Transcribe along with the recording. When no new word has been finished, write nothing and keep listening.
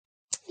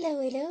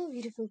Hello,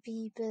 beautiful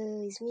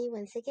people. It's me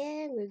once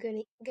again. We're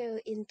going to go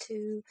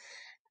into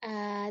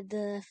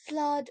the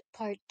flood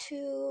part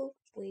 2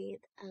 with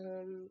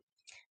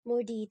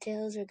more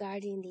details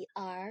regarding the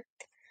ark,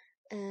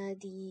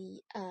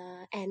 the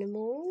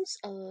animals,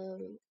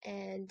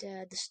 and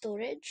the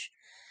storage,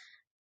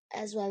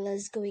 as well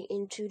as going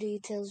into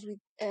details with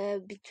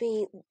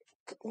between,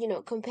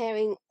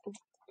 comparing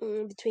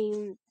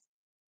between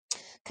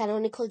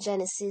canonical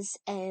Genesis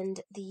and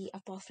the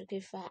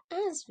Apocrypha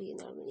as we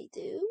normally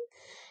do.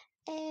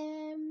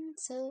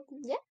 So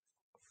yeah,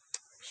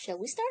 shall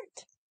we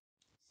start?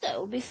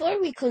 So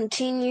before we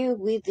continue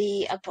with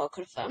the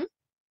Apocrypha,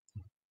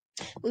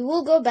 we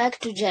will go back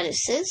to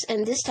Genesis,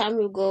 and this time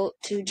we'll go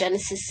to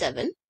Genesis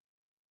 7,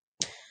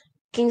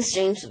 King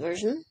James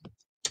Version,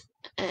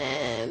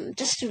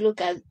 just to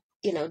look at,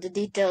 the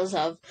details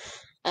of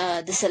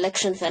the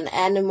selection of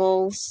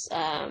animals,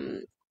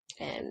 and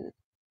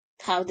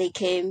how they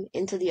came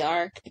into the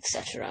ark,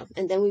 etc.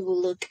 And then we will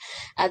look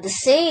at the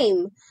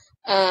same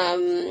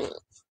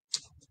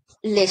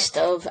list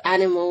of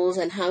animals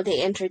and how they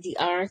entered the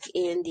ark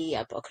in the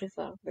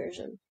Apocrypha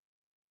version.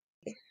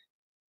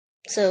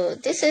 So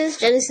this is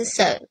Genesis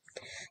 7,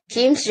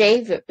 King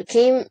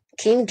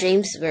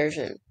James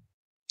Version.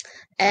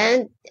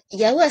 And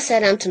Yahweh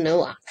said unto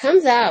Noah,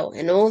 Come thou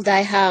and all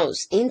thy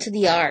house into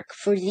the ark,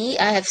 for thee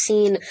I have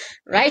seen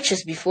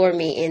righteous before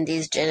me in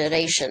this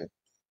generation.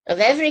 Of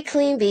every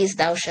clean beast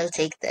thou shalt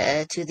take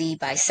to thee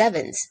by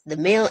sevens, the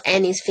male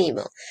and his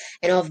female,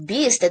 and of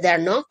beasts that are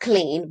not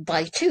clean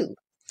by two,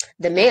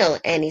 the male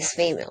and his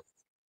female.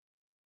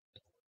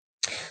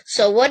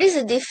 So what is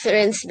the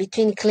difference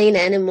between clean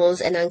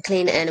animals and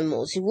unclean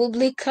animals? It will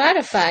be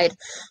clarified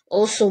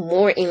also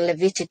more in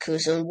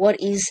Leviticus on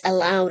what is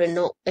allowed and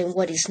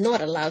what is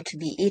not allowed to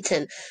be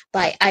eaten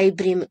by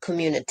Ibrim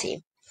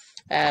community.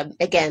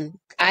 Again,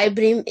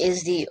 Ibrim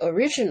is the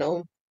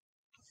original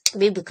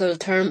biblical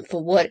term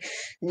for what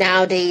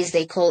nowadays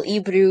they call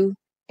Hebrew,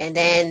 and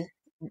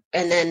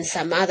then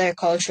some other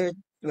culture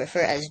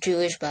refer as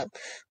Jewish, but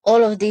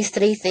all of these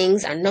three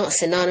things are not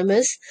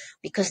synonymous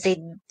because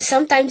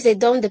sometimes they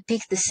don't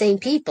depict the same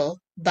people,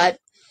 but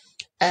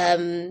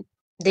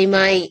they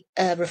might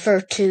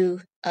refer to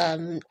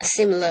a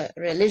similar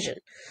religion.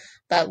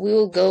 But we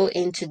will go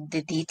into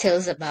the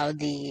details about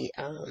the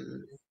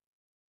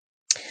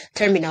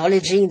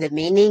terminology, the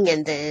meaning,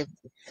 and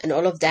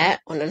all of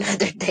that on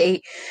another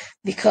day,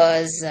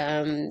 because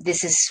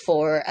this is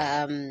for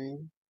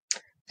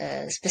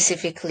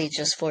specifically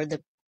just for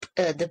the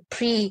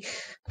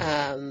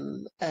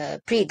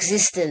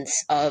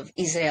pre-existence of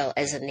Israel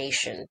as a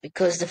nation,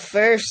 because the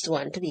first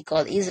one to be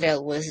called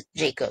Israel was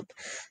Jacob.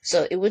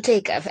 So it would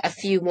take a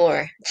few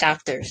more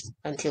chapters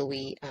until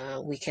we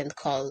can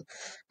call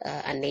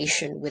a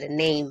nation with a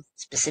name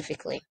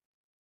specifically.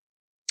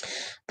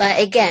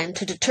 But again,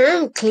 to the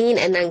term clean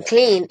and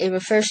unclean, it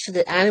refers to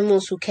the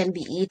animals who can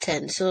be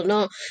eaten.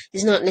 So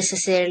it's not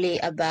necessarily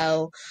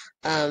about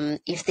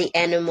if the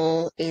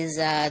animal is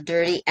a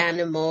dirty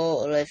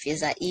animal or if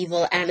it's an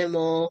evil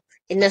animal.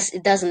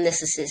 It doesn't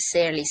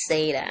necessarily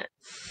say that.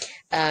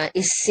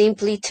 It's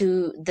simply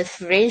to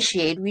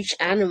differentiate which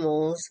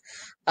animals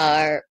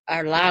are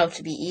allowed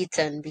to be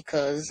eaten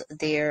because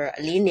their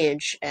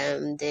lineage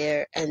and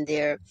their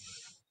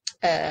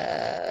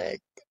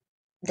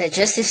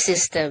digestive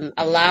system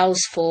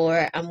allows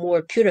for a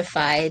more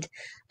purified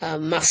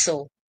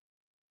muscle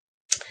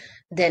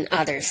than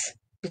others.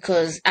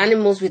 Because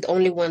animals with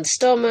only one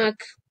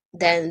stomach,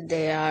 then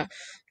they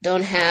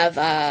don't have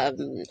a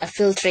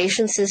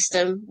filtration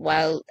system,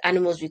 while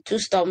animals with two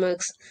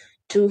stomachs,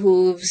 two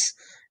hooves,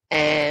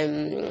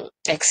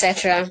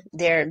 etc.,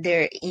 they're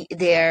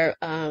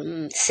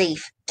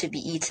safe to be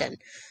eaten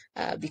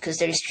because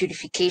there is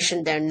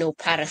purification. There are no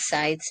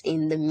parasites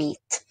in the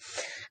meat.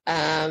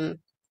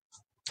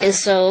 And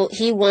so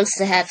he wants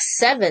to have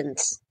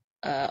sevens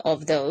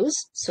of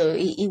those. So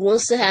he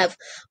wants to have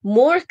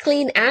more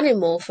clean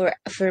animal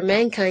for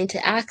mankind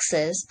to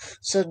access,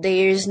 so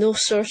there is no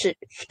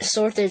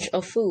shortage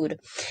of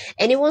food.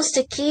 And he wants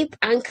to keep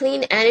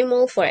unclean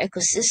animal for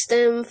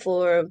ecosystem,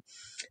 for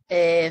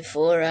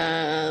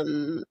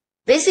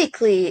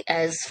basically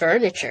as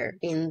furniture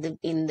in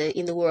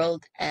the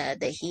world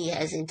that he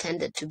has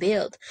intended to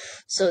build.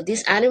 So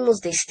these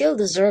animals, they still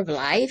deserve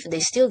life, they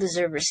still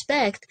deserve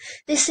respect.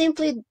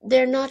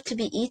 They're not to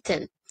be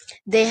eaten.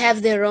 They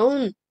have their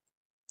own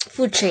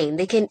food chain.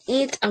 They can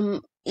eat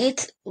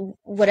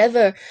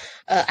whatever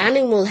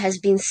animal has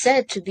been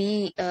said to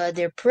be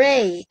their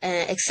prey,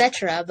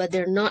 etc., but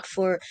they're not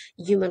for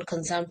human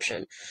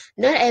consumption.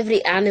 Not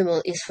every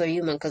animal is for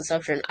human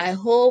consumption. I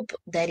hope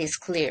that is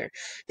clear.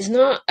 It's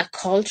not a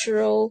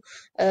cultural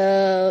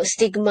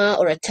stigma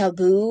or a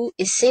taboo.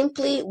 It's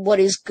simply what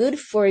is good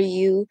for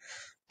you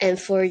and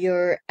for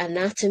your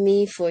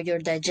anatomy, for your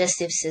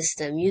digestive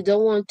system. You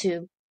don't want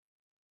to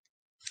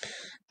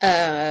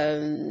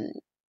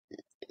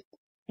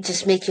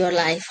just make your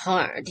life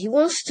hard. He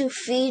wants to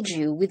feed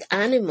you with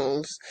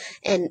animals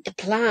and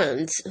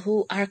plants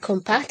who are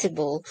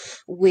compatible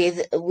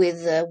with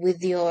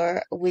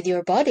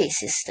your body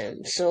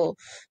system. So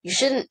you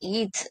shouldn't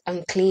eat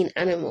unclean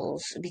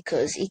animals,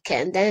 because it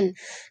can then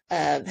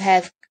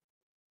have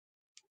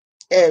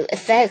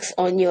effects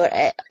on your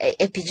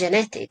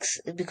epigenetics,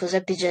 because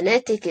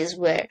epigenetic is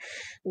where,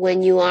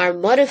 when you are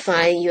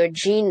modifying your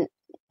gene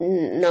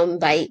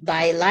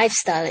by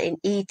lifestyle and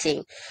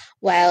eating,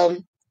 while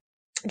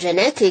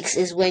genetics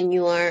is when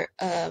you are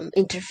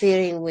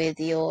interfering with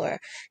your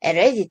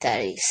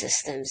hereditary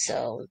system.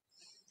 So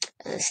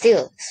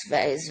still,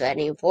 it's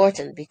very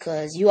important,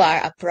 because you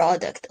are a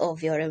product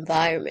of your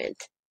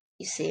environment,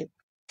 you see.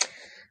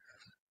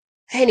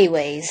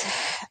 Anyways,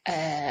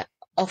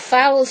 of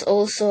fowls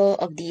also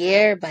of the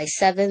air by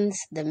sevens,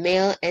 the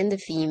male and the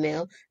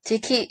female, to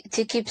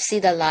keep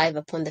seed alive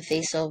upon the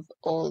face of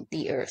all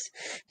the earth.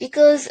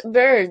 Because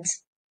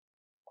birds,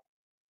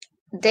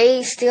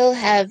 they still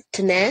have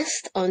to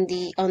nest on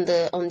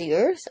the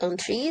earth, on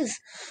trees.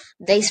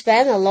 They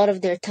spend a lot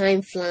of their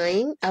time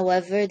flying.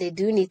 However, they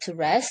do need to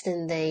rest,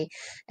 and they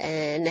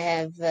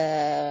have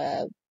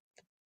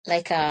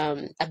like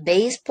a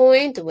base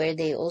point where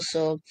they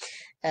also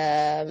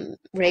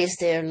raise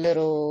their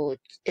littles,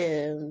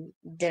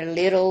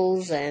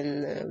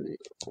 and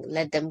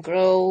let them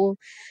grow,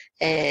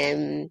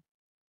 and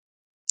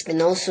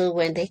also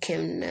when they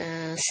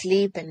can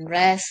sleep and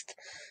rest.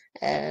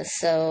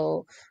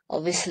 So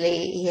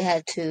obviously he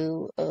had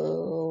to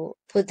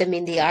put them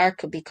in the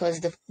ark,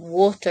 because the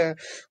water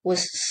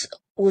was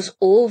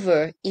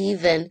over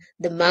even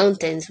the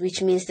mountains,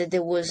 which means that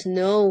there was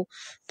no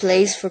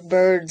place for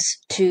birds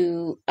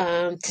to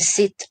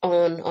sit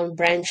on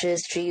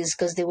branches, trees,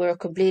 because they were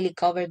completely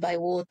covered by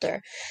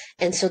water,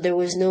 and so there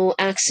was no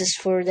access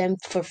for them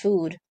for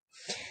food.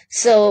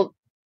 So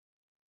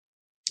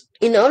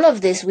in all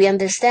of this, we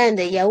understand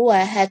that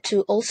Yahuwah had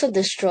to also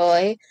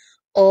destroy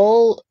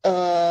all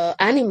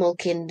animal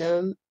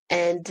kingdom,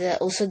 and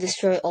also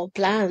destroy all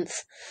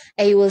plants.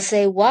 And you will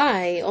say,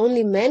 why?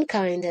 Only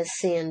mankind has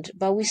sinned.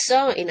 But we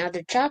saw in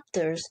other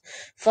chapters,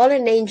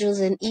 fallen angels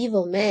and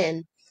evil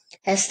men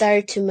has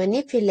started to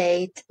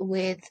manipulate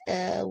with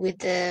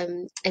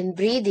and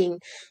breeding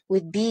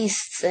with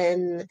beasts,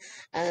 and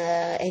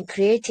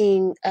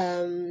creating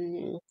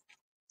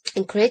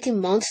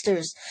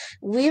monsters.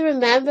 We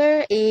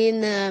remember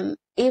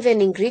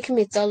even in Greek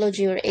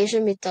mythology or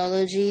Asian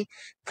mythology,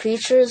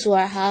 creatures who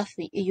are half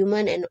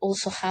human and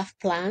also half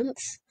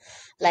plants,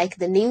 like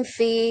the nymphs,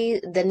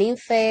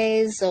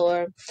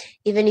 or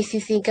even if you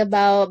think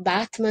about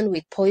Batman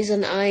with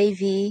poison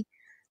ivy,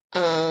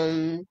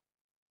 and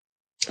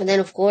then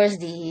of course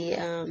the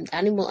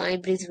animal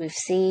hybrids we've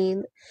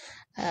seen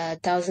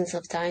thousands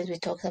of times. We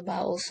talked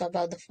about also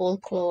about the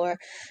folklore,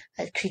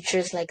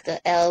 creatures like the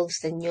elves,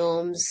 the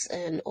gnomes,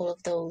 and all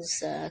of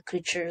those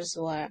creatures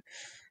who are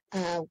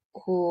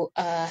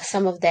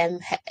some of them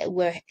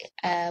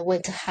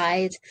went to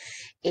hide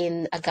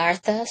in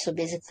Agartha, so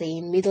basically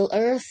in Middle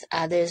Earth.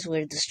 Others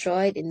were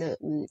destroyed in the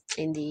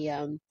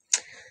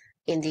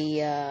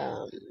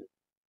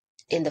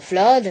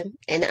flood,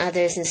 and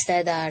others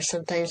instead are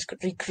sometimes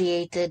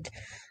recreated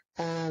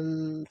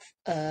by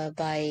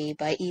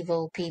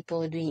evil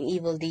people doing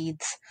evil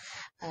deeds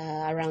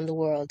around the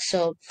world.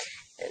 So,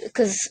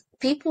 because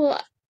people,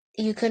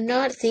 you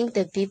cannot think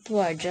that people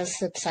are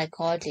just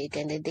psychotic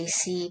and that they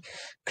see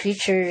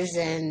creatures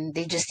and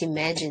they just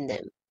imagine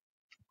them.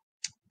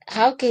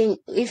 How can,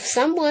 if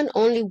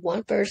only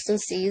one person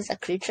sees a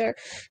creature,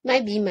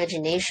 might be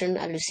imagination,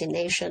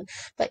 hallucination,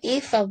 but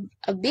if a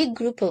big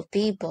group of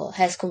people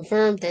has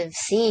confirmed they've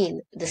seen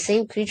the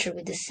same creature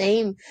with the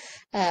same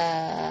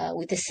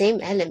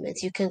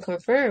elements, you can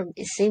confirm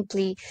it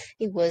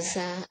was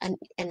a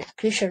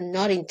creature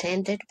not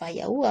intended by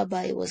Yahuwah,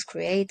 but it was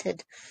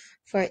created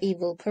for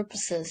evil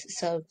purposes.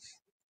 So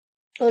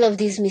all of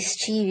these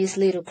mischievous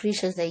little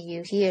creatures that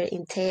you hear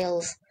in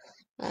tales,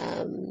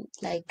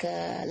 like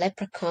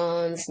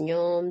leprechauns,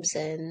 gnomes,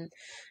 and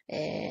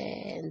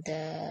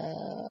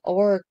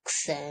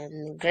orcs,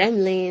 and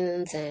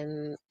gremlins,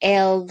 and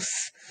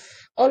elves.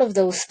 All of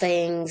those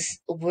things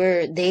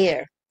were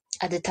there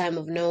at the time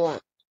of Noah.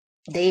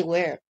 They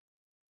were.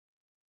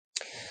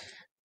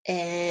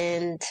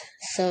 And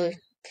so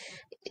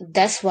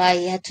that's why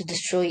he had to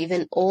destroy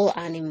even all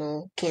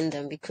animal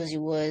kingdom, because he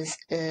was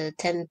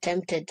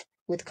tempted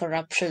with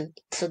corruption.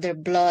 So their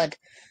blood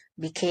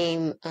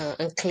became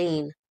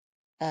unclean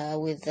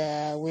with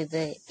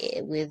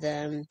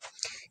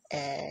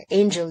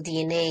angel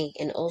DNA,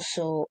 and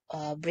also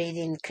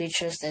breeding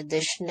creatures that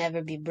they should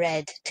never be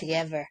bred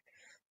together.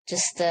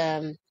 Just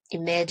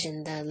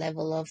imagine the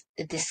level of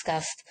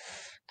disgust.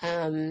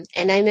 And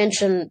I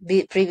mentioned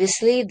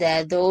previously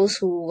that those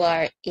who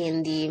are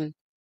in the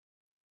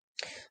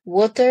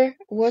water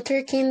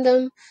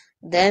kingdom,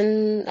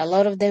 then a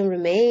lot of them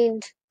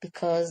remained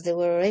because they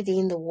were already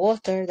in the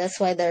water. That's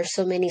why there are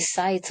so many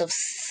sights of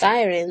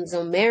sirens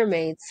or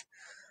mermaids.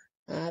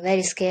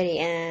 Very scary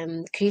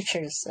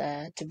creatures,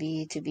 to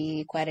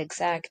be quite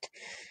exact,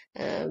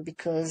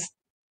 because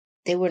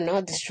They were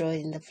not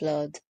destroyed in the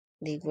flood.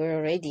 They were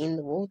already in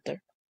the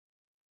water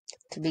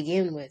to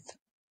begin with.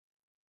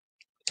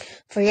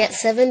 For yet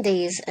 7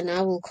 days, and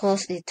I will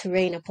cause it to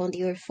rain upon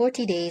the earth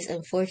 40 days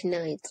and 40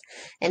 nights,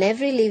 and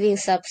every living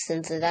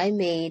substance that I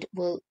made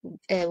will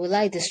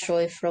I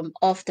destroy from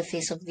off the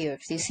face of the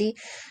earth. You see,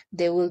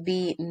 there will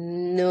be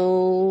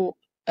no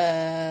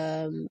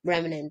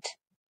remnant.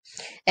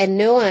 And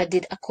Noah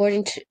did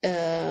according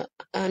to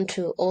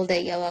unto all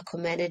that Yahweh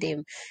commanded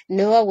him.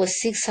 Noah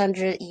was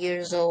 600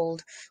 years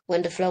old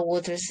when the flood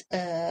waters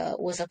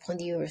was upon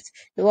the earth.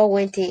 Noah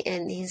went in,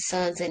 and his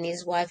sons and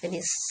his wife and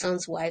his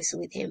sons' wives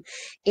with him,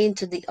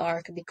 into the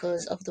ark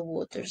because of the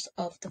waters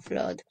of the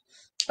flood.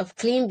 Of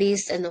clean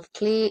beasts and of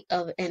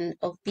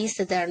beasts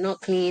that are not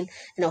clean,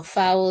 and of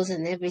fowls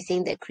and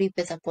everything that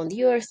creepeth upon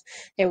the earth,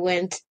 there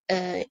went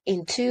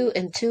in two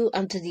and two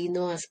unto the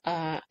Noah's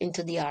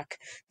into the ark,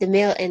 the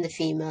male and the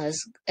female,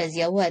 as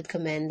Yahweh had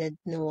commanded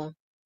Noah.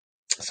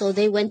 So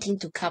they went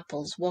into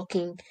couples,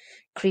 walking,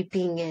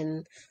 creeping,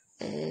 and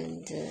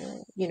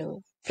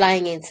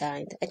flying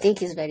inside. I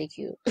think it's very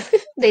cute.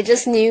 They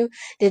just knew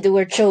that they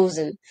were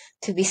chosen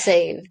to be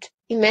saved.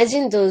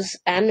 Imagine those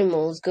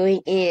animals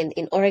going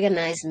in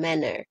organized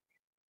manner.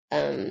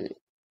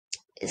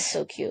 It's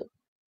so cute.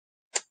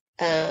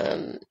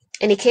 And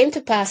it came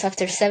to pass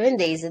after 7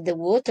 days that the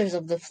waters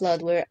of the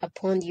flood were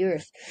upon the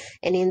earth,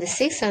 and in the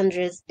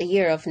 600th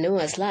year of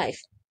Noah's life,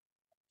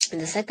 in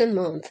the second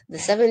month, the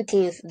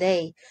 17th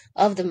day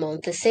of the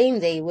month, the same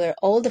day were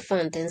all the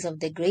fountains of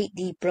the great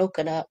deep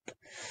broken up,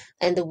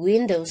 and the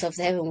windows of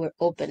heaven were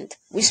opened.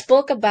 We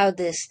spoke about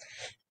this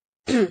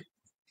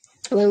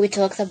when we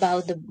talked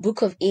about the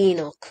book of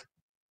Enoch,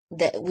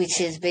 which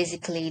is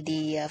basically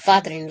the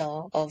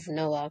father-in-law of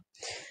Noah,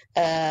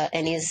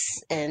 and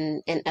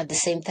at the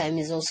same time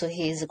is also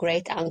his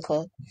great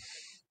uncle.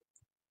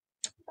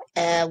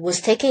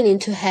 Was taken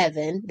into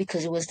heaven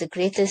because he was the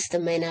greatest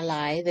man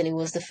alive, and he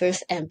was the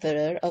first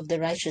emperor of the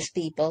righteous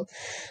people.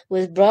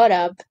 Was brought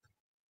up,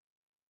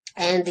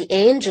 and the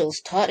angels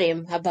taught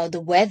him about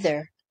the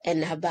weather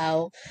and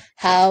about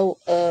how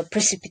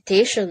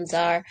precipitations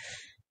are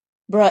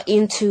brought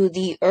into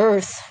the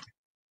earth,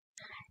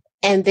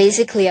 and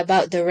basically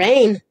about the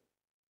rain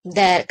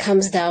that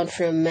comes down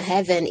from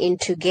heaven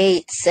into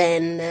gates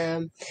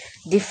and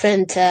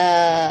different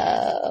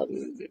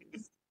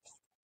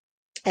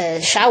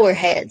shower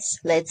heads,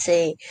 let's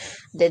say,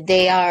 that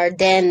they are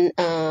then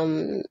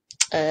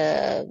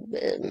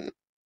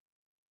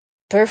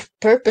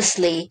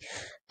purposely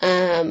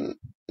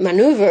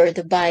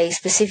maneuvered by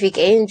specific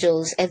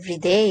angels every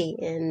day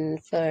and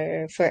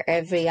for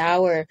every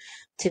hour,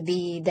 to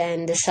be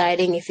then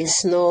deciding if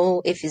it's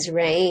snow, if it's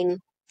rain,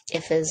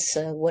 if it's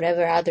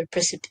whatever other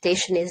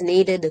precipitation is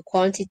needed, the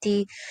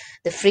quantity,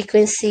 the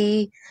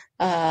frequency,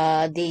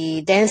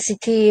 the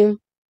density.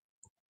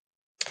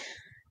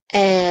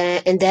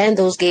 And then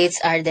those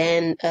gates are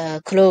then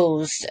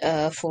closed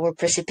for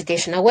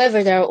precipitation.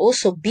 However, there are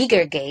also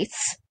bigger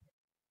gates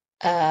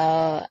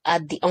on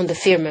the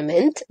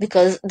firmament,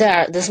 because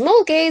the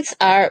small gates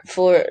are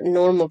for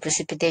normal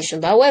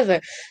precipitation. However,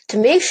 to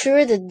make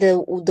sure that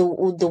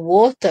the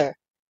water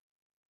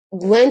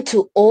went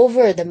to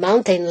over the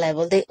mountain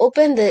level, they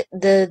opened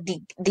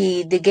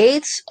the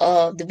gates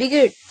of the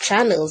bigger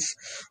channels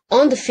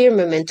on the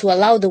firmament to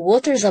allow the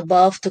waters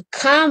above to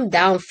come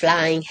down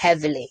flying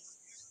heavily.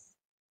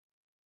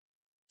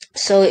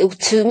 So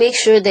to make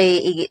sure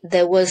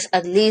there was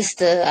at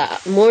least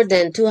more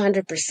than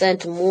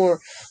 200% more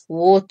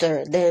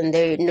water than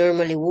they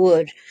normally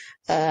would.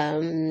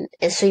 And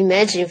so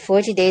imagine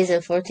 40 days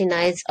and 40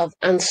 nights of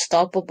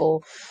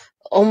unstoppable,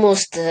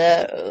 almost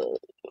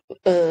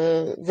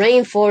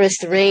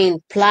rainforest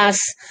rain, plus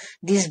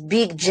these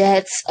big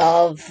jets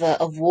of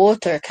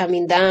water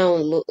coming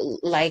down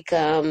like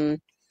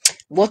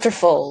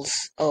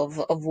waterfalls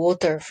of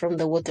water from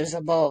the waters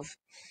above.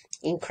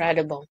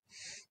 Incredible.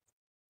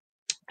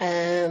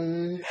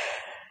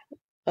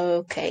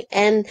 Okay,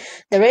 and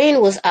the rain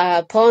was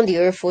upon the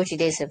earth 40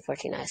 days and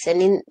 40 nights,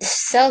 and in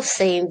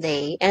self-same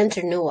day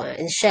entered Noah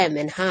and Shem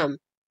and Ham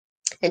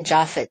and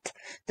Japheth,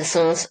 the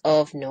sons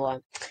of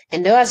Noah,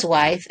 and Noah's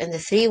wife and the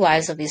 3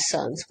 wives of his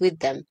sons with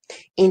them,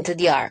 into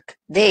the ark,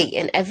 they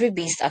and every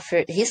beast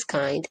after his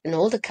kind, and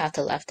all the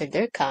cattle after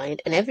their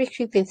kind, and every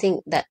creeping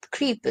thing that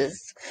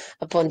creepeth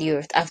upon the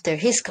earth after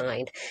his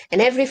kind,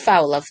 and every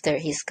fowl after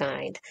his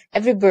kind,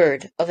 every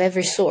bird of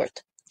every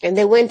sort. And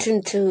they went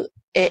in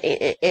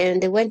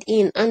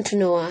unto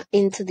Noah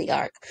into the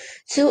ark,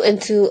 2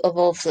 and 2 of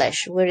all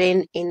flesh,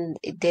 wherein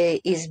there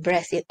is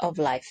breath of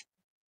life.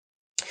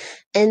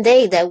 And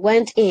they that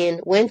went in,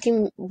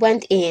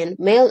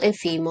 male and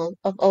female,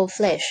 of all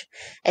flesh,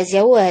 as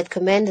Yahweh had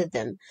commanded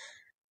them.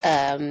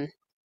 And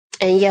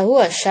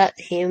Yahweh shut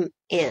him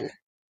in.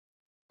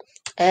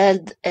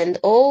 And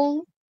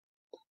all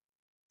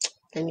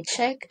Let me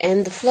check.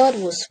 And the flood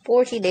was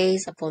 40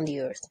 days upon the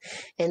earth,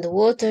 and the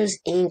waters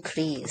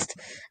increased,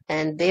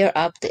 and bare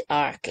up the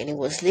ark, and it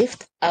was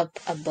lifted up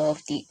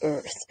above the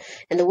earth.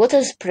 And the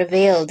waters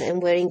prevailed, and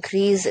were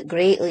increased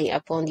greatly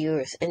upon the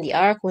earth, and the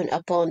ark went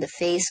upon the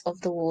face of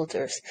the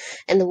waters.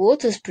 And the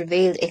waters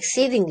prevailed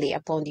exceedingly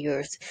upon the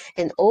earth,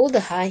 and all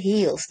the high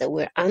hills that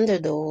were under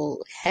the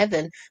whole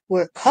heaven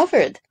were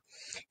covered.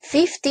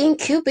 15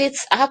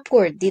 cubits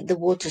upward did the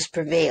waters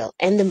prevail,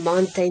 and the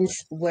mountains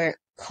were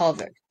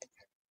covered.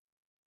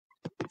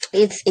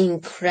 It's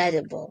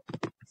incredible.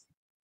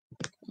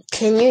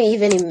 Can you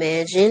even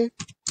imagine?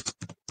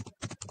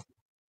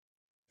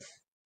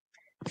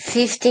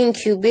 15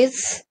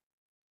 cubits?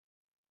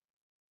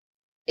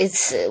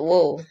 It's,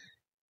 whoa.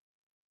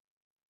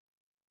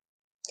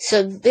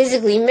 So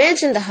basically,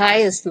 imagine the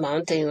highest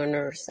mountain on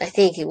earth. I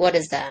think, what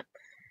is that?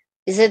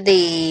 Is it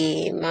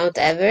the Mount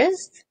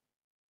Everest?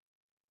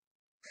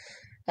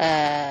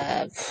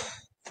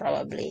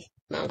 Probably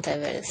Mount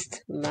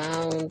Everest.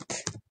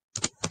 Mount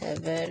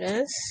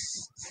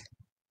Everest.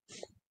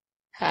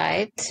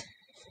 Height.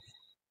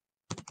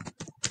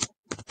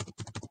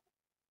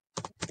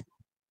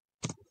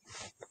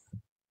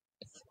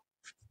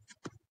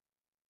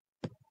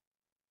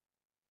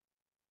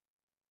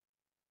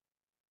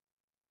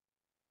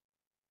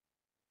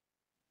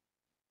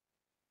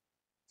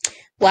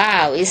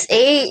 Wow, it's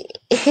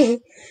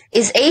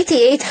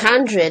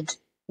 8,800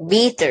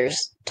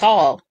 meters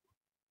tall.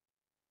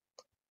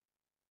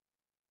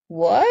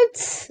 What?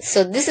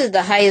 So this is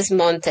the highest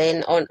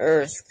mountain on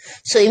earth.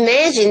 So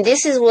imagine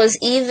was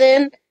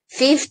even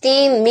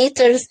 15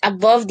 meters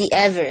above the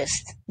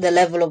Everest, the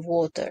level of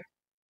water.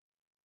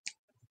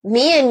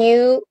 Me and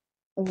you,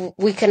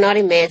 we cannot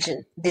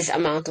imagine this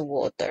amount of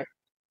water.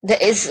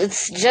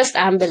 It's just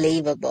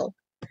unbelievable.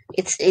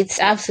 It's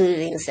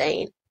absolutely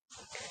insane.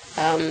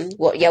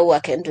 What Yahweh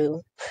can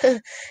do.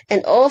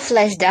 And all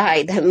flesh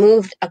died that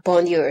moved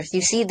upon the earth.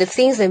 You see, the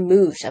things that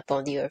moved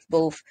upon the earth,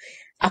 both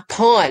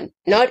upon,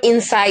 not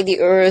inside the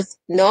earth,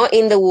 not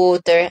in the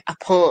water,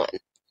 upon.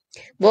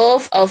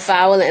 Both of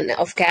fowl and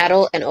of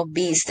cattle and of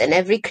beast, and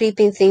every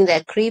creeping thing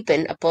that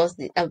creepeth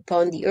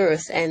upon the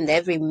earth, and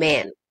every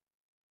man.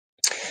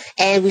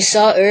 And we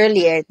saw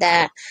earlier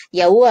that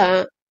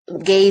Yahweh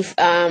gave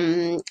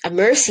a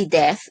mercy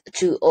death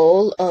to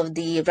all of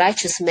the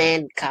righteous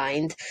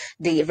mankind.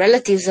 The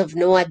relatives of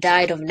Noah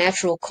died of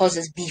natural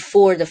causes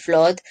before the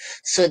flood,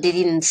 so they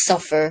didn't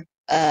suffer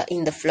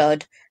in the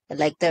flood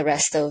like the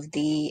rest of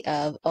the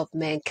of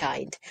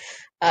mankind.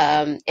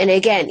 And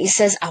again, it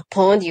says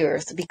upon the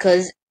earth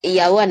because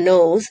Yahweh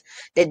knows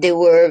that there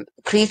were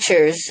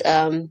creatures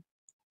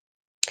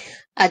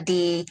at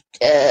the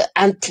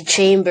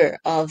antechamber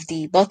of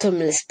the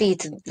bottomless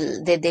pit,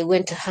 that they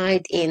went to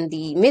hide in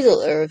the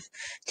middle earth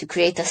to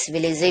create a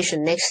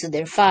civilization next to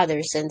their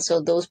fathers, and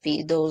so those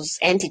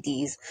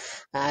entities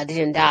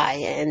didn't die,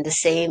 and the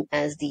same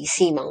as the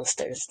sea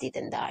monsters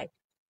didn't die.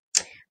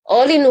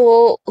 All in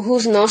all,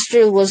 whose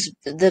nostril was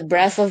the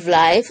breath of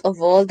life,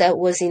 of all that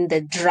was in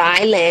the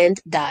dry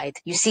land died.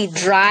 You see,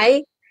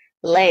 dry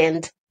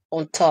land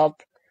on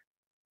top.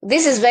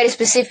 This is very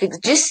specific.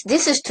 This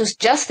is to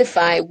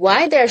justify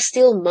why there are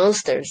still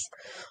monsters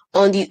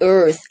on the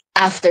earth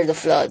after the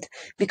flood.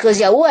 Because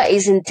Yahweh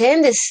is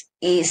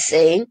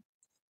saying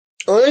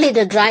only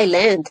the dry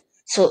land.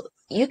 So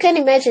you can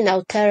imagine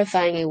how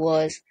terrifying it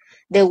was.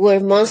 There were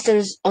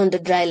monsters on the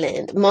dry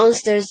land,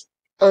 monsters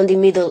on the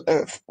middle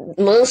earth,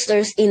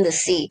 monsters in the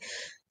sea.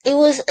 It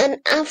was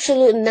an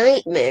absolute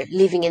nightmare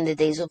living in the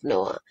days of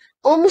Noah.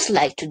 Almost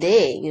like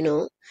today, you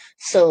know.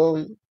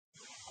 So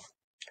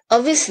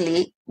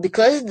obviously,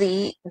 because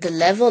the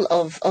level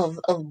of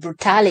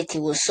brutality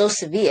was so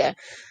severe,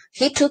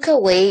 he took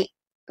away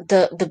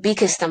the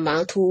biggest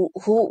amount who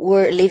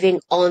were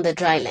living on the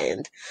dry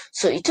land.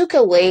 So he took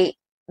away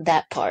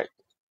that part.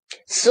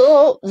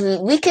 So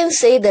we can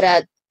say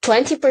that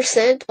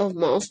 20% of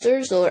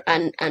monsters or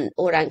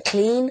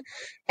unclean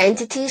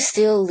entities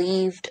still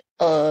lived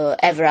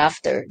ever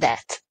after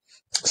that.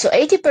 So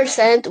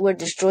 80% were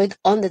destroyed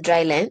on the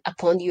dry land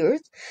upon the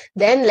earth.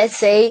 Then let's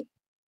say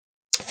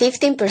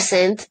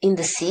 15% in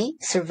the sea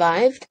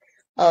survived,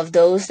 of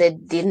those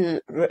that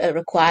didn't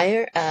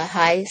require a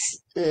high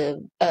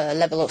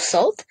level of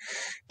salt.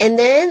 And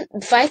then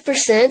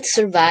 5%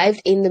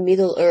 survived in the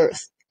middle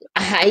earth,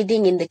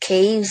 hiding in the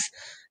caves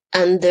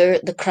under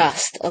the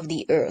crust of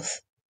the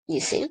earth, you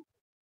see.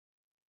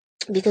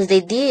 Because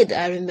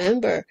I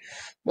remember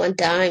one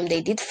time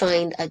they did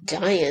find a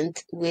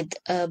giant with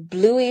a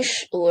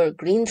bluish or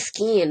green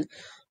skin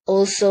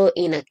also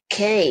in a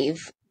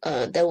cave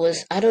that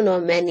was, I don't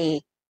know,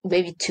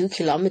 maybe 2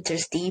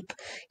 kilometers deep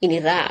in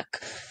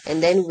Iraq.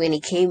 And then when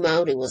it came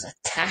out, it was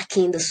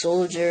attacking the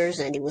soldiers,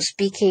 and it was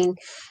speaking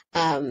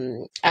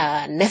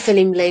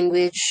Nephilim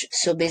language,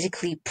 so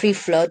basically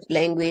pre-flood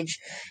language,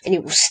 and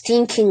it was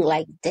stinking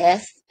like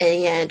death, and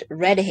he had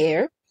red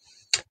hair,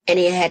 and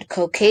he had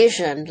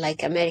Caucasian,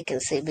 like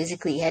Americans say.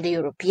 Basically, he had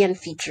European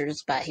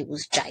features, but he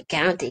was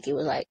gigantic. He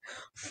was like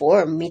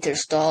 4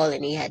 meters tall,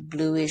 and he had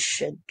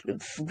bluish,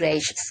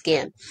 grayish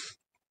skin.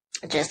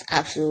 Just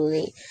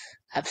absolutely,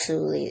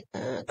 absolutely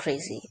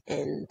crazy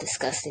and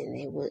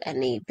disgusting.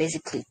 And he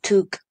basically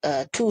took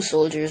two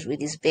soldiers with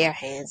his bare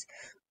hands,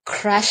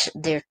 crushed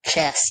their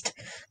chest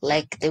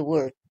like they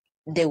were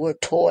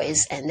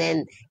toys, and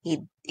then he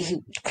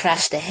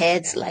crushed the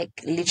heads like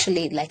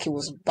literally like it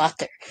was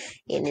butter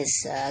in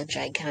his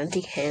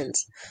gigantic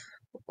hands.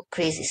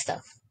 Crazy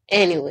stuff.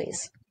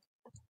 Anyways,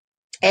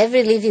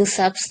 every living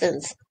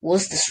substance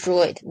was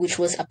destroyed which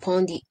was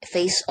upon the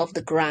face of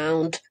the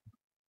ground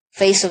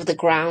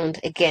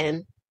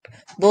again,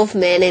 both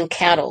men and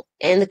cattle,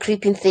 and the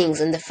creeping things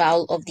and the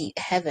fowl of the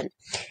heaven.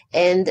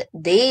 And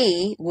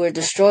they were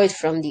destroyed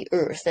from the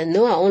earth, and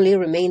Noah only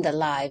remained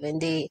alive,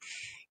 and they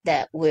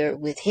that were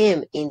with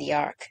him in the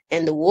ark.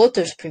 And the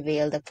waters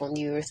prevailed upon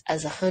the earth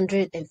as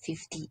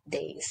 150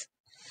 days.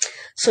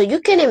 So you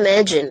can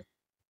imagine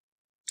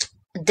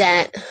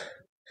that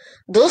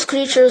those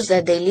creatures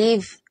that they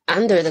live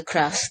under the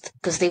crust,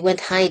 because they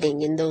went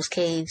hiding in those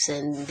caves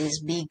and these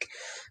big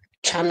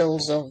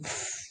channels of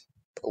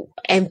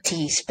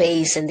empty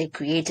space, and they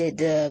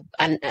created a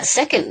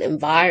second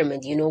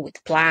environment,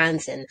 with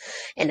plants and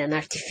an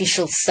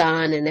artificial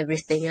sun and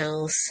everything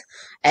else.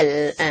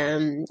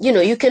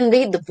 You can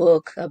read the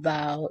book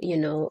about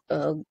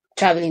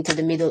traveling to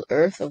the Middle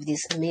Earth of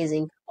this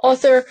amazing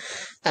author,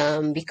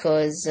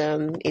 because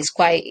it's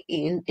quite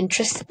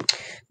interesting,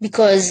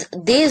 because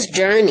this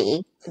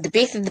journey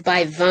depicted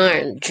by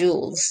Van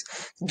Jules,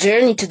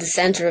 Journey to the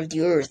Center of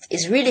the Earth,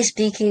 is really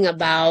speaking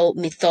about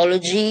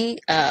mythology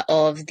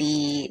of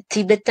the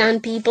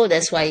Tibetan people.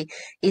 That's why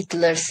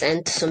Hitler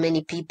sent so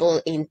many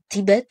people in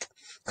Tibet,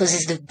 because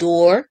it's the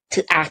door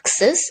to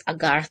access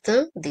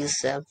Agartha,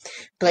 this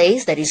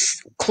place that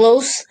is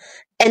close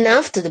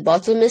enough to the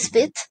bottomless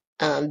pit.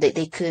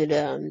 They could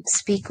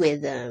speak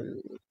with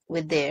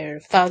their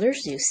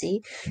fathers, you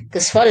see,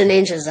 because fallen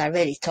angels are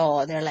very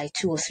tall. They're like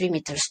 2 or 3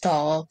 meters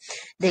tall.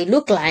 They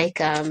look like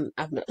a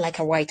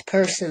white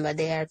person, but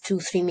they are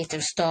 2-3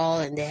 meters tall,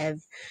 and they have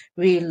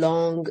really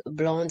long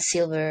blonde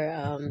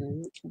silver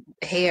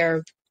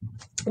hair,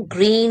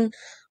 green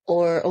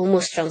or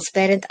almost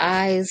transparent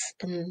eyes,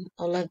 and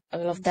all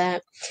of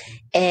that.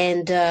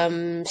 And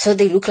so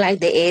they look like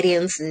the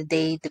Aryans that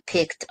they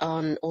depict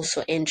on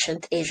also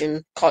ancient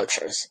Asian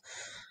cultures.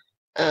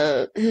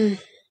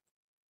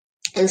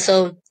 And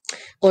so,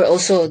 or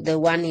also the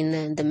one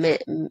in the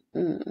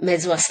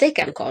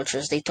Mesoaztecan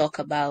cultures, they talk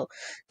about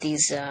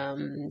these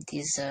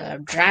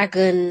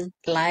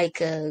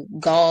dragon-like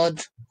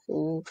god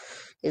who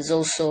is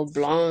also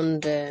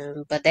blonde,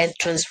 but then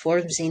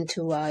transforms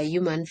into a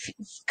human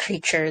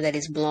creature that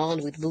is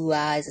blonde with blue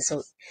eyes. And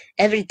so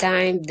every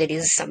time there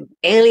is some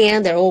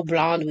alien, they're all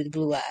blonde with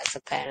blue eyes,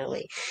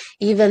 apparently.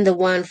 Even the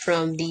one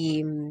from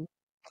the,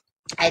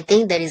 I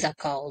think there is a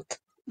cult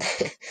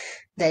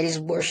that is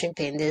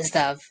worshiping this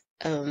stuff.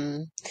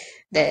 I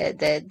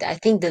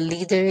think the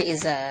leader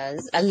is a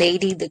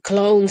lady that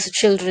clones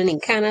children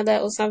in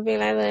Canada or something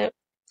like that.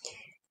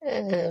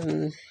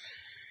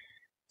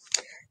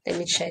 Let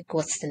me check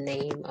what's the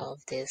name of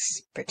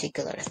this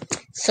particular.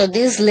 So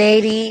this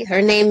lady,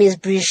 her name is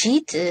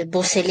Brigitte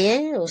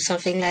Bosselier or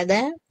something like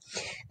that.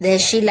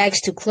 That she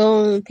likes to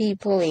clone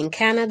people in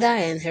Canada,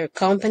 and her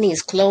company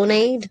is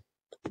Clonaid.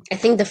 I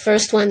think the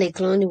first one they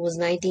cloned, it was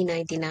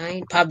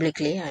 1999,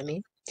 publicly, I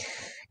mean.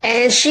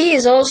 And she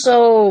is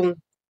also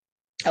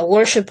a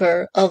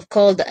worshiper of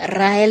called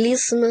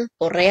realism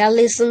or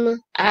realism.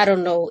 I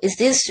don't know. Is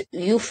this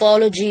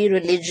ufology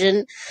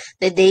religion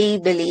that they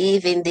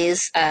believe in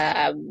this,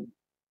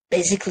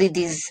 basically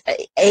this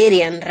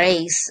Aryan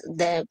race,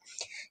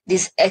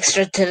 these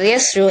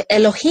extraterrestrial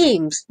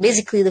Elohims,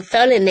 basically the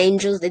fallen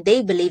angels, that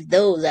they believe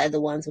those are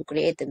the ones who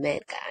created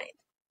mankind.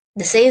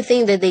 The same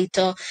thing that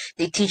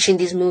they teach in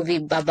this movie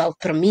about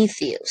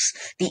Prometheus,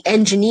 the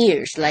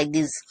engineers, like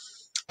these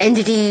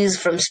entities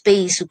from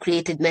space who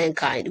created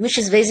mankind, which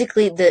is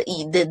basically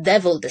the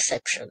devil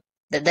deception.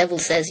 The devil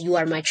says, "You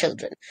are my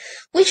children,"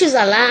 which is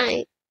a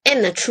lie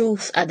and a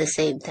truth at the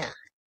same time.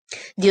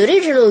 The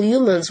original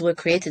humans were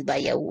created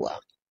by Yahuwah,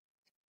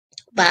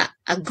 but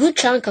a good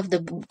chunk of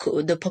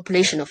the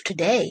population of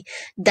today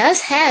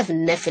does have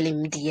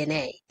Nephilim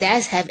DNA,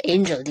 does have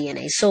angel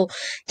DNA. So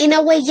in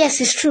a way,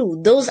 yes, it's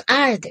true. Those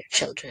are their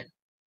children.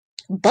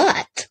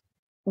 But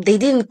they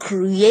didn't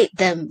create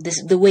them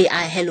the way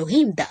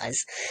Elohim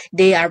does.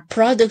 They are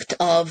product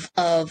of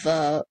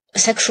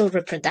sexual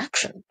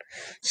reproduction.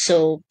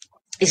 So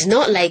it's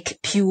not like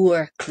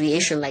pure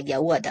creation like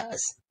Yahuwah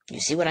does.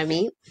 You see what I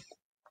mean?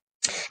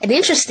 And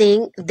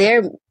interesting,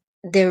 their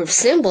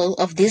symbol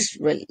of this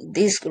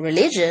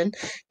religion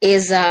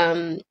is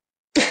oh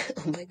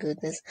my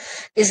goodness,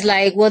 is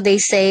like what they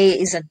say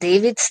is a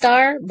David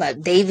star,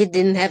 but David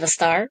didn't have a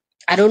star.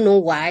 I don't know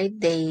why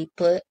they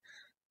put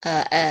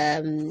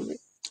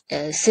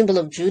a symbol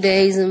of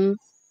Judaism,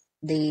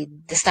 the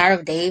Star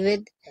of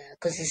David,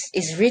 because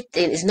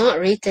it's not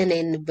written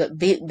in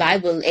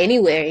Bible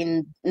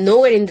anywhere,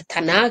 nowhere in the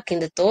Tanakh, in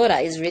the Torah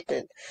is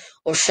written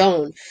or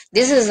shown.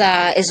 This is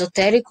a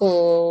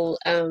esoterical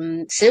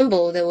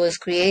symbol that was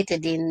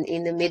created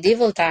in the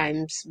medieval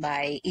times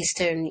by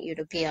Eastern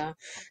European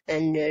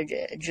and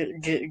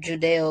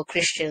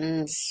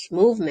Judeo-Christians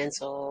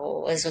movements,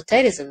 or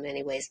esotericism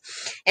anyways.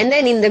 And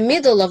then in the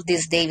middle of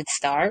this David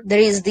star, there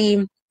is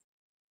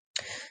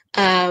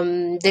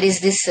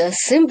this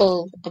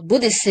symbol, a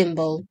Buddhist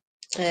symbol,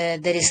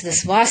 there is the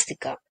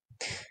swastika,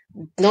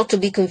 not to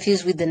be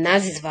confused with the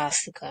Nazi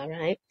swastika,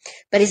 right?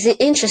 But it's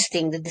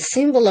interesting that the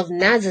symbol of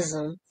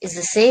Nazism is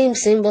the same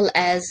symbol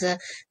as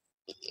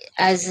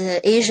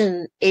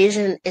Asian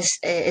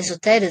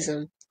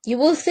esotericism. You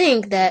will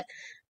think that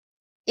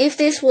if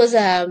this was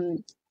a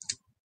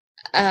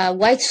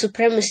white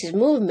supremacist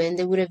movement,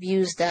 they would have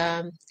used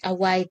a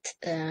white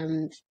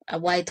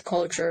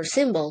culture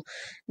symbol,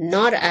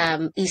 not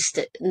an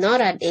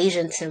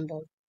Asian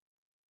symbol.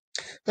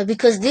 But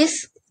because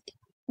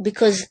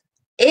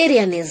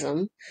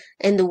Aryanism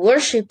and the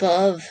worship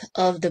of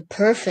the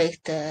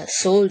perfect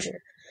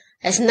soldier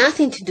has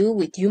nothing to do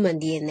with human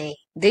DNA.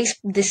 They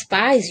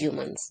despise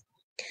humans.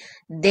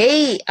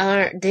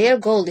 Their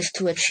goal is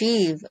to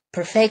achieve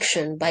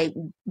perfection by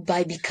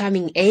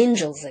becoming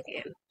angels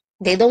again.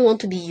 They don't want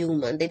to be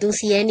human. They don't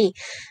see any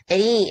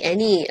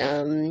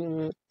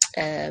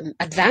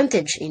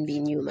advantage in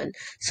being human.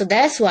 So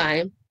that's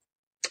why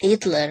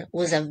Hitler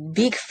was a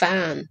big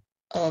fan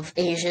of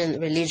Asian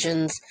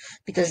religions,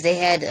 because they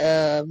had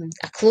a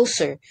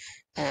closer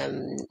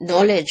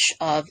knowledge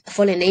of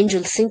fallen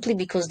angels, simply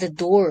because the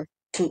door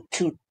to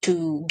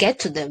get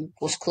to them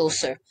was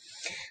closer.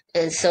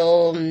 And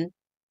so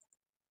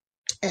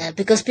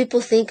because people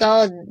think,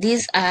 oh,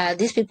 these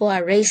people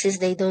are racist,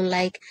 they don't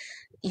like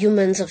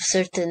humans of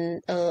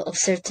certain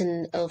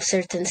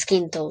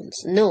skin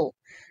tones. No,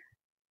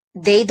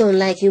 they don't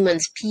like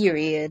humans,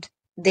 period.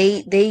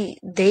 They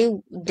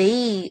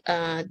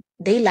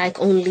like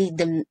only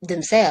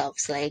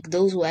themselves, like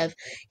those who have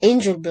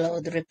angel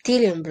blood,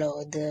 reptilian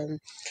blood.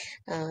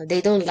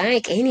 They don't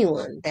like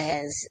anyone that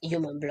has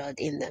human blood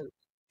in them.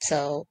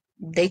 So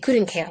they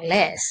couldn't care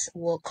less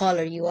what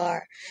color you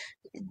are.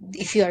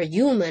 If you are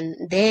human,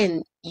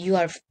 then you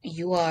are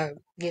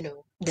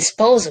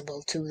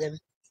disposable to them.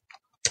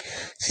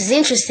 So it's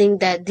interesting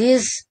that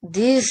this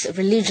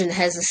religion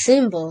has a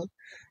symbol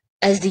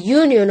as the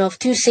union of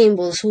two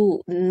symbols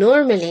who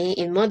normally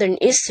in modern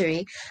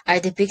history are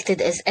depicted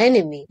as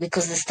enemy,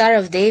 because the Star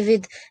of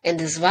David and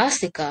the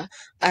swastika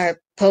are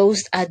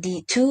posed at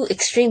the two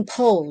extreme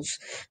poles.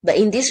 But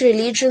in these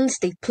religions,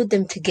 they put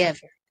them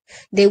together.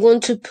 They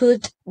want to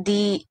put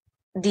the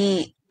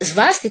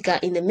swastika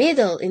in the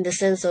middle, in the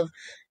sense of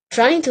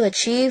trying to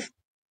achieve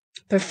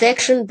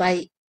perfection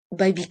by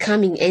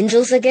becoming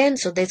angels again.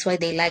 So that's why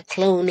they like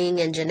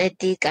cloning and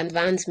genetic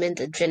advancement,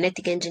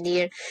 genetic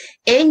engineer,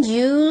 and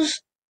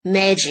use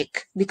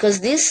magic,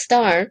 because this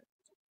star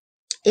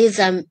is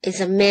a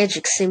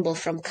magic symbol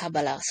from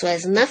Kabbalah. So it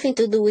has nothing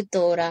to do with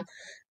Torah.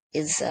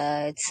 It's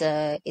a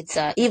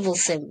evil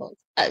symbol.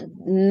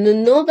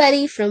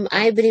 Nobody from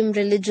Ibrim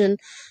religion,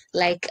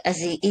 like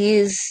as it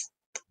is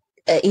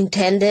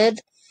intended,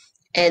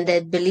 and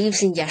that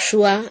believes in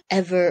Yeshua,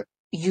 ever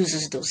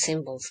uses those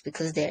symbols,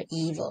 because they're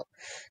evil.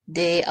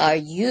 They are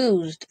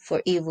used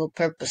for evil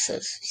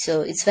purposes.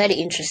 So it's very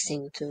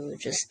interesting to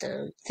just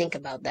think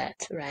about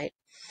that, right?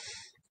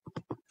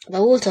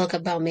 But we'll talk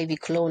about maybe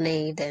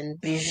Clonade and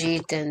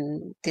Brigitte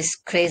and this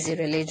crazy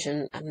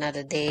religion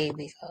another day,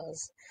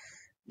 because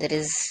there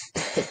is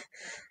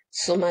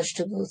so much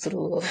to go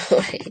through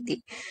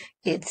already.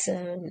 It's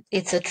a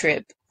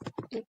trip.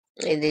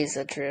 It is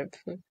a trip.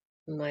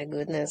 My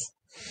goodness.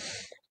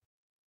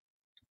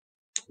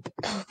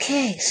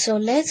 Okay, so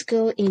let's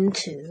go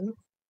into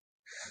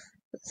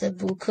the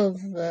book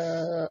of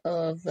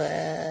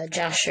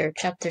Jasher,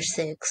 chapter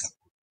 6,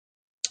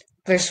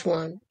 verse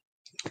 1.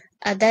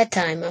 At that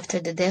time, after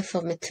the death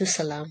of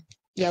Methuselah,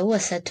 Yahweh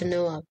said to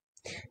Noah,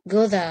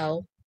 Go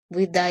thou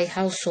with thy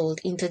household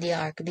into the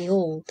ark.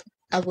 Behold,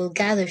 I will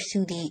gather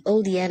to thee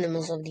all the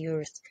animals of the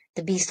earth,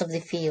 the beasts of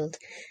the field,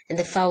 and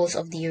the fowls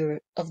of the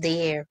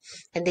air,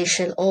 and they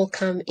shall all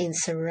come and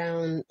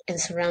surround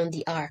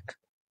the ark.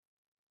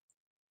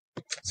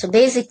 So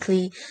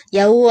basically,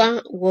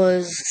 Yahuwah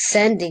was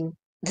sending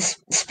the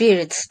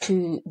spirits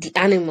to the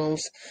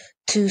animals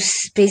to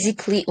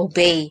basically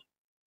obey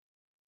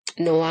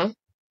Noah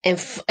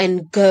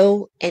and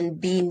go and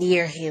be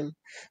near him.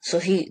 So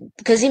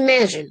because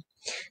imagine,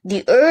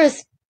 the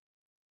earth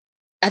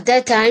at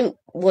that time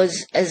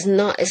was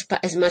not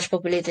as much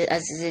populated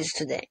as it is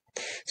today.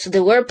 So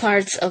there were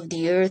parts of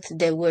the earth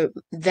that were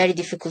very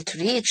difficult to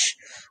reach,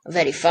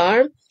 very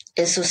far.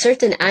 And so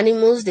certain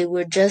animals, they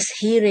were just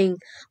hearing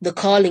the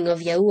calling of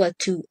Yahuwah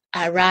to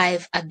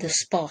arrive at the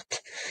spot.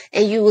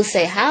 And you will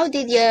say, how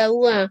did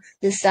Yahuwah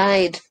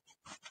decide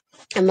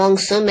among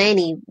so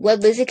many? Well,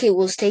 basically it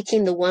was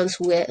taking the ones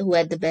who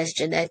had the best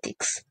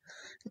genetics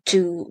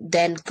to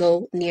then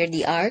go near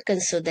the ark.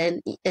 And so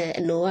then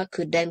Noah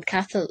could then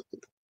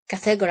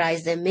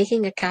categorize them,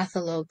 making a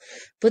catalog,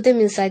 put them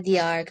inside the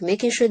ark,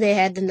 making sure they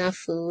had enough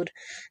food,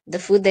 the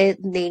food that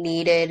they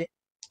needed,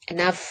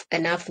 enough,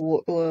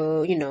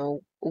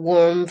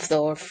 warmth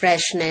or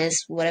freshness,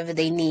 whatever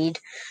they need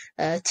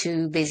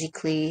to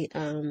basically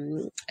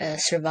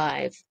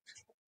survive.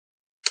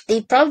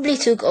 They probably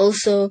took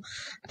also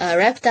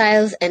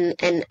reptiles and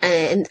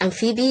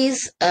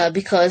amphibians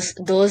because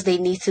those they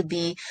need to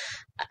be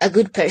a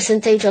good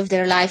percentage of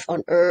their life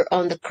on Earth,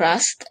 on the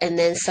crust, and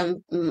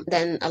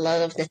then a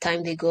lot of the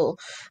time they go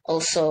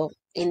also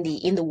in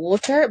the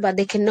water, but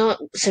they cannot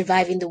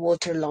survive in the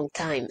water a long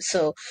time.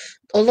 So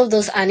all of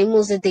those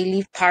animals that they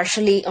live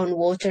partially on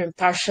water and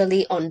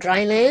partially on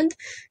dry land,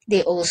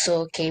 they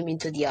also came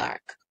into the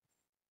ark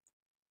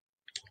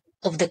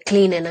of the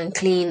clean and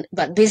unclean,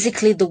 but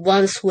basically the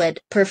ones who had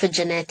perfect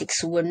genetics,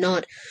 who were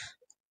not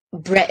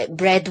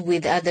bred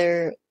with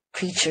other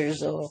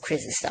creatures or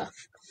crazy stuff.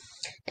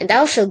 And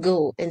thou shalt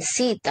go and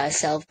seat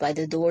thyself by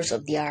the doors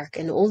of the ark,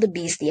 and all the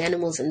beasts, the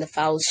animals, and the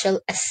fowls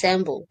shall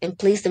assemble and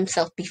place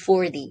themselves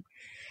before thee,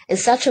 and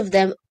such of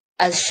them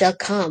as shall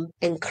come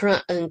and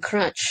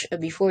crouch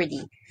before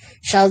thee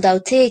shalt thou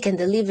take and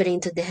deliver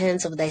into the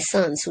hands of thy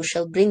sons, who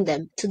shall bring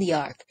them to the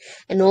ark,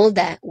 and all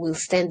that will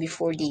stand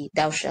before thee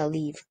thou shalt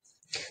leave.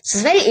 So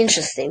it's very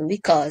interesting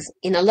because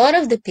in a lot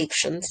of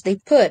depictions they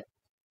put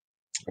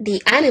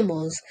the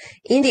animals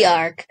in the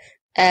ark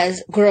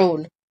as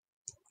grown.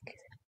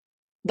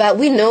 But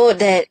we know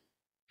that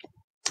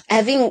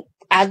having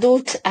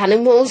adult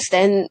animals,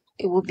 then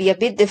it would be a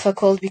bit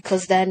difficult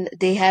because then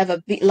they have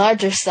a bit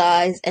larger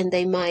size, and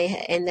they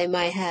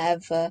might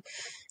have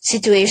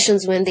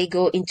situations when they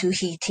go into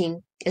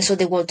heating, and so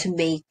they want to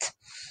mate.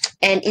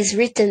 And it's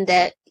written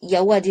that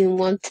Yahweh didn't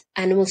want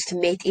animals to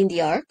mate in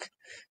the ark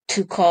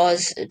to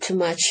cause too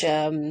much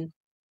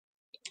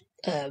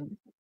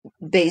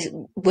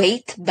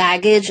weight,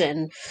 baggage,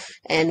 and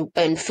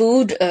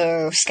food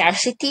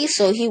scarcity.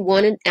 So he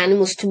wanted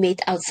animals to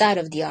mate outside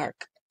of the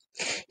ark.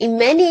 In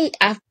many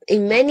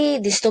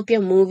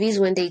dystopian movies,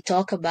 when they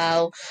talk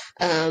about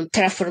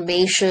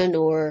terraformation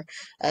or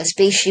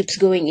spaceships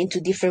going into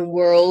different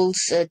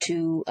worlds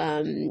to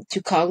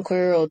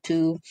conquer or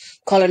to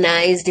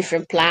colonize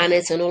different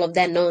planets and all of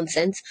that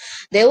nonsense,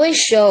 they always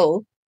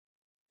show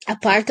a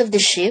part of the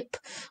ship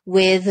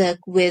with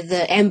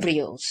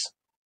embryos.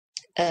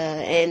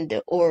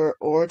 And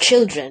or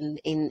children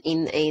in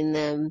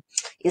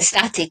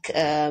static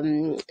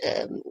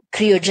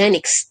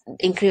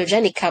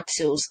cryogenic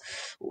capsules,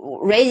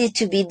 ready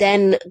to be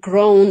then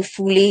grown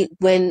fully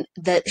when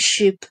the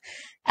ship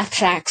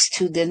attracts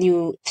to the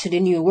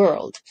new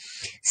world.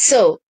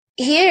 So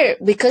here,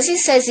 because he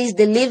says he's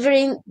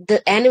delivering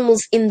the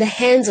animals in the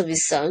hands of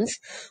his sons,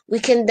 we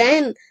can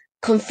then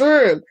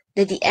confirm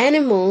that the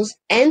animals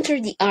enter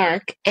the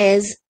ark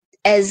as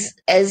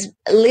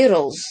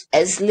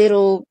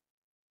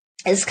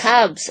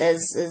cubs,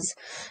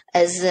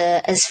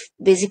 as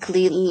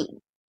basically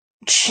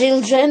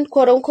children,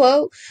 quote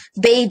unquote,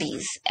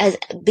 babies, as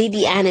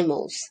baby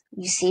animals.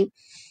 You see,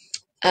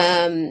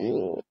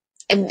 and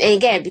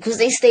again, because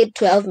they stayed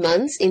 12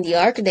 months in the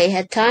ark, they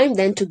had time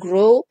then to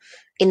grow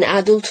in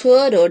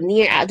adulthood or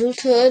near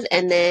adulthood,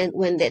 and then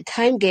when the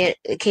time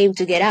came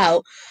to get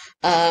out,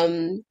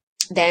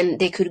 then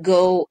they could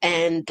go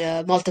and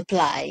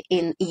multiply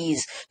in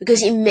ease.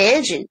 Because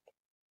imagine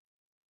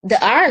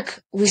the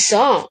ark, we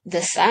saw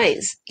the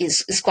size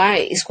is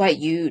quite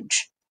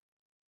huge,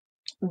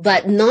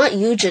 but not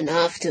huge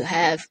enough to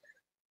have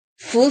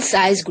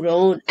full-size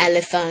grown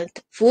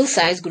elephant,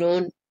 full-size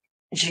grown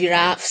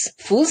giraffes,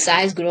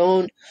 full-size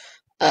grown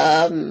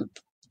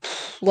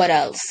what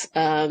else?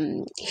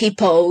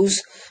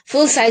 Hippos,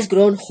 full-size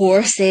grown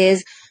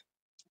horses,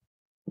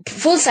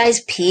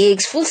 full-size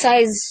pigs,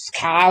 full-size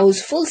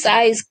cows,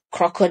 full-size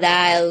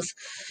crocodiles.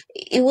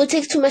 It would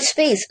take too much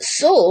space.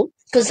 So,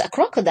 because a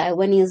crocodile,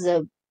 when he's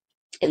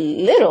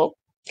little,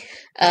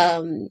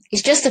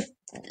 it's just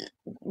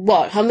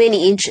how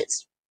many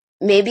inches?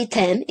 Maybe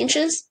 10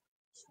 inches?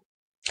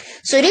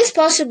 So it is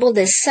possible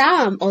that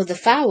some of the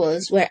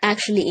fowls were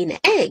actually in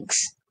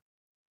eggs.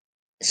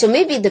 So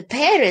maybe the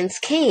parents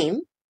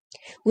came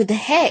with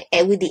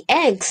the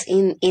eggs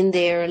in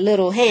their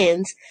little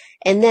hands,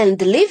 and then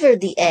delivered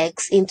the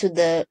eggs into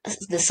the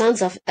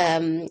sons of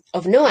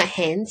Noah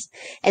hands,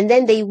 and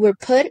then they were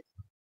put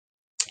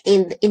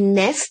in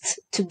nests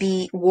to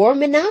be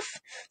warm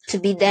enough to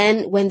be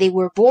then, when they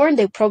were born,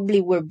 they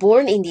probably were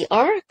born in the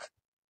ark,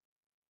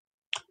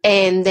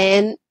 and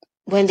then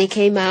when they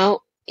came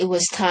out, it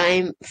was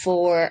time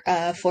for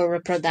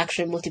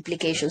reproduction,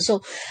 multiplication.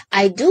 So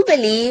I do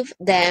believe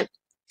that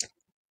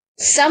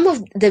some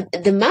of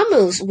the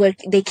mammals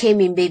they came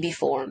in baby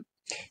form,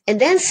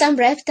 and then some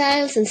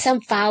reptiles and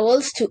some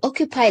fowls to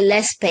occupy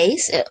less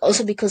space.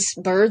 Also because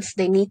birds,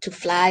 they need to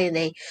fly, and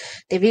they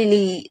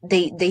really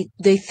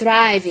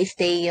thrive if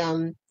they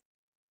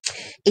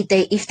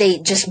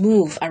just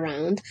move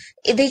around.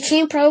 They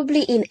came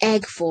probably in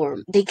egg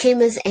form. They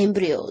came as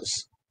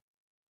embryos.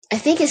 I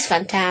think it's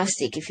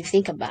fantastic if you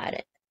think about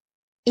it.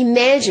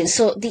 imagine,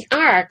 so the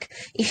ark,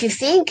 if you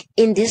think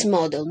in this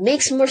model,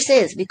 makes more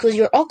sense because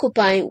you're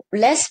occupying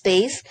less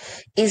space,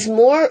 is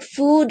more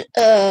food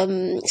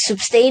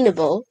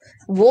sustainable,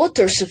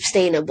 water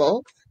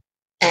sustainable,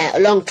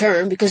 long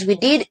term, because we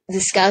did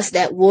discuss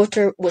that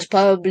water was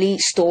probably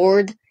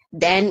stored,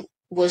 then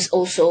was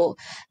also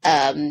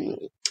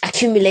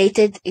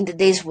accumulated in the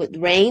days with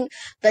rain.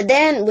 But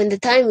then when the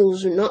time it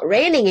was not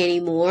raining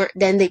anymore,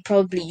 then they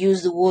probably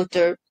used the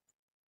water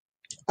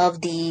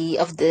of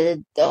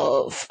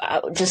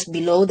just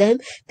below them,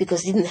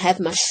 because it didn't have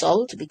much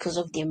salt because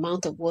of the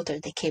amount of water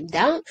that came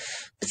down.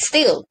 But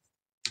still,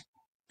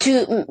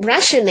 to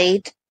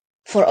rationate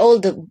for all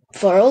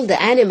the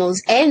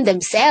animals and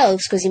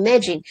themselves, because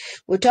imagine,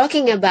 we're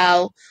talking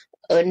about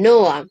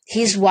Noah,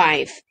 his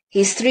wife,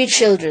 his 3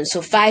 children,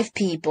 so 5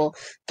 people,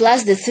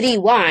 plus the 3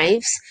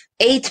 wives,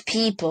 8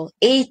 people,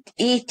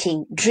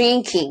 eating,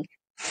 drinking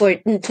for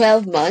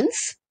 12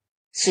 months.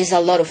 So it's a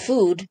lot of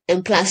food,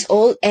 and plus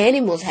all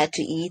animals had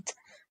to eat,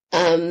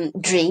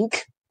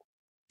 drink,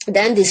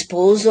 then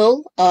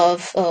disposal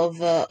of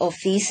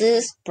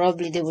feces.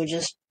 Probably they were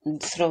just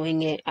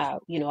throwing it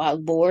out,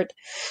 outboard,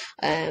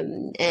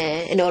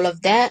 and all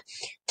of that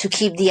to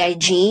keep the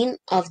hygiene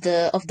of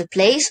the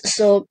place.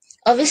 So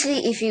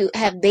obviously, if you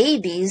have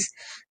babies,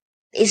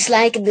 it's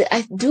like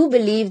I do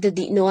believe that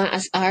the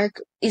Noah's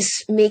Ark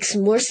makes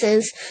more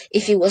sense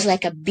if it was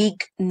like a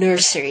big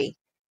nursery,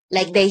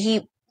 like that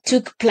he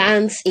took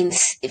plants in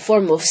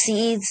form of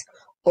seeds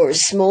or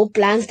small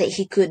plants that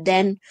he could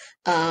then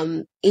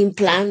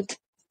implant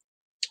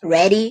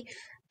ready,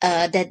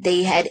 that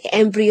they had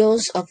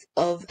embryos of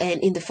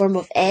and in the form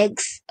of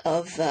eggs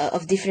of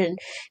different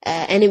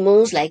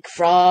animals like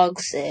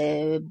frogs,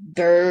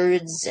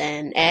 birds,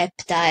 and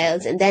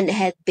reptiles, and then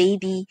had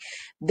baby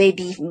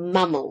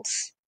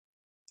mammals,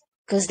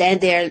 because then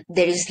there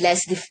is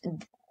less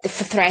the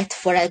threat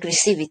for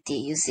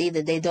aggressivity. You see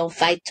that they don't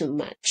fight too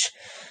much.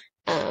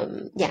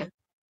 Yeah.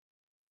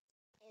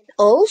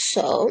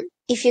 Also,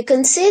 if you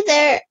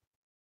consider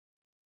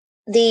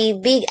the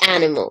big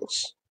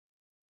animals,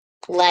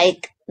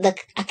 like a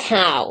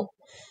cow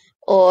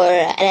or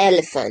an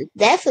elephant,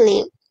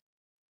 definitely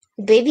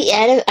a baby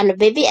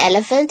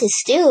elephant is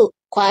still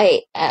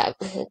quite a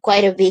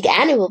big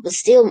animal, but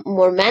still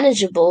more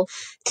manageable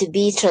to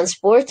be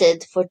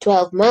transported for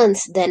 12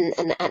 months than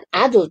an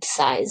adult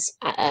size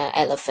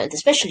elephant,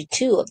 especially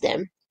 2 of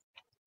them.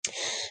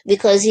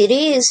 Because it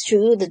is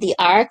true that the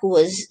ark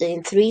was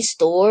in 3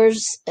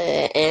 stores,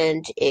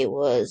 and it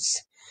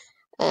was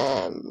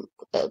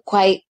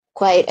quite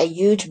a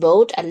huge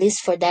boat, at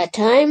least for that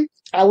time.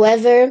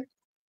 However,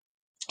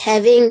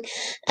 having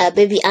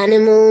baby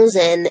animals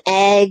and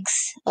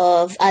eggs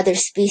of other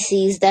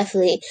species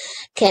definitely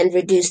can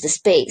reduce the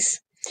space.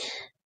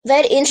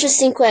 Very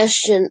interesting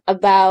question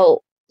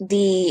about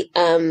the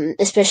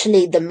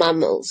especially the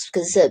mammals,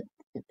 because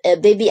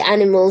baby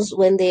animals,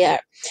 when they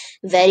are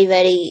very,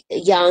 very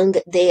young,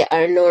 they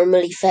are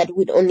normally fed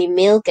with only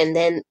milk, and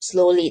then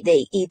slowly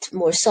they eat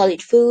more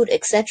solid food,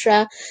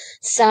 etc.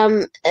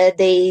 Some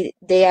they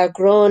are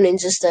grown in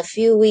just a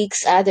few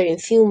weeks, other in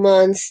few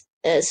months,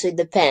 so it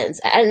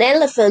depends. An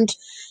elephant,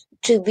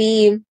 to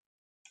be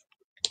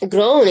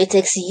grown, it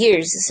takes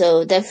years,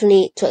 so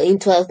definitely in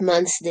 12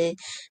 months the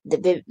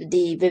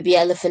baby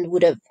elephant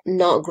would have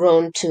not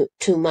grown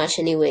too much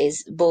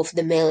anyways, both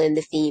the male and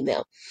the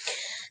female.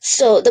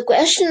 So the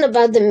question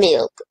about the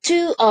milk,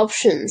 2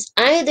 options.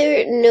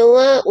 Either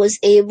Noah was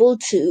able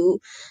to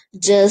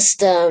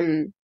just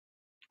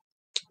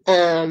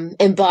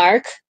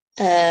embark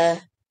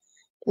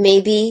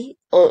maybe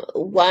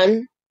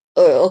one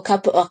or a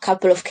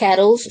couple of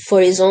cattle for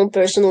his own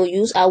personal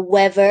use.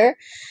 However,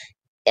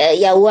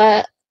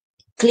 Yahweh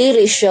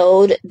clearly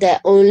showed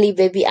that only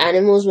baby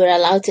animals were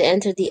allowed to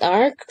enter the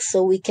ark,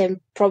 so we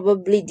can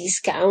probably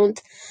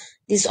discount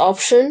this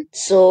option.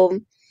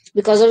 So,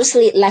 because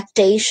obviously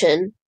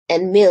lactation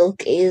and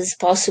milk is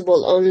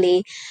possible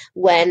only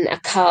when a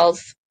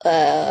calf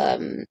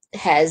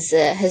has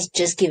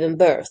just given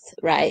birth,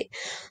 right?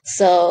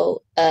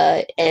 So,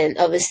 and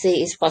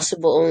obviously it's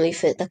possible only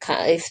if the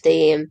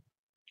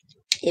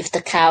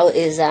cow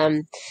is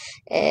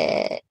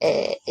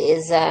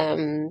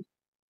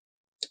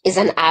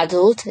an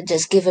adult,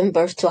 just given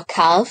birth to a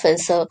calf, and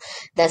so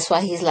that's why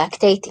he's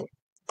lactating.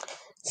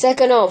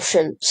 Second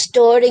option,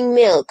 storing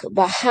milk.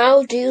 But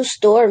how do you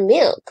store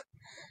milk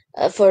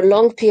for a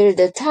long period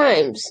of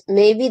times?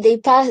 Maybe they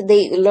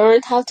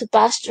learned how to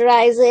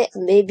pasteurize it.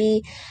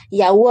 Maybe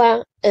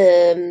Yahweh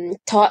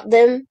taught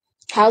them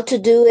how to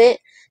do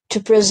it, to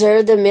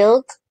preserve the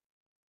milk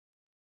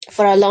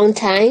for a long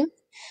time.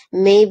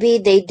 Maybe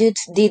they did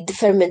the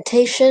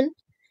fermentation,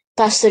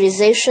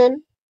 pasteurization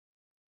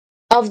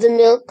of the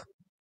milk,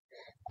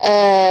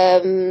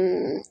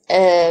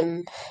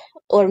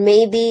 or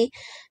maybe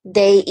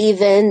they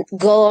even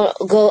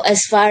go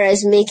as far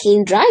as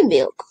making dry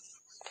milk.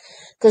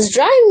 Because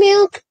dry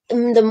milk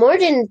in the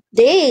modern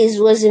days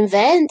was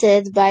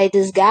invented by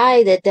this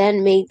guy that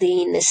then made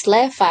the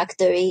Nestle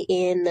factory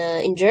in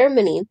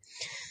Germany.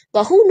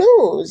 But who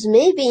knows?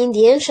 Maybe in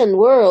the ancient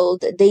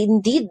world, they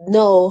did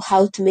know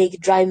how to make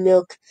dry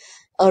milk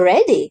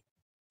already.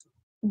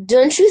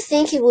 Don't you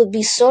think it would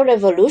be so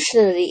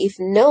revolutionary if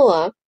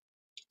Noah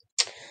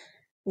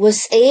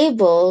was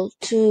able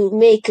to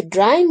make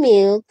dry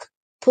milk,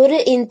 put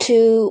it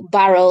into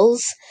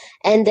barrels,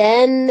 and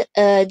then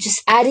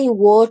just adding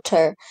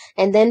water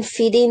and then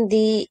feeding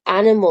the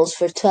animals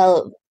for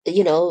for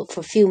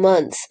a few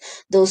months,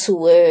 those who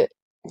were,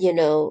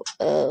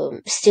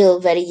 still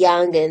very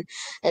young,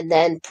 and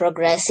then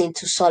progressing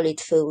to solid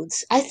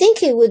foods. I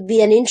think it would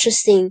be an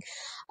interesting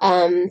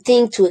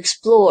thing to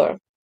explore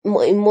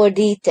in more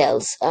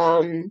details.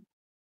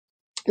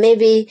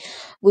 Maybe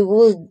we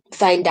will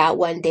find out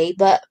one day.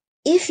 But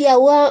if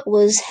Yahweh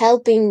was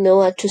helping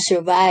Noah to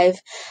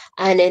survive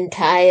an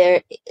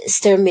entire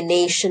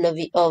extermination of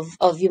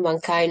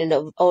humankind and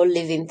of all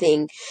living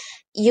thing,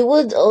 you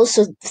would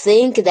also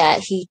think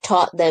that he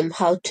taught them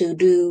how to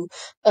do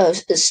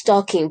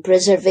stocking,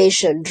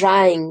 preservation,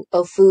 drying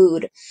of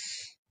food.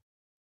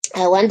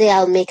 One day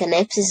I'll make an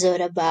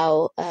episode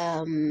about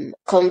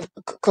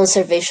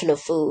conservation of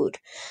food,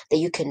 that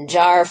you can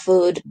jar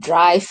food,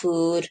 dry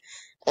food,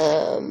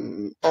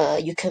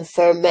 you can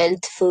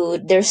ferment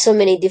food. There's so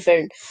many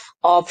different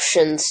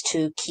options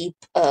to keep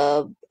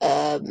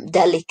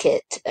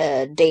delicate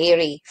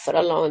dairy for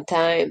a long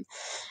time.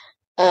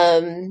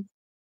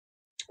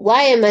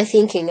 Why am I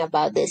thinking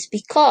about this?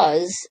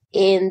 Because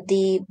in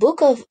the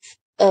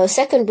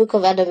second book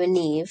of Adam and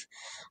Eve,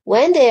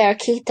 when they are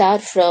kicked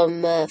out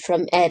from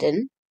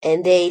Eden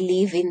and they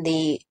live in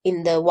the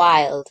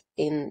wild,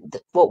 in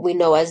what we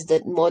know as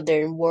the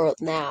modern world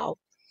now,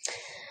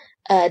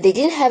 they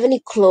didn't have any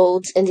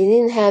clothes and they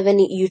didn't have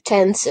any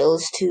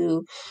utensils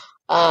to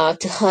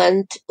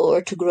hunt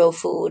or to grow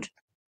food.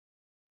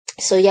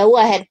 So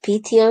Yahweh had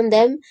pity on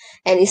them,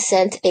 and he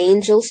sent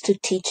angels to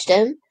teach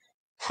them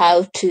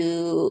how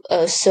to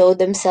sew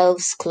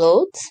themselves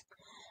clothes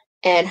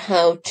and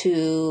how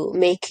to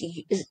make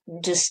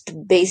just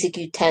basic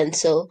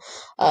utensil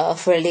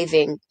for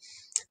living.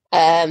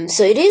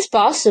 So it is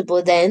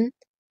possible then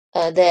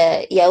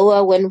that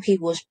Yahweh, when he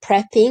was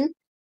prepping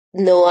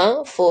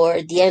Noah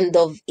for the end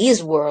of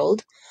his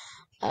world,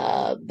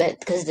 but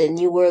because the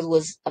new world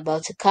was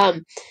about to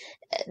come,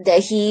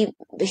 that he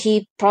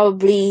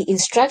probably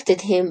instructed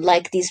him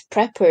like these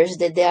preppers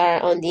that they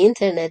are on the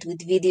internet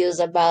with videos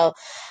about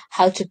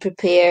how to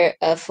prepare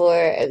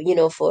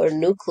for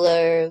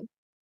nuclear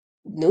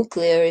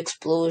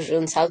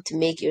explosions, how to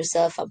make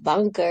yourself a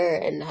bunker,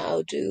 and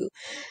how to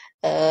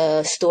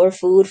store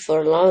food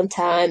for a long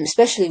time.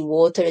 Especially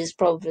water is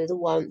probably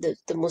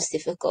the most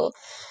difficult,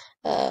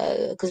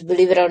 because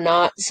believe it or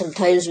not,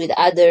 sometimes with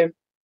other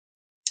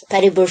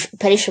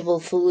perishable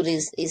food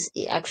is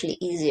actually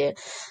easier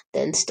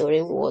than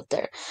storing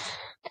water.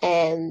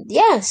 And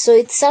yeah, so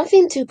it's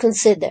something to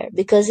consider,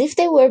 because if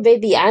they were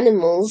baby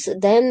animals,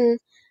 then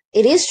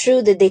it is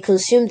true that they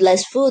consumed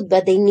less food,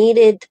 but they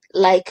needed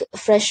like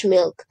fresh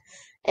milk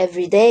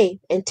every day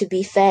and to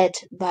be fed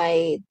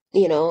by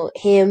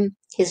him,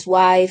 his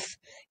wife,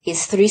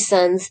 his 3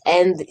 sons,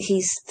 and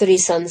his 3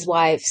 sons'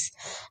 wives.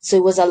 So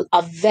it was a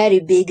very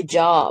big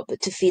job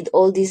to feed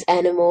all these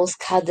animals,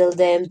 cuddle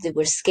them, they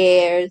were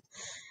scared,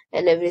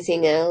 and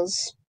everything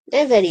else.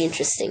 They're very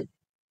interesting.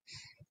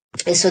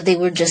 And so they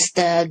were just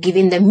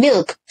giving them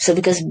milk. So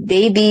because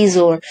babies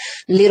or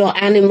little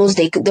animals,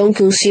 they don't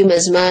consume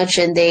as much,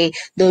 and they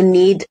don't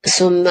need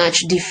so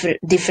much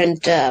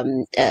different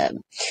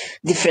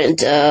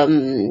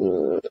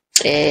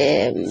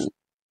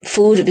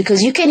food,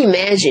 because you can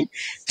imagine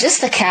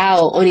just a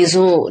cow on its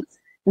own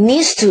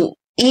needs to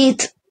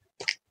eat,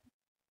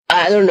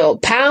 I don't know,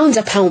 pounds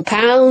upon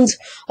pounds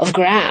of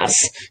grass.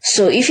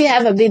 So if you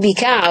have a baby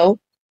cow,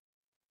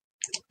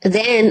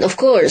 then of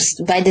course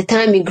by the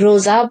time it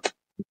grows up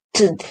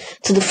to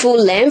the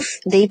full length,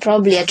 they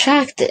probably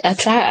arrived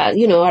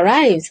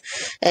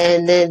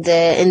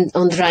and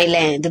on dry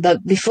land.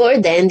 But before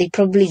then, they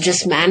probably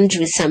just managed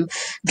with some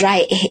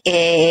dry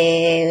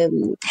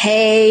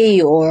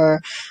hay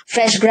or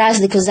fresh grass,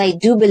 because I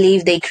do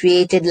believe they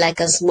created like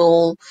a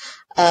small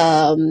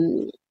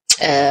garden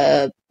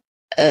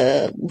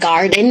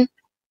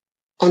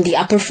on the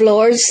upper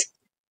floors,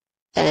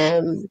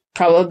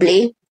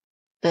 probably.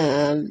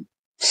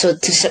 So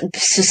to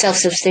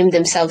self-sustain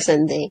themselves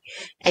and the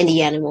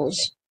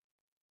animals.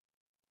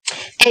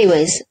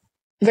 Anyways,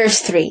 verse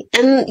 3.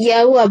 And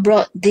Yahweh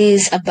brought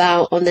this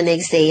about on the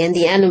next day, and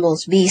the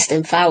animals, beasts,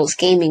 and fowls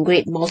came in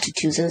great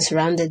multitudes and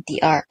surrounded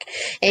the ark.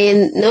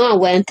 And Noah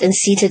went and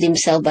seated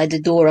himself by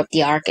the door of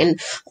the ark, and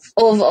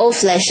of all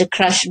flesh that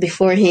crushed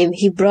before him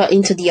he brought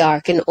into the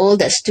ark, and all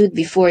that stood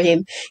before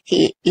him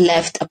he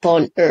left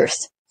upon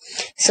earth.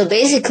 So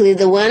basically,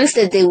 the ones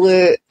that they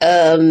were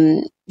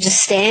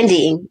just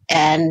standing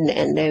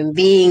and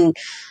being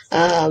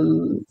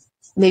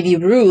maybe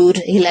rude,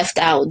 he left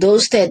out.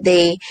 Those that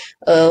they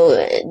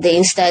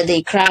instead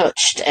they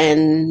crouched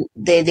and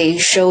they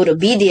showed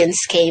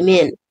obedience came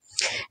in.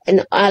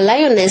 And a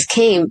lioness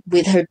came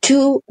with her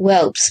 2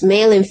 whelps,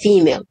 male and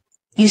female.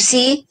 You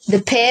see,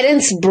 the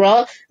parents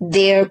brought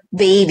their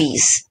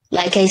babies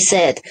like I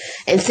said,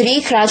 and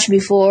 3 crouched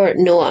before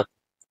Noah.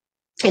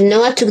 And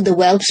Noah took the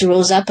whelps,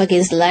 rose up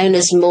against the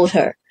lioness, smote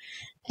her,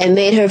 and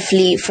made her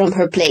flee from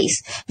her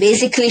place.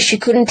 Basically, she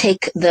couldn't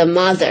take the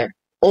mother,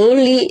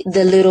 only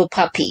the little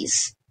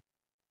puppies,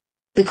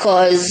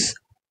 because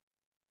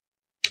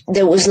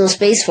there was no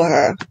space for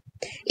her.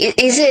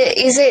 Is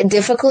it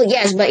difficult?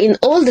 Yes, but in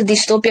all the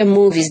dystopian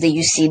movies that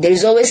you see,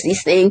 there's always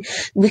this thing: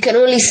 we can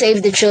only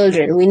save the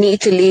children. We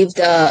need to leave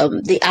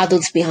the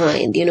adults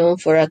behind,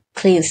 for a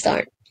clean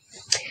start.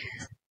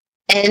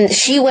 And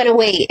she went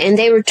away, and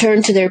they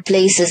returned to their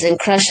places and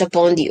crashed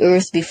upon the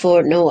earth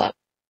before Noah.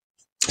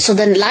 So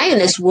the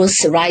lioness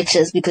was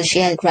righteous because she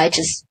had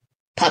righteous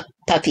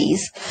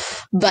puppies,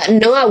 but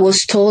Noah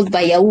was told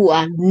by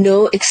Yahuwah,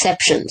 no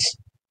exceptions.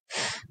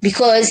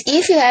 Because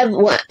if you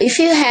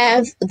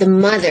have the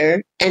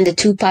mother and the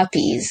 2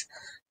 puppies,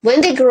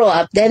 when they grow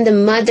up, then the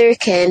mother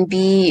can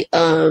be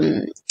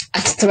a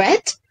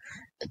threat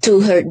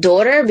to her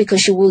daughter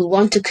because she will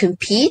want to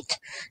compete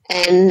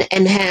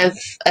and have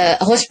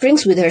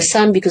offsprings with her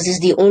son because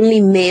he's the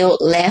only male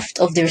left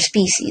of their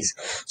species.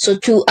 So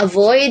to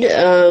avoid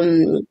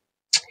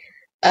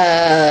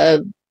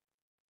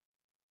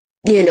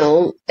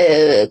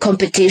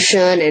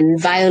competition and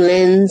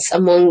violence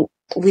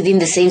within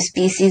the same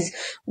species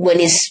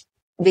when it's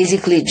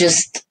basically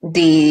just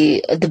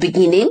the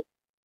beginning,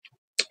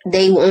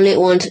 they only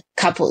want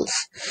couples.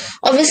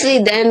 Obviously,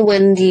 then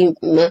when the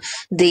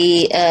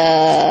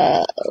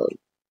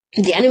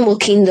animal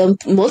kingdom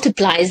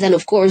multiplies, then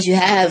of course you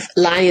have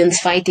lions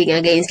fighting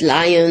against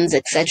lions,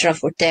 etc.,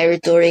 for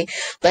territory.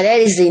 But that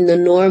is in the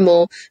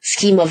normal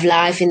scheme of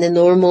life, in the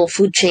normal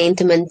food chain,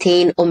 to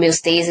maintain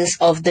homeostasis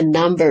of the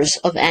numbers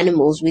of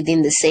animals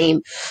within the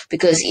same.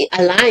 Because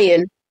a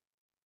lion,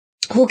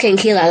 who can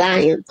kill a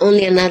lion?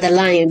 Only another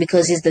lion,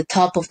 because he's the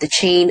top of the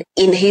chain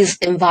in his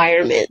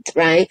environment,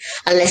 right?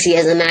 Unless he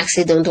has an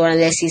accident or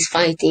unless he's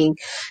fighting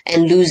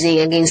and losing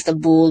against a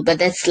bull. But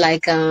that's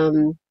like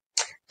the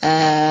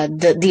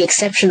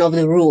exception of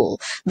the rule.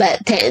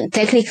 But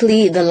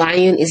technically, the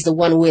lion is the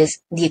one with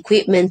the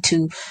equipment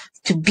to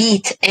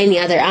beat any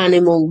other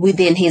animal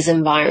within his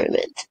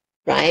environment,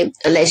 right?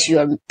 Unless you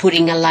are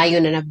putting a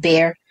lion and a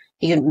bear,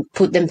 you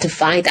put them to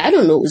fight. I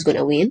don't know who's going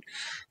to win.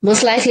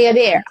 Most likely a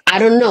bear. I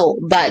don't know.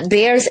 But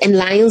bears and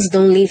lions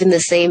don't live in the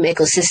same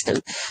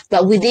ecosystem.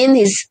 But within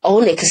his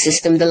own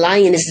ecosystem, the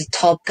lion is the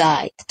top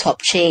guy, the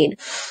top chain.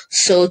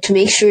 So to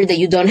make sure that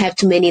you don't have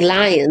too many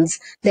lions,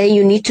 then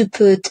you need to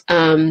put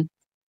a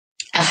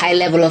high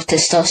level of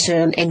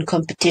testosterone and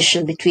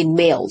competition between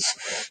males.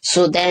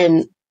 So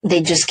then they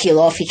just kill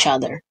off each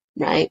other,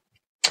 right?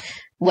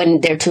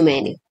 When there are too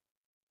many.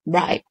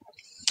 Right.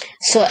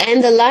 So,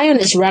 and the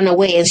lioness ran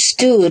away and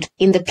stood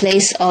in the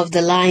place of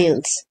the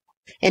lions.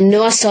 And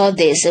Noah saw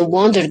this and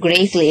wondered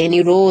greatly, and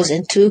he rose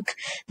and took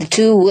the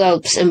 2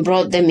 whelps and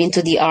brought them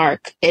into the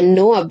ark. And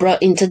Noah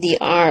brought into the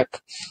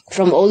ark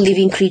from all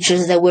living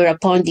creatures that were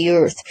upon the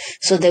earth.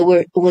 So there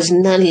was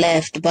none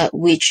left but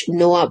which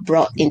Noah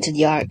brought into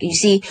the ark. You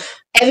see,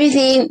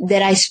 everything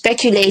that I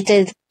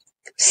speculated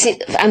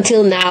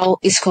until now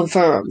is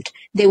confirmed.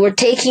 They were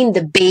taking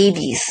the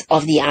babies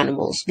of the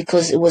animals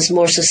because it was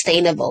more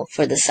sustainable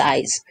for the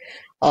size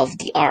of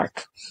the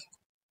ark.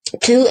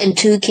 2 and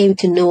 2 came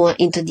to Noah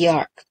into the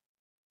ark.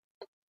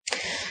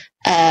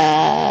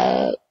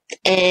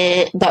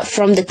 But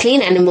from the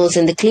clean animals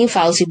and the clean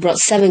fowls he brought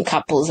 7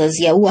 couples, as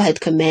Yahuwah had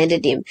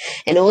commanded him.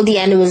 And all the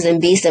animals and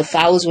beasts and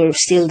fowls were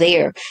still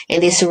there,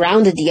 and they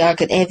surrounded the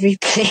ark at every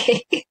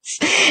place.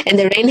 And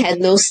the rain had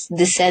no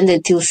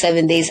descended till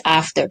 7 days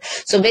after.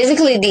 So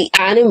basically the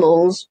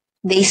animals,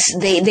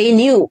 they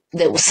knew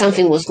that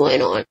something was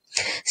going on.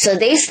 So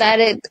they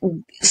started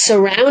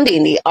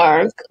surrounding the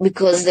ark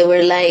because they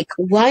were like,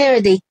 why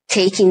are they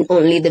taking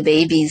only the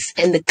babies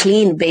and the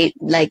clean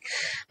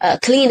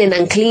clean and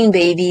unclean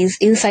babies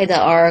inside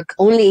the ark,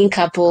 only in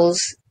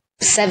couples,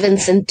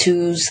 7s and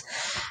 2s?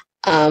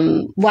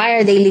 Why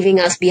are they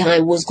leaving us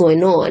behind? What's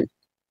going on?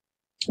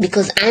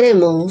 Because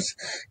animals,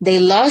 they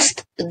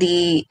lost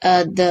the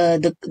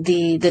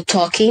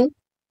talking,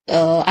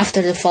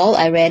 after the fall.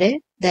 I read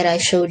it, that I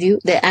showed you.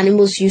 The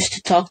animals used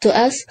to talk to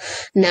us.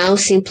 Now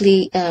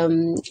simply,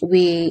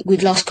 we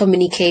lost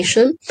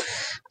communication.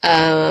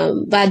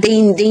 But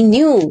they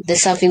knew that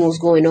something was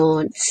going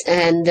on.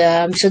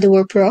 And, so they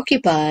were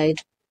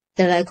preoccupied.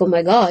 They're like, oh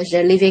my gosh,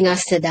 they're leaving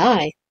us to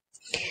die.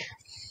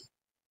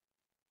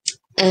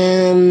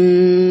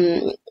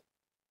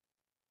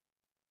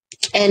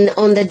 And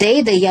on the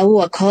day that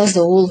Yahuwah caused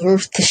the whole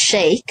earth to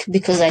shake,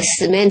 because I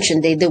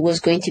mentioned that there was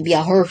going to be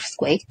a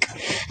earthquake,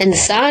 and the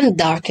sun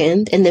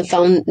darkened, and the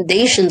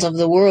foundations of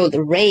the world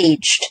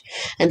raged,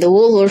 and the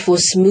whole earth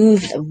was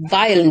moved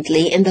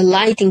violently, and the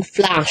lightning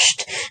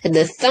flashed, and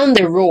the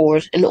thunder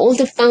roared, and all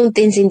the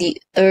fountains in the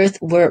earth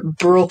were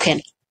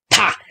broken.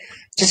 Pa!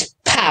 Just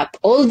pop.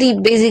 All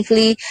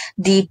basically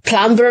the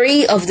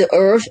plumbery of the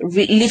earth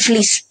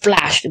literally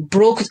splashed,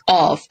 broke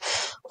off.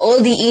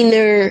 All the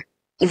inner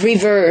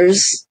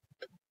rivers,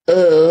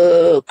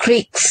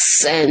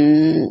 creeks,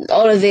 and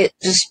all of it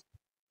just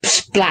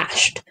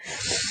splashed.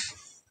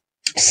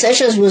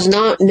 such as was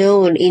not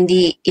known to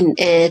the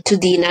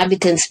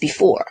inhabitants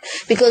before.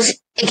 Because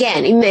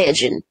again,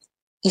 imagine,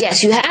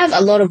 yes, you have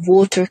a lot of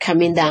water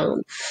coming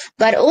down,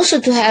 but also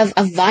to have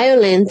a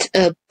violent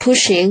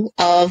pushing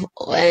of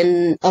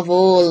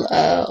all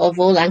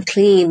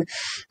unclean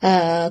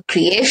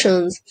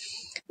creations,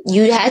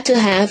 you had to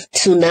have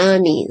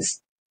tsunamis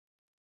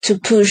to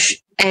push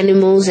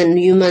animals and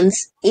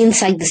humans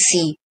inside the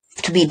sea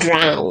to be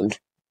drowned.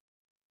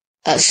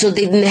 So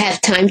they didn't have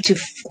time to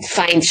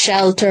find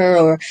shelter,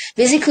 or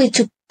basically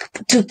to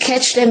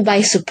catch them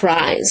by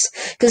surprise.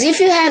 Because if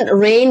you had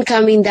rain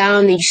coming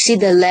down and you see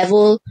the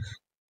level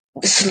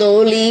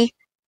slowly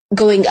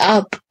going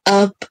up,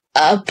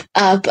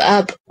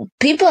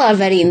 people are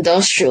very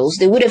industrious.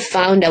 They would have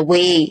found a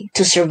way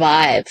to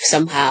survive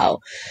somehow,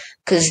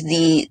 because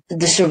the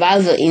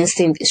survival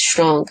instinct is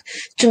strong.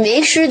 To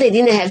make sure they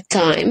didn't have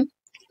time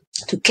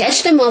to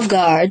catch them off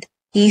guard,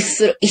 he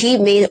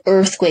made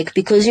earthquake,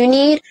 because you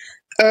need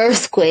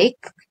earthquake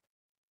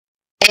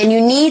and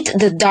you need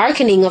the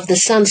darkening of the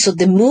sun, so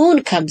the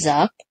moon comes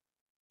up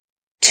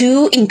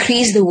to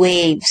increase the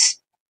waves.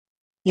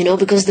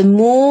 Because the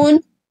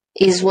moon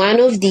is one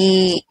of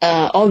the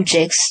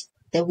objects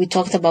that we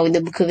talked about in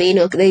the Book of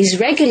Enoch that is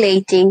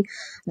regulating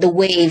the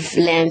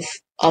wavelength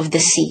of the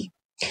sea.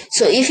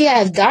 So if you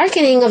have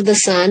darkening of the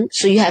sun,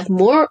 so you have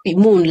more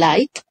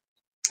moonlight,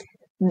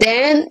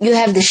 then you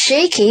have the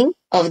shaking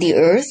of the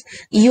earth,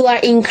 you are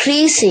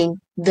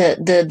increasing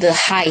the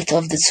height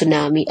of the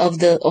tsunami, of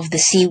the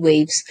sea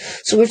waves.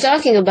 So we're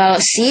talking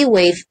about sea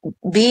wave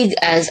big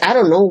as,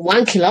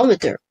 1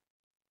 kilometer,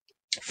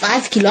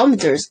 5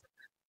 kilometers.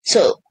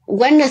 So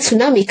when a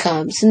tsunami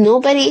comes,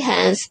 nobody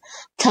has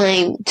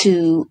time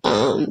to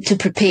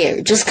prepare.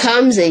 It just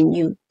comes and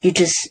you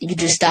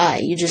just die.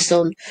 You just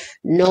don't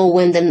know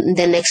when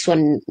the next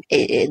one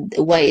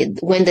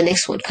when the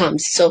next one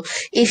comes. So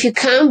if you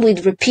come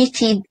with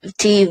repetitive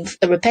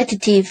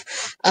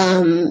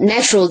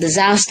natural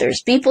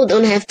disasters, people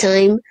don't have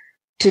time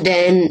to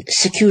then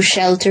secure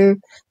shelter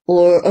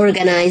or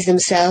organize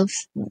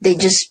themselves. They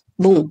just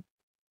boom.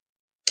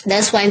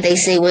 That's why they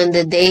say when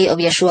the day of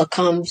Yeshua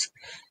comes,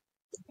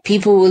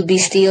 people will be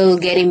still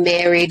getting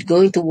married,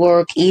 going to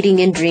work,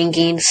 eating and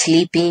drinking,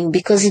 sleeping,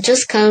 because it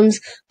just comes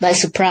by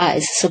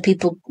surprise. So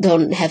people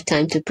don't have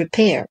time to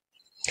prepare.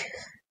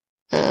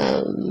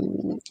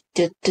 And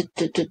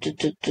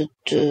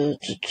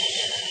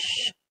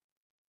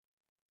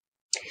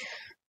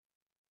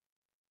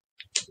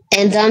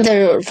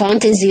under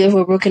fountains the earth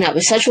were broken up.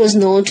 If such was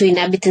known to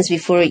inhabitants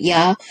before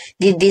Yah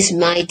did this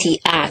mighty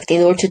act,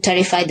 in order to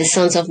terrify the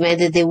sons of men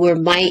that there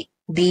might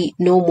be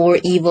no more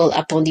evil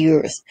upon the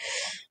earth.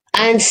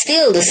 And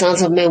still the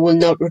sons of men will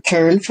not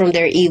return from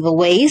their evil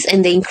ways,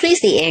 and they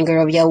increased the anger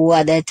of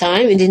Yahweh at that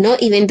time, and did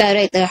not even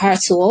direct their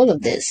hearts to all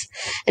of this.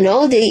 And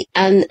at the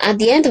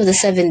end of the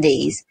 7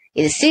 days,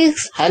 in the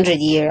 600th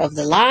year of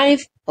the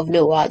life of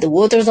Noah, the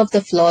waters of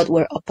the flood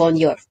were upon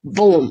the earth.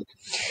 Boom!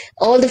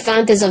 All the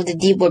fountains of the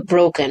deep were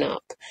broken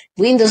up.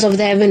 Windows of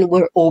the heaven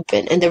were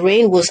open, and the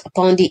rain was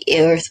upon the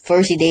earth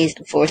 40 days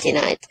and 40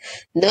 nights.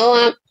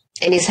 Noah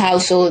and his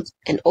household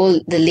and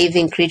all the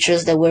living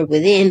creatures that were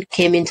within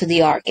came into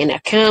the ark, an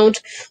account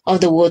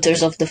of the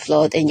waters of the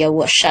flood, and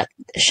Yahweh shut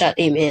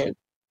him in.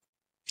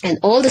 And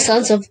all the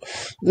sons of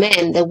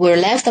men that were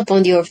left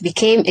upon the earth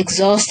became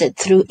exhausted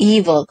through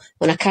evil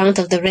on account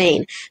of the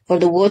rain, for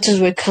the waters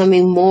were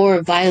coming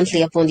more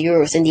violently upon the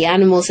earth, and the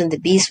animals and the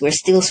beasts were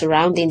still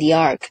surrounding the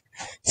ark.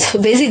 So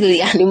basically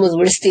the animals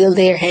were still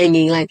there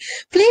hanging, like,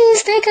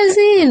 please take us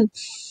in.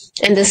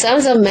 And the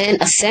sons of men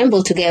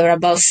assembled together,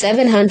 about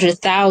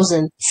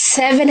 700,000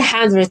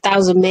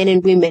 men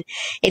and women,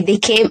 and they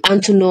came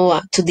unto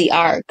Noah to the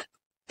ark.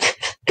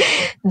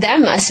 That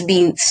must have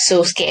been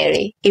so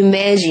scary.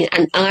 Imagine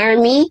an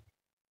army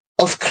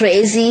of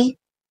crazy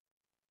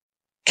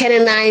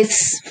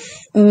Canaanites,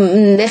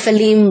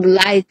 Nephilim,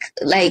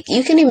 like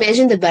you can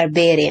imagine the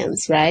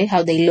barbarians, right?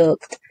 How they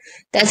looked.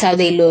 That's how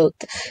they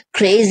looked.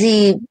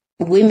 Crazy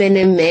women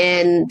and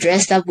men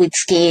dressed up with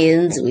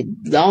skins, with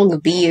long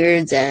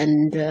beards,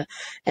 and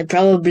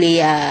probably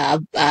a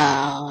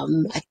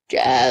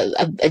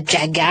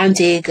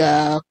gigantic,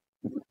 like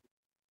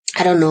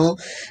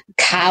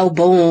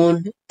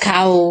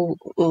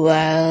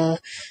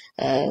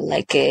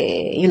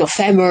a,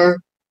 femur,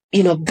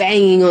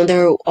 banging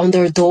on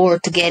their door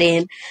to get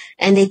in.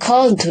 And they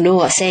called to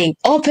Noah, saying,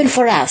 open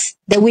for us,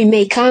 that we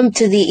may come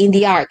to thee in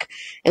the ark,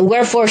 and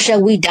wherefore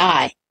shall we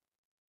die?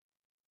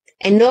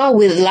 And Noah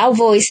with loud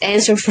voice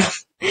answered from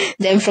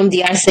them from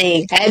the ark,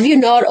 saying, have you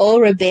not all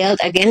rebelled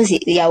against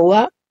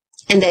Yahweh,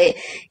 and that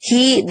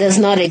he does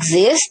not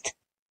exist?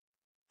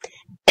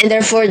 And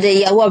therefore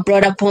the Yahweh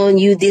brought upon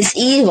you this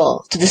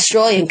evil to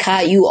destroy and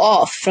cut you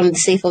off from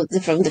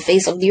the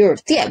face of the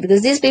earth. Yeah,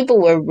 because these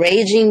people were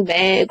raging,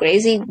 bad,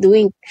 crazy,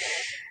 doing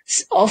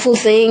awful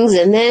things,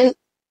 and then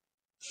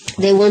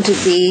they want to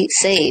be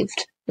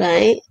saved,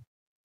 right?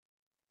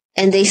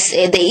 And they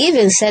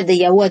even said that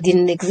Yahweh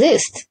didn't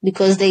exist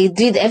because they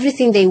did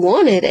everything they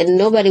wanted and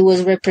nobody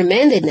was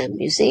reprimanding them,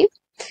 you see?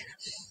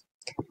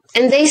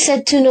 And they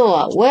said to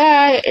Noah, we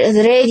are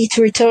ready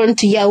to return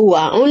to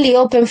Yahuwah. Only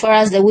open for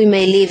us that we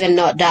may live and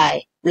not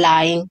die.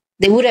 Lying.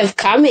 They would have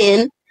come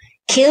in,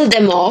 killed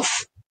them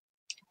off,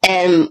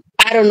 and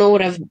I don't know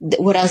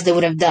what else they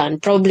would have done.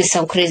 Probably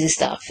some crazy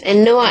stuff.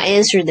 And Noah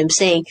answered them,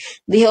 saying,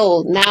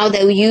 behold, now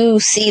that you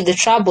see the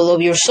trouble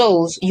of your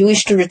souls, you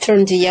wish to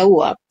return to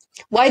Yahuwah.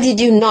 Why did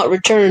you not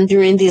return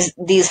during these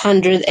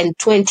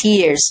 120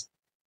 years?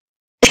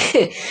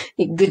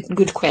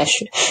 Good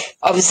question.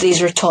 Obviously,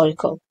 it's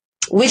rhetorical.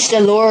 Which the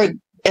Lord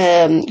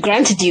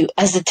granted you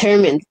as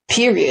determined,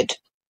 period.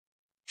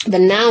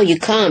 But now you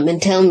come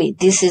and tell me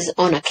this is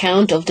on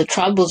account of the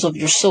troubles of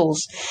your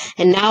souls.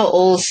 And now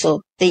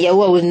also the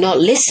Yahweh will not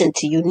listen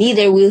to you,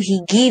 neither will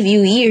he give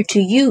you ear to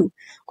you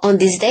on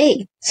this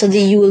day, so that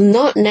you will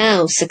not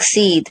now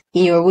succeed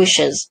in your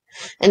wishes.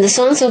 And the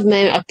sons of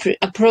men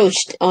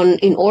approached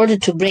in order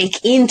to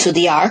break into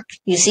the ark.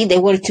 You see, they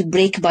wanted to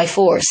break by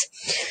force,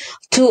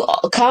 to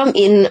come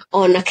in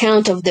on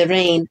account of the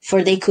rain,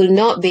 for they could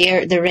not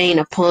bear the rain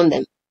upon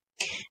them.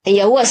 And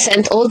Yahweh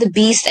sent all the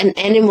beasts and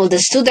animals that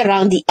stood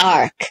around the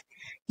ark.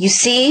 You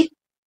see?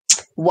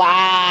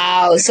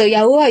 Wow. So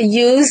Yahweh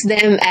used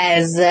them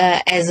as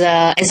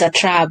a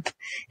trap,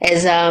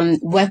 as a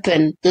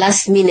weapon,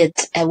 last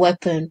minute a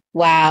weapon.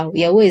 Wow.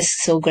 Yahweh is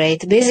so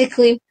great.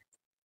 Basically,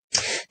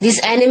 these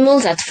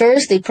animals at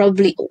first, they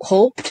probably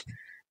hoped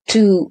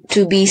to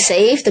be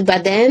saved,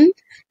 but then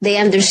they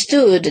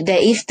understood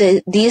that if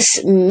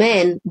these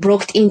men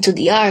broke into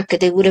the ark,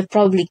 they would have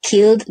probably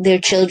killed their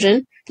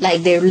children,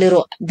 like their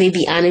little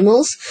baby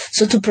animals.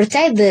 So to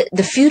protect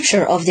the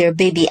future of their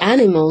baby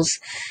animals,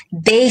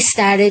 they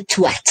started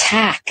to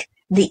attack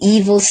the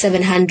evil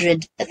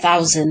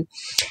 700,000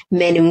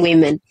 men and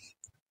women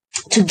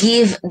to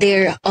give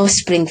their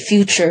offspring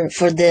future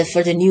for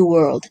the new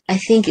world. I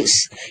think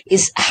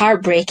it's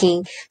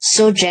heartbreaking,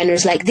 so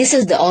generous. Like, this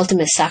is the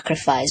ultimate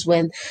sacrifice,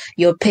 when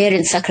your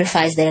parents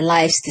sacrifice their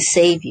lives to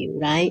save you,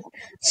 right?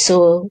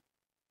 So,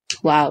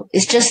 wow.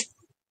 It's just,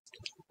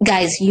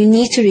 guys, you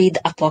need to read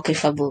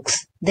Apocrypha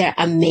books. They're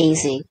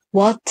amazing.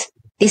 What?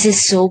 This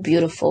is so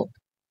beautiful.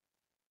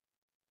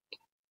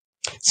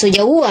 So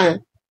Yahuwah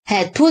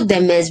had put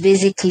them as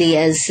basically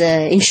as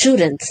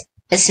insurance,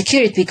 as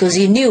security, because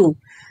he knew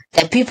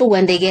that people,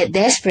 when they get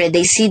desperate,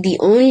 they see the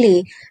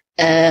only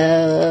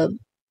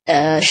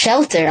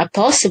shelter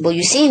possible.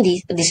 You see in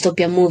the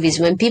dystopian movies,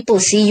 when people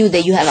see you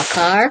that you have a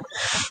car,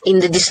 in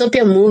the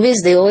dystopian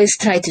movies, they always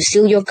try to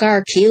steal your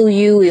car, kill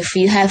you. If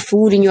you have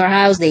food in your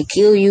house, they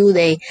kill you.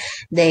 They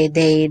rape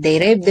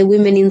the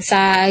women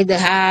inside the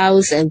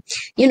house, and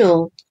you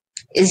know,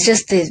 it's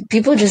just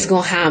people just go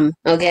ham,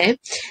 okay,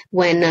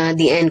 when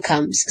the end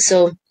comes.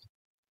 So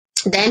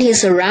then he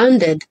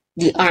surrounded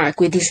the ark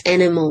with these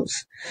animals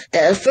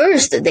that at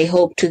first they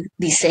hoped to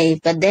be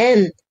saved, but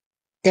then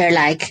they're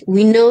like,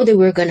 we know that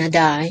we're gonna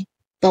die,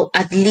 but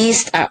at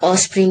least our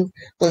offspring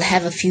will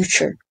have a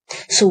future.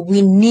 So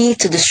we need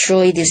to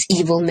destroy this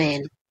evil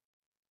man.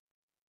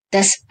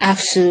 That's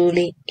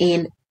absolutely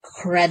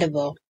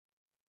incredible.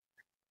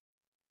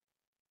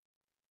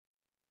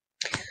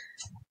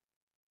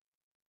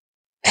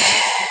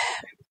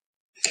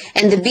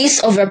 And the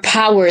beasts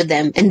overpowered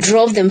them and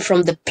drove them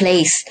from the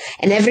place,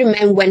 and every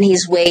man went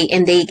his way,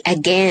 and they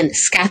again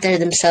scattered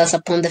themselves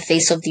upon the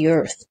face of the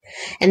earth.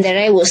 And the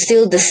rain was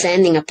still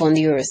descending upon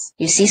the earth.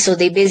 You see, so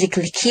they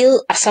basically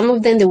killed, some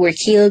of them they were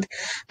killed,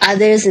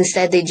 others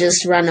instead they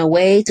just ran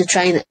away to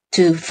try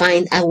to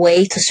find a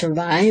way to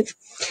survive.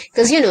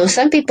 Because, you know,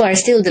 some people are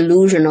still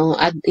delusional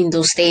in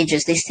those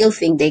stages. They still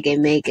think they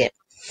can make it.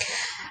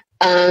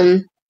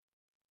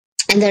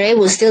 And the rain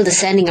was still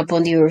descending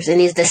upon the earth,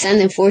 and is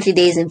descending 40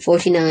 days and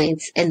 40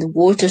 nights, and the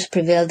waters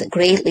prevailed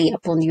greatly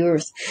upon the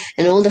earth,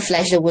 and all the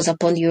flesh that was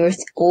upon the earth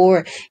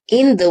or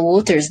in the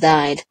waters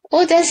died.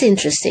 Oh, that's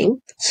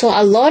interesting. So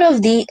a lot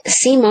of the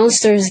sea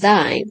monsters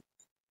died,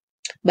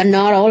 but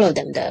not all of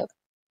them though.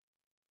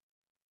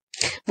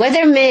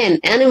 Whether men,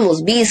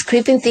 animals, beasts,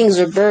 creeping things,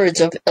 or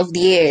birds of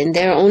the air, and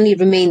there only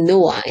remained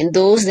Noah and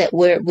those that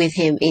were with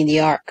him in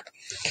the ark.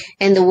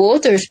 And the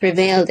waters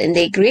prevailed, and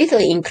they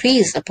greatly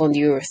increased upon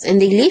the earth.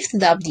 And they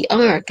lifted up the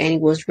ark, and it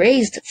was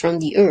raised from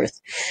the earth.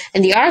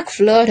 And the ark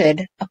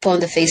floated upon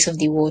the face of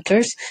the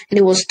waters, and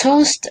it was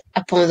tossed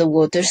upon the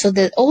waters, so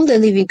that all the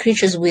living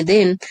creatures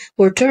within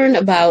were turned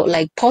about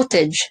like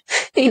pottage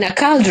in a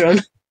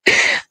cauldron.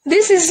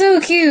 This is so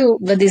cute,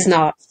 but it's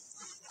not.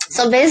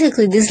 So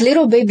basically, these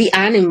little baby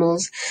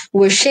animals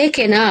were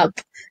shaken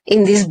up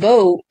in this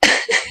boat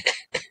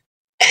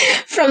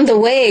from the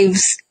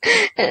waves.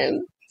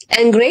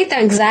 And great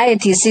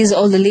anxiety seized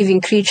all the living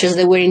creatures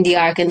that were in the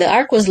ark, and the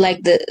ark was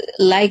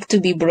like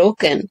to be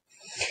broken.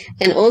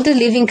 And all the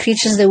living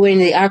creatures that were in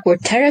the ark were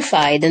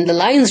terrified, and the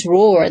lions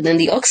roared, and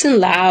the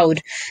oxen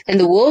loud, and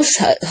the wolves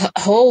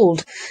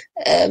howled,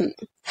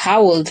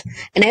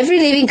 and every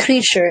living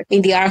creature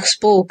in the ark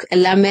spoke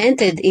and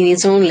lamented in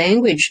its own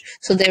language,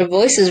 so their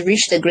voices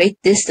reached a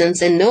great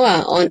distance, and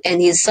Noah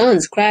and his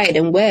sons cried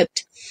and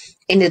wept.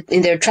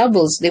 in their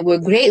troubles, they were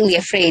greatly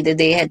afraid that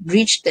they had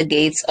reached the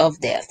gates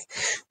of death.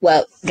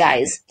 Well,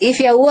 guys, if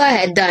Yahuwah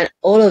had done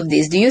all of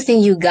this, do you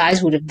think you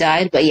guys would have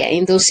died? But yeah,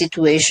 in those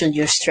situations,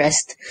 you're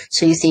stressed,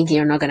 so you think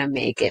you're not gonna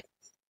make it.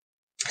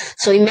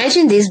 So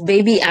imagine these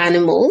baby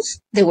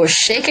animals. They were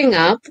shaking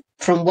up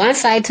from one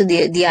side to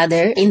the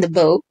other in the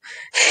boat.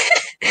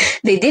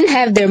 They didn't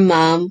have their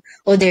mom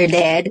or their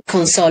dad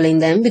consoling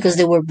them because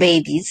they were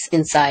babies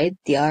inside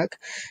the ark.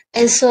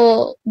 And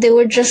so they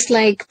were just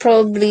like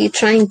probably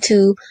trying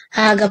to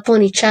hug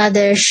upon each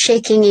other,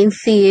 shaking in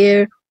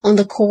fear on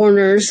the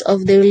corners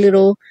of their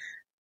little,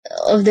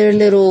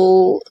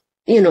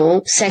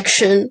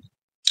 section.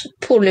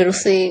 Poor little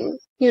thing.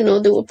 They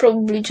were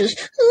probably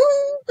just,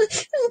 oh.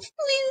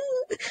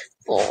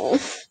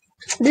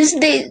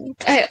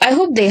 I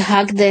hope they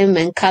hugged them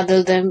and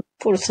cuddled them.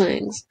 Poor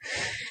things.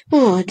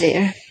 Oh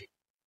dear.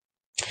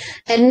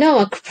 And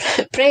Noah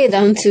prayed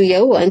unto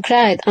Yahuwah and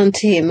cried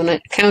unto him on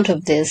account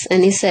of this.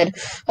 And he said,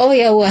 O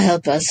Yahuwah,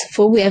 help us,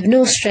 for we have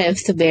no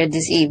strength to bear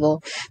this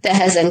evil that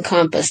has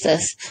encompassed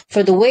us.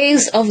 For the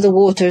waves of the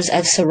waters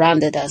have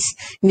surrounded us.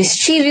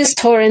 Mischievous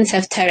torrents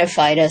have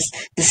terrified us.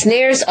 The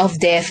snares of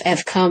death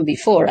have come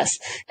before us.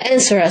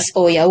 Answer us,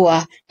 O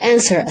Yahuwah,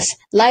 answer us.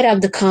 Light up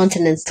the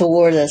countenance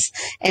toward us,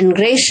 and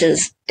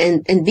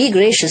be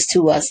gracious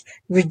to us.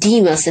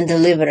 Redeem us and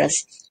deliver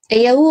us.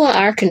 And Yahuwah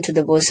hearkened to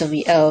the voice of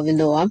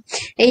Noah,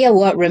 and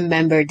Yahuwah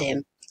remembered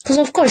him. Because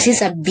of course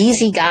he's a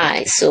busy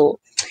guy, so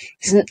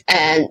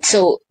I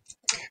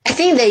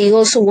think that he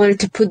also wanted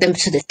to put them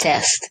to the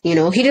test. He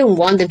didn't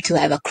want them to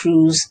have a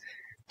cruise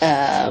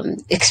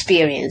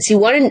experience. He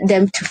wanted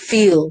them to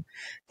feel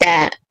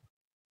that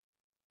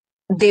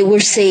they were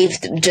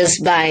saved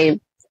just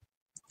by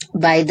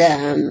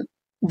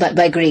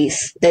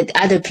grace, that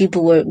other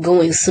people were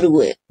going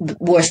through it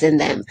worse than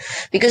them.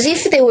 Because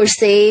if they were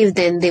saved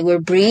and they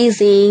were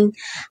breathing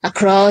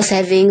across,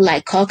 having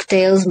like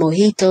cocktails,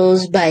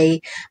 mojitos by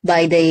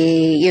the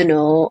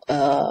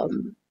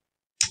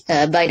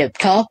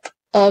top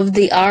of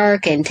the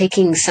ark and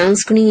taking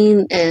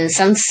sunscreen and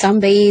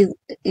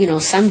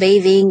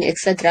sunbathing,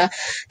 etc.,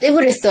 they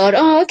would have thought,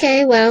 oh,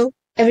 okay, well,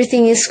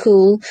 everything is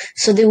cool.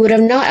 So they would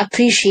have not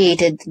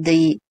appreciated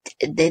they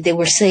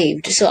were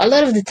saved. So a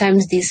lot of the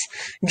times these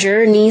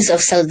journeys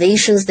of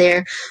salvations,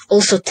 they're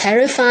also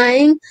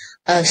terrifying.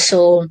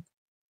 So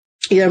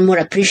you're more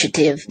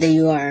appreciative that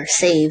you are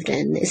saved,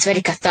 and it's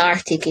very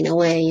cathartic in a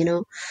way,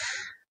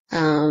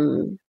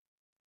 And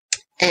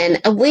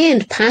a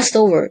wind passed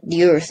over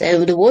the earth,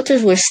 and the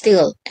waters were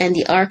still, and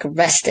the ark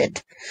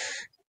rested.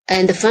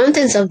 And the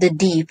fountains of the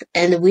deep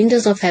and the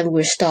windows of heaven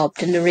were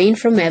stopped, and the rain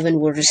from heaven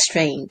were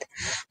restrained.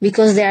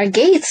 Because there are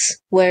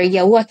gates where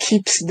Yahweh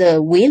keeps the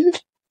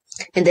wind,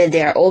 and then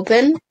they are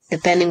open,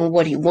 depending on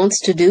what he wants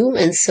to do.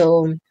 And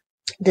so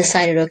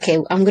decided, okay,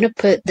 I'm going to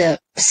put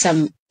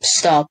some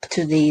stop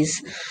to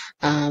this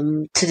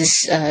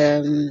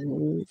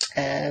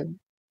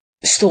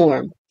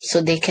storm,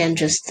 so they can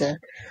just,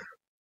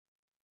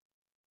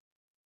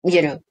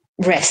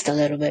 rest a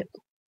little bit.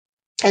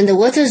 And the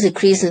waters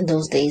decreased in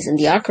those days, and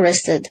the ark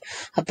rested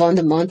upon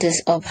the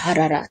mountains of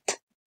Hararat.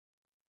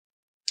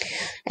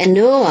 And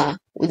Noah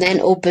then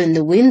opened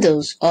the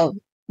windows of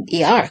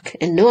the ark,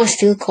 and Noah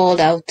still called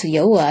out to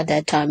Yahweh at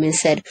that time and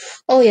said,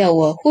 O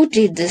Yahweh, who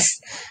did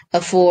this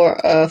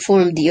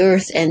form the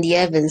earth and the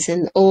heavens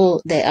and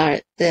all that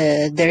are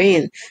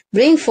therein?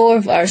 Bring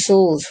forth our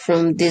souls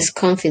from this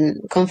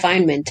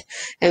confinement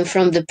and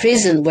from the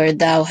prison where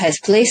thou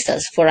hast placed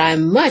us, for I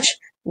am much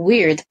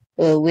wearied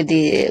with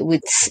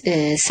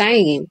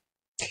sighing.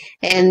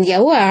 And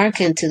Yahweh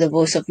hearkened to the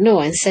voice of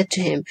Noah and said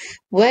to him,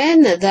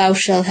 When thou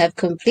shalt have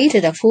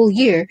completed a full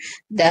year,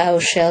 thou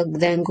shalt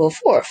then go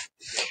forth.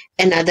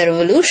 And at the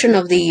revolution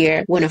of the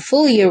year, when a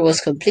full year was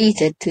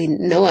completed to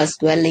Noah's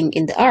dwelling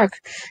in the ark,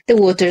 the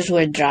waters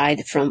were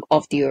dried from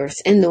off the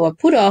earth, and Noah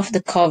put off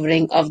the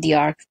covering of the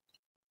ark.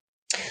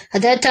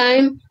 At that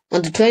time,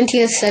 on the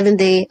 27th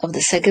day of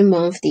the second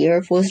month, the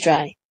earth was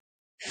dry.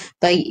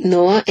 But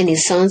Noah and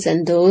his sons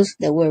and those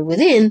that were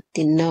within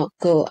did not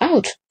go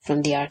out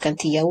from the ark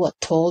until Yahweh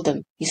told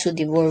them. So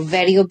they were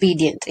very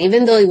obedient.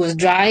 Even though it was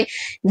dry,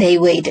 they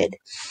waited.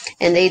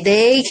 And the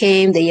day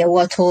came that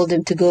Yahweh told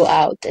them to go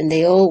out, and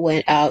they all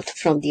went out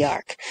from the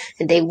ark.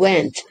 And they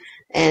went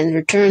and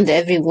returned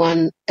every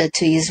one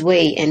to his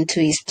way and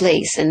to his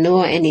place. And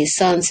Noah and his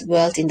sons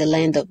dwelt in the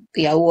land of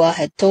Yahweh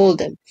had told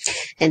them.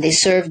 And they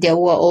served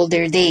Yahweh all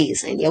their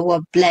days. And Yahweh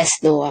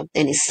blessed Noah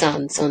and his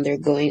sons on their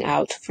going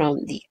out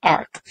from the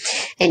ark.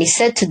 And he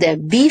said to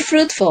them, Be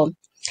fruitful,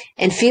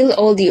 and fill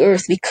all the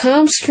earth,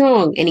 become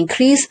strong, and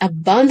increase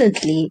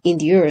abundantly in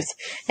the earth,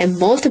 and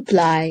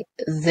multiply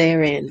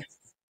therein.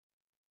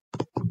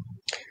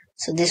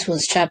 So this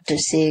was chapter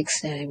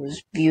 6, and it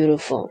was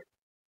beautiful.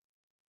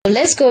 So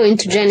let's go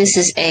into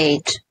Genesis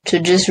 8 to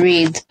just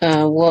read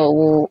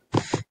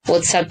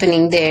what's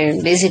happening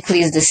there. Basically,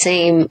 it's the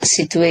same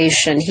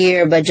situation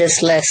here, but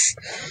just less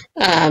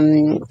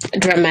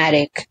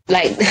dramatic.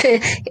 Like,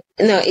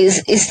 no,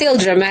 it's still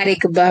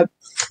dramatic, but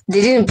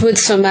they didn't put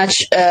so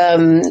much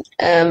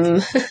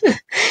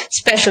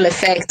special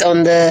effect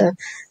on the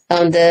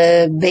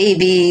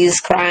babies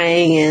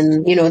crying,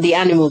 and the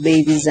animal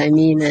babies, I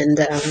mean, and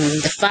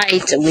the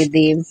fight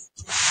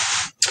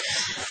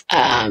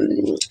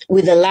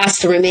with the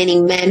last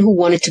remaining men who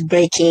wanted to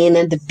break in,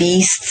 and the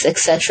beasts,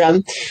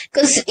 etc.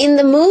 Because in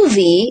the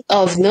movie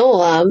of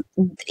Noah,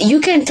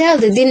 you can tell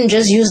they didn't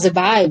just use the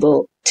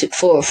Bible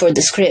for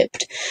the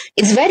script.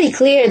 It's very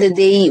clear that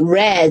they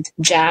read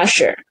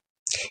Jasher.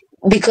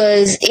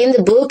 Because in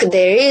the book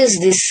there is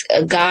this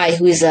guy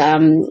who is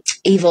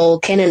evil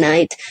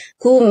Canaanite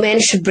who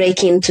managed to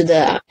break into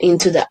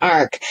the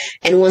ark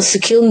and wants to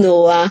kill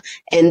Noah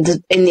and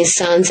his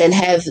sons and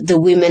have the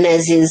women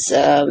as his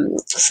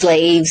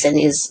slaves and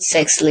his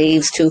sex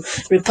slaves to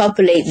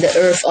repopulate the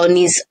earth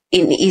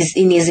in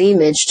his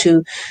image,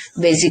 to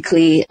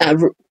basically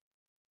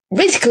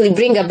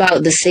bring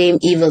about the same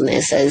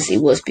evilness as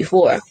it was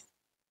before.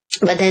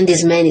 But then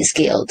this man is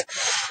killed.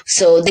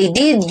 So they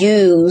did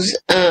use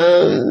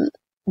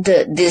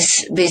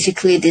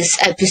this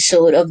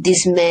episode of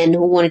these men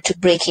who wanted to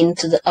break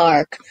into the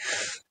ark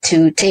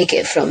to take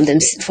it from them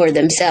for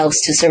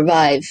themselves to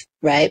survive,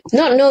 right?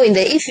 Not knowing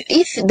that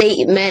if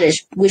they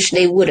managed, which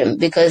they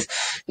wouldn't, because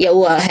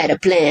Yahweh had a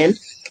plan,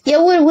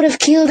 Yahweh would have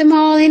killed them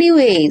all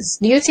anyways.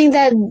 Do you think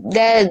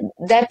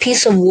that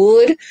piece of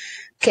wood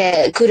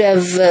could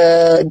have,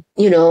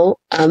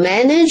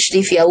 managed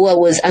if Yahweh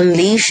was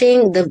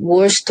unleashing the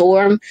worst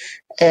storm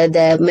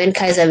that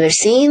mankind's ever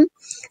seen?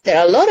 There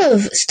are a lot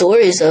of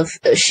stories of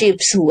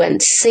ships who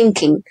went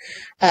sinking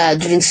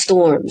during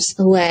storms,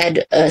 who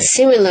had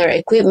similar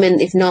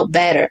equipment, if not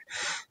better.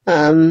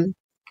 So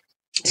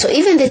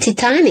even the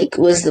Titanic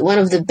was one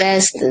of the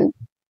best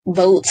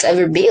boats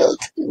ever built,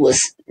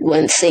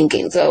 went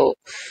sinking. So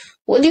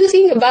what do you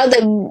think about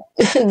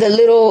the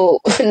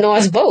little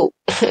Noah's boat?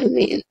 I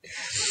mean,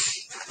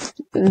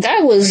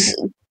 that was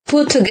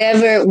put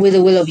together with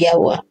the will of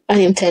Yahweh, I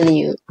am telling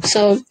you.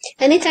 So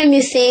anytime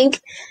you think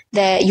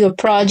that your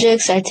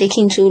projects are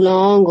taking too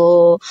long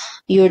or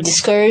you're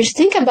discouraged,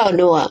 think about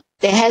Noah.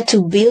 They had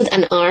to build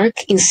an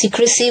ark in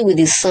secrecy with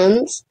his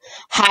sons,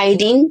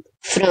 hiding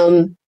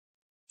from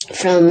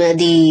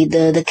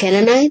the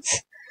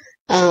Canaanites,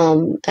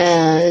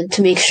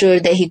 to make sure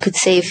that he could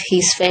save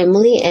his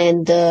family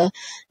and the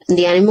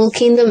animal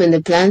kingdom and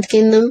the plant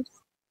kingdom.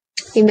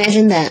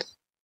 Imagine that.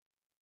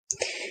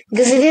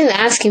 Because he didn't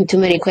ask him too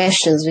many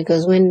questions,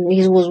 because when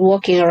he was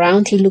walking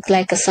around, he looked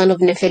like a son of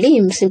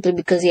Nephilim, simply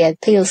because he had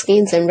pale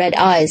skins and red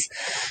eyes.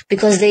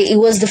 Because he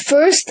was the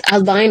first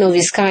albino of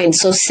his kind,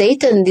 so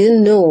Satan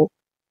didn't know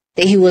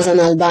that he was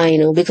an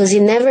albino, because he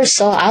never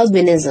saw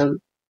albinism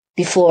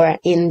before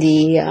in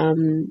the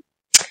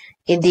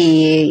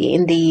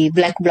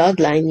black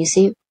bloodline, you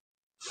see.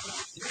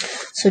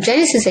 So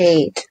Genesis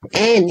 8,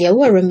 and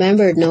Yahweh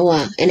remembered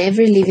Noah and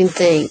every living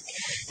thing,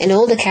 and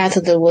all the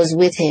cattle that was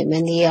with him,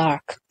 and the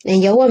ark.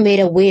 And Yahweh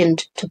made a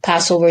wind to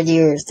pass over the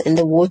earth, and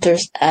the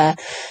waters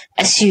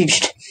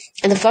assuaged.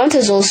 And the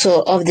fountains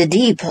also of the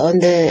deep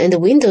and the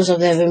windows of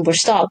heaven were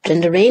stopped,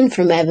 and the rain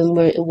from heaven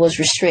was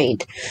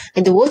restrained.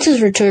 And the waters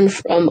returned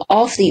from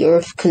off the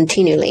earth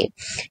continually.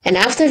 And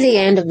after the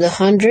end of the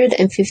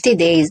 150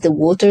 days, the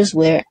waters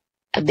were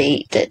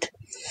abated.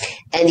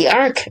 And the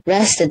ark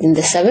rested in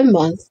the 7th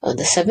month, on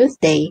the 7th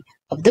day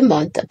of the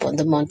month, upon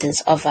the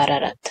mountains of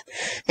Ararat.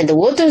 And the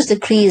waters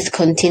decreased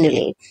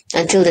continually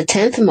until the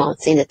 10th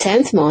month. In the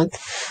 10th month,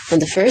 on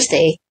the 1st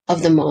day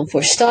of the month,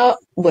 were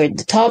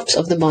the tops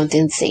of the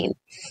mountains seen.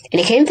 And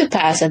it came to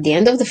pass at the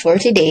end of the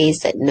 40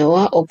 days that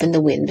Noah opened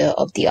the window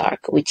of the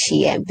ark which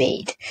he had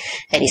made.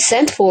 And he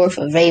sent forth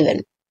a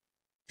raven,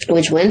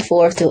 which went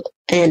forth to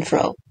and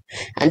fro,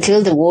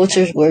 until the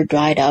waters were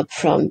dried up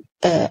from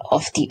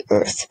off the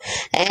earth.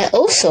 And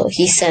also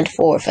he sent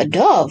forth a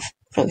dove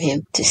from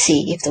him to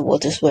see if the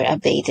waters were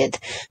abated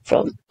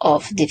from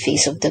off the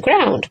face of the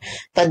ground.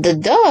 But the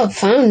dove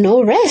found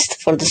no rest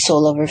for the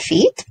sole of her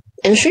feet,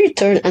 and she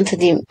returned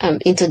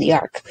into the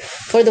ark,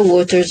 for the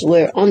waters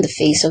were on the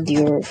face of the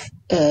earth.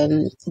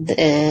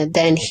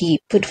 Then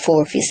he put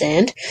forth his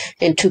hand,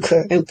 and took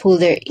her, and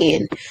pulled her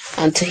in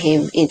unto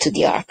him into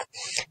the ark.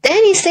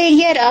 Then he stayed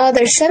yet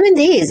other 7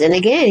 days, and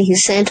again he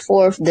sent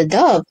forth the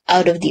dove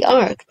out of the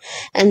ark.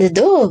 And the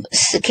dove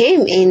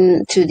came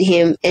in to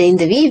him in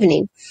the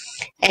evening,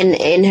 and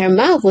in her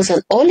mouth was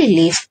an olive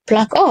leaf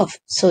plucked off.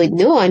 So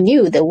Noah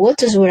knew the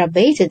waters were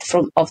abated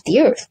from off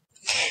the earth.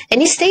 And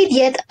he stayed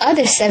yet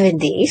other 7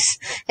 days,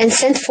 and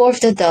sent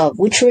forth the dove,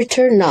 which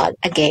returned not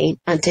again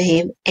unto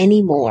him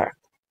any more.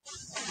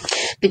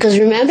 Because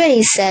remember,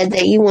 he said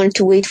that he wanted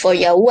to wait for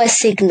Yahweh's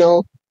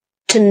signal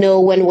to know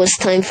when it was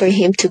time for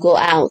him to go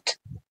out.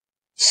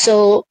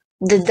 So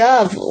the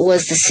dove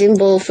was the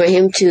symbol for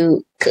him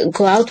to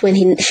go out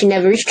when she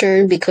never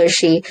returned, because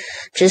she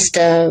just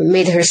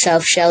made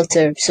herself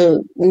shelter.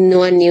 So no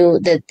one knew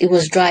that it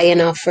was dry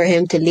enough for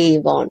him to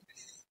live on.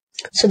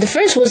 So the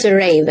first was a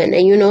raven,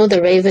 and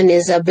the raven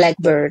is a black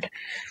bird.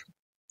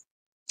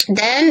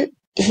 Then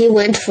he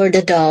went for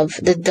the dove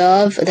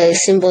that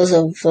is symbols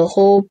of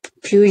hope,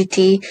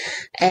 purity,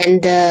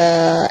 and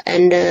a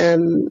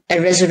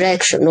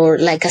resurrection, or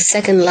like a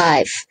second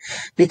life,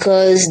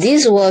 because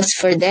this was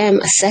for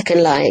them a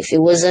second life.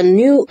 It was a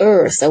new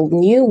earth, a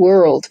new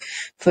world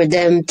for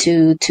them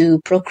to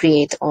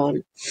procreate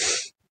on.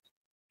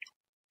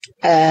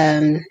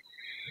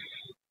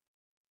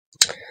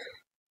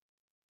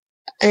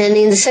 And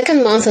in the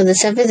second month of the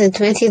 7th and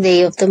 20th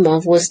day of the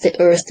month was the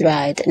earth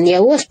dried. And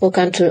Yahweh spoke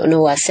unto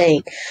Noah,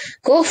 saying,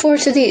 Go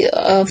forth of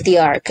the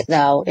ark,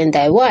 thou, and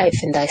thy wife,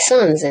 and thy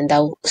sons, and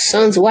thy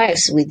sons'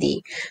 wives with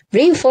thee.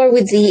 Bring forth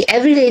with thee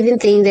every living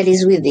thing that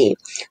is with thee,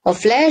 of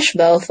flesh,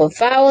 both of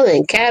fowl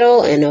and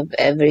cattle, and of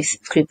every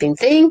creeping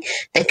thing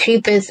that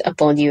creepeth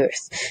upon the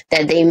earth,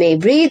 that they may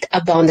breed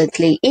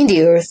abundantly in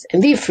the earth,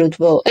 and be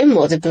fruitful, and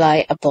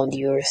multiply upon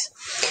the earth.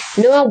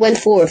 Noah went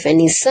forth, and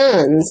his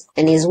sons,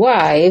 and his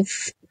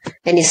wife,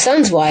 and his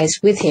sons' wives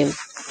with him.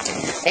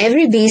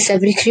 Every beast,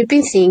 every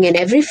creeping thing, and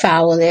every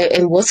fowl,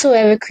 and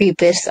whatsoever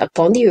creepeth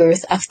upon the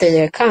earth after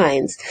their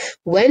kinds,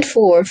 went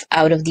forth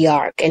out of the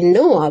ark. And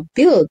Noah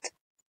built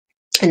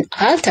an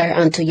altar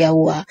unto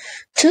Yahweh,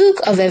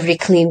 took of every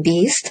clean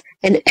beast,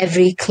 and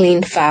every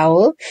clean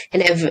fowl,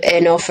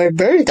 and offered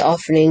burnt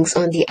offerings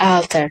on the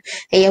altar.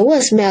 And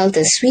Yahweh smelled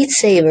a sweet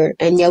savor,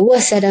 and Yahweh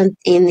said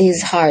in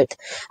his heart,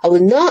 I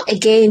will not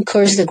again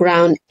curse the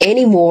ground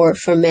any more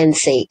for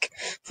men's sake,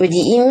 for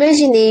the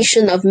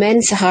imagination of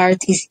man's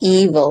heart is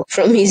evil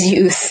from his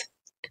youth.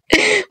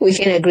 We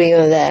can agree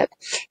on that.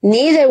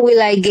 Neither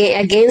will I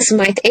again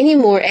smite any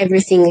more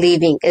everything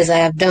living as I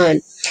have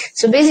done.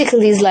 So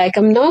basically it's like,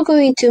 I'm not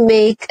going to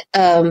make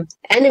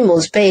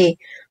animals pay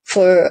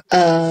for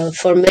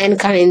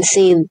mankind's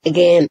sin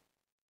again.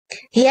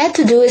 He had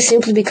to do it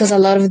simply because a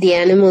lot of the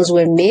animals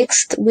were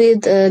mixed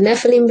with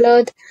Nephilim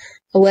blood.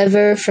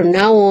 However, from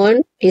now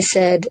on, he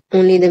said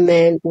only the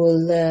man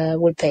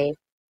will pay.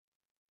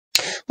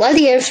 While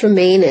the earth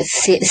remaineth,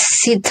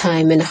 seed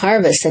time and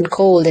harvest and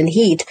cold and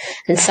heat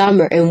and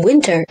summer and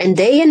winter and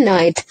day and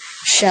night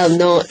shall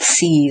not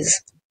cease.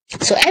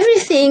 So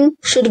everything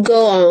should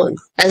go on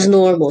as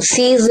normal.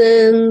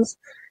 Seasons,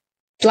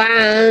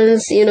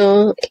 plants,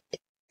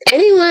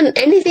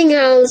 anything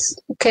else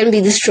can be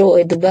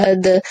destroyed,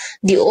 but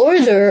the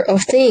order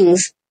of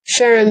things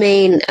shall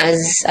remain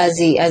as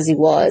he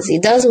was. He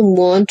doesn't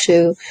want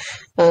to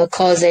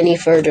cause any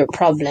further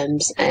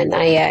problems, and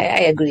I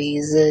agree.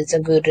 It's a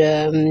good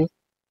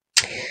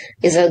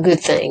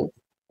thing,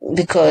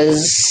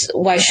 because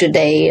why should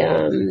they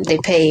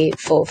pay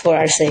for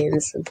our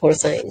sins? Poor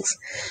things.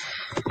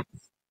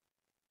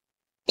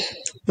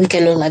 We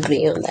can all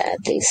agree on that,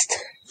 at least.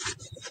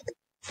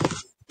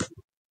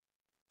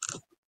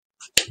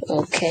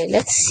 Okay,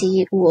 let's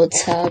see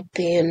what's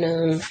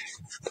happening.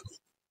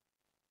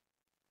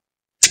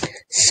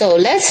 So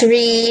let's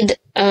read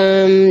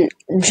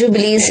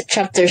Jubilees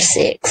chapter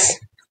 6.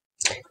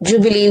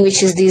 Jubilee,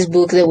 which is this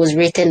book that was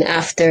written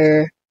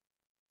after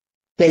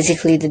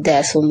basically the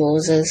death of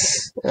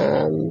Moses.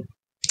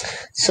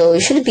 So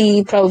it should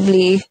be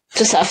probably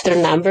just after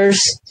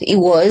Numbers. It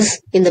was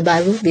in the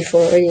Bible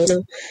before,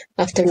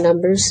 after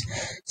Numbers.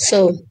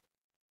 So,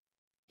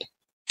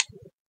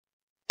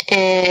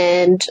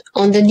 and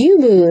on the new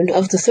moon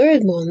of the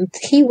 3rd month,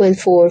 he went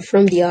forth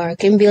from the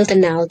ark and built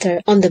an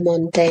altar on the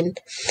mountain,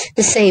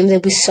 the same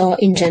that we saw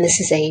in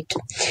Genesis 8.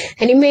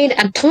 And he made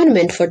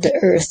atonement for the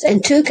earth,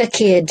 and took a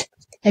kid,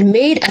 and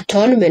made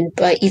atonement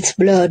by its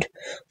blood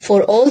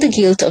for all the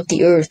guilt of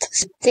the earth.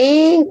 It's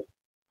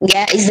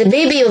the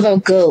baby of a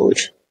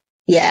goat.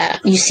 Yeah,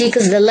 you see,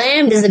 because the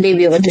lamb is the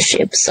baby of the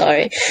sheep,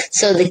 sorry.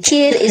 So the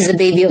kid is the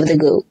baby of the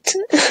goat.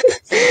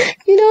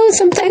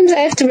 Sometimes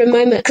I have to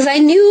remind because I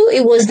knew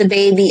it was the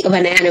baby of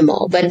an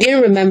animal, but I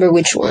didn't remember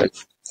which one.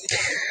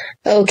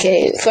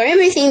 Okay, for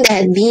everything that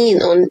had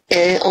been on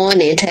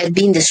it had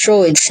been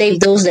destroyed, save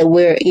those that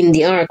were in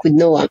the ark with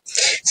Noah.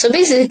 So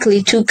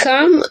basically, to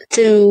come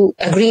to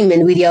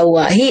agreement with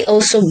Yahweh, he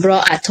also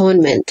brought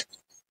atonement.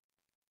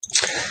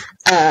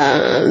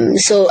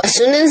 So as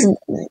soon as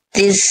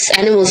these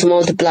animals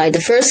multiplied,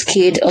 the first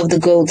kid of the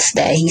goats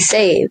that he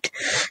saved,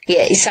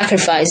 he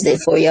sacrificed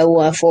it for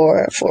Yahweh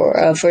for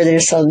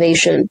their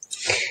salvation.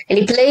 And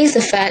he placed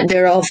the fat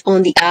thereof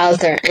on the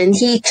altar, and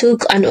he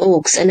took an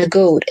ox and a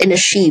goat and a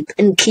sheep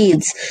and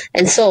kids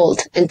and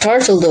salt and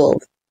turtle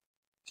dove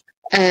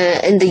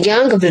and the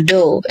young of the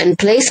dove, and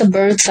placed a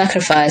burnt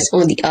sacrifice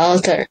on the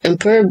altar, and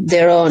poured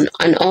thereon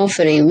an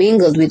offering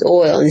mingled with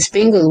oil and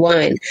sprinkled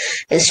wine,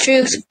 and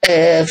strewed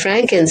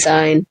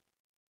frankincense,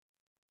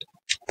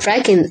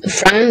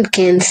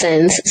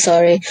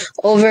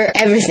 over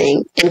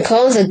everything, and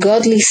caused a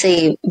godly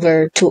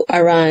savor to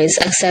arise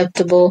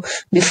acceptable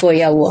before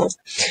Yahweh.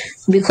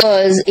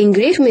 Because in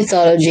Greek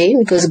mythology,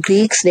 because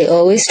Greeks, they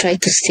always try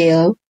to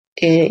steal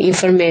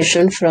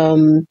information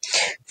from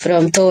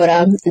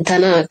Torah and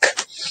Tanakh.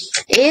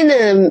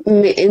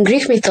 In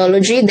Greek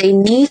mythology, they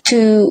need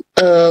to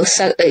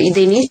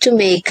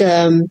make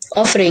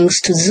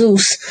offerings to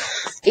Zeus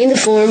in the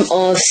form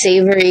of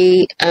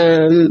savory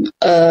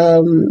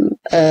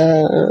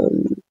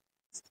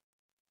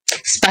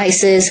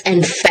spices,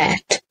 and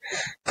fat.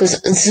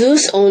 Because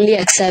Zeus only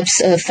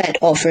accepts fat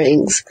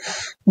offerings.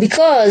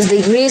 Because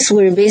the Greeks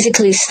were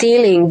basically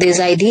stealing this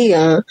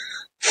idea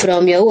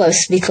from Yahuwah,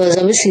 because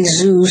obviously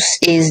Zeus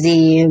is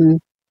the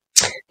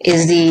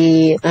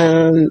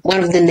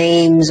one of the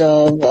names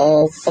of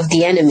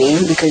the enemy,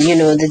 because you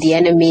know that the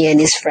enemy and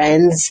his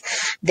friends,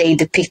 they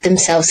depict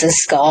themselves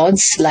as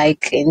gods.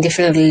 Like in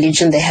different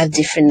religions they have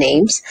different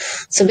names.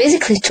 So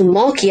basically, to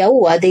mock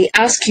Yahuwah, they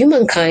ask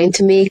humankind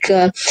to make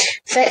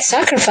fat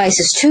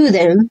sacrifices to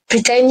them,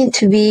 pretending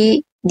to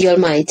be the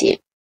Almighty.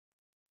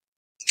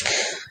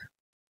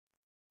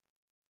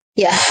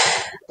 Yeah,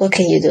 what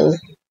can you do?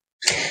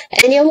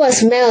 And Yahuwah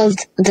smelled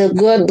the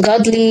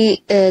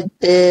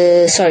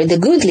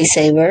goodly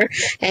savor,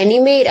 and he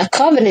made a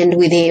covenant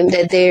with him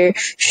that there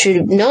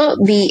should not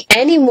be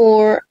any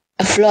more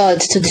a flood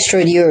to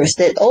destroy the earth,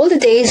 that all the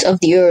days of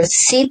the earth,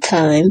 seed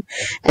time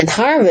and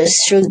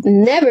harvest, should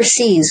never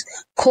cease,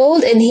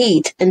 cold and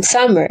heat, and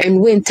summer and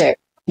winter.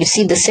 You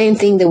see the same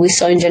thing that we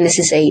saw in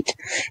Genesis 8.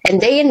 And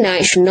day and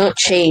night should not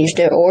change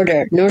their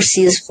order, nor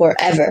cease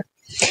forever.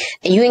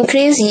 And you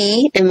increase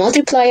ye, and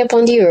multiply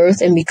upon the earth,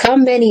 and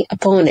become many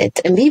upon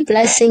it, and be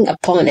blessing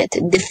upon it.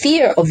 The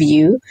fear of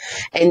you,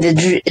 and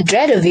the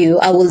dread of you,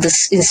 I will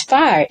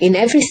inspire in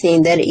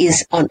everything that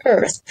is on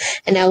earth,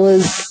 and I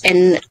will,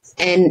 and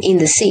in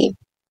the sea.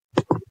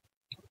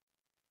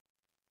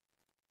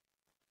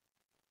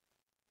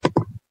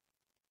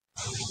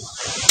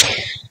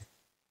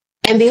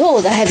 And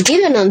behold, I have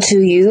given unto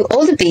you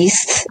all the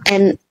beasts,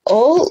 and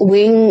all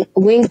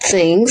winged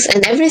things,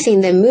 and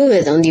everything that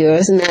moveth on the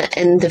earth,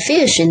 and the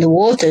fish in the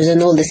waters,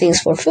 and all the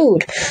things for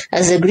food.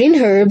 As the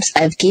green herbs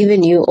I have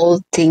given you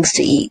all things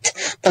to eat.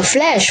 But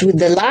flesh with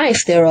the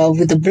life thereof,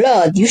 with the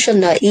blood, you shall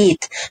not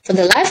eat. For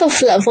the life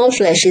of all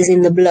flesh is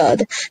in the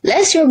blood,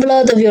 lest your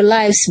blood of your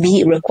lives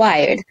be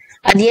required.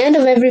 At the end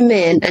of every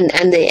man,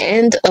 and the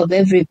end of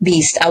every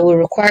beast, I will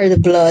require the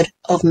blood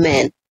of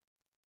man.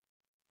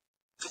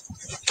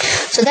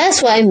 So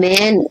that's why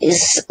man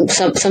is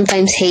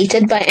sometimes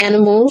hated by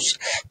animals,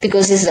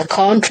 because it's a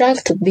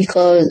contract,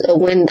 because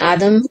when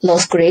Adam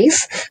lost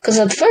grace, because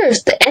at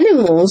first the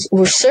animals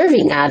were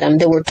serving Adam,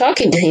 they were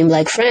talking to him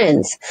like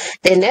friends.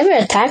 They never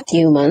attacked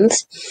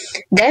humans.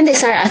 Then they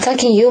started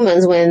attacking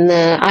humans when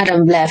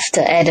Adam left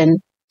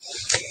Eden.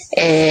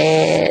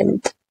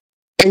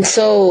 And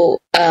so,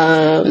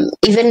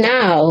 even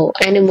now,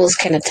 animals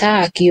can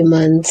attack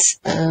humans,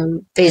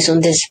 based on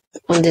this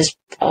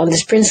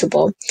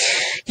principle.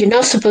 You're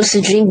not supposed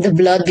to drink the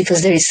blood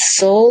because there is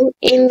soul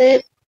in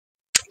it.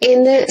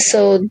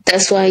 So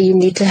that's why you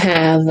need to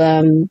have,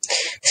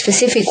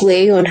 specific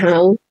way on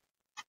how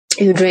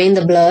you drain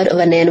the blood of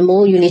an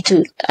animal. You need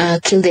to,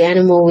 kill the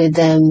animal with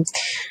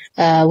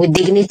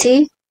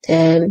dignity.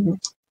 You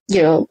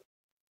know,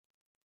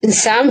 in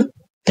some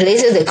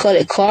places they call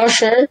it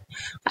kosher,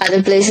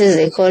 other places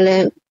they call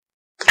it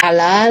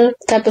halal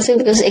type of thing,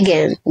 because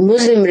again,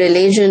 Muslim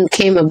religion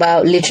came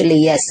about literally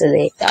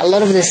yesterday. A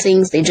lot of the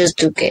things, they just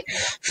took it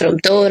from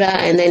Torah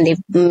and then they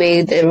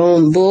made their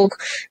own book.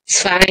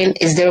 It's fine,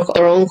 it's their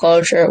own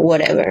culture,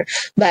 whatever.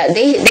 But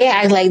they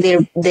act like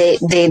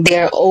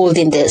they're old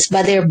in this,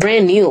 but they're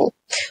brand new.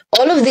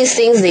 All of these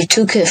things, they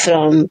took it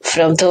from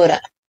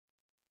Torah.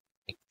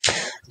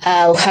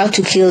 How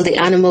to kill the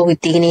animal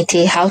with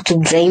dignity, how to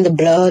drain the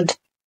blood.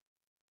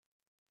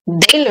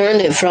 They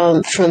learned it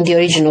from the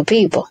original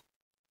people.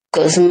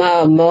 Because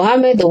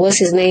Muhammad, what's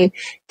his name,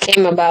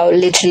 came about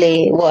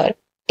literally,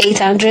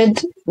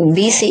 800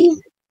 BC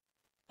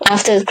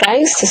after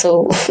Christ?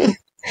 So,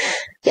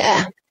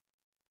 yeah,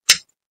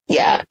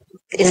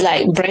 it's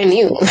like brand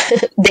new.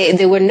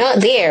 They were not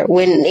there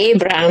when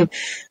Abraham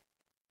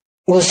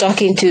was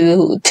talking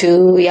to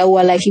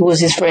Yahuwah like he was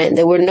his friend.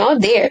 They were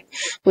not there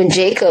when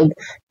Jacob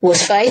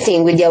was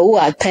fighting with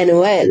Yahuwah at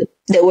Penuel.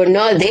 They were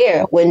not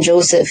there when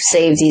Joseph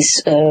saved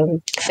his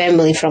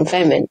family from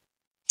famine.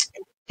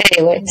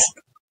 Anyways.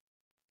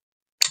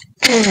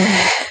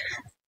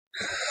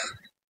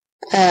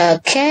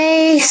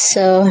 Okay,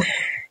 so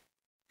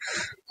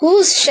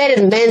whose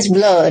shedded man's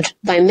blood,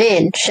 by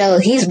man shall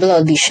his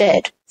blood be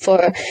shed,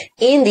 for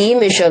in the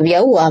image of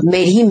Yahuwah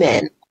made he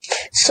man.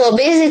 So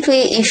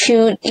basically, if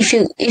you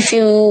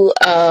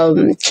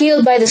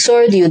killed by the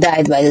sword, you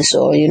died by the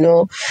sword, you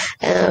know.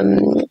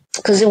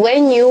 Because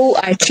when you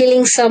are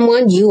killing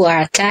someone, you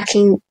are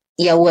attacking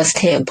Yahuwah's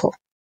temple.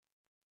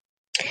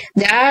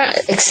 There are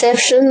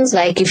exceptions,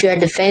 like if you are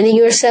defending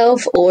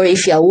yourself, or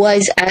if Yahuwah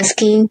is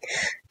asking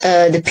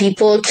the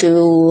people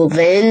to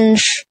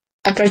avenge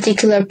a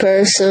particular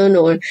person,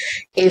 or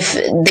if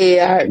they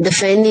are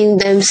defending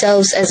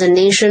themselves as a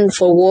nation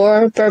for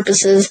war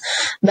purposes.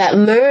 But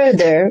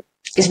murder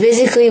is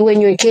basically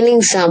when you're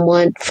killing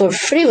someone for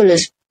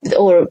frivolous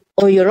or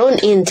your own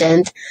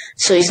intent.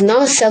 So it's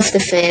not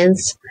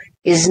self-defense.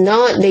 It's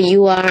not that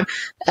you are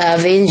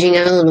avenging,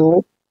 I don't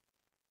know,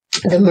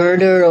 the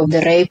murder or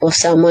the rape of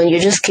someone. You're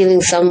just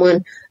killing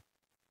someone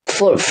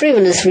for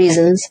frivolous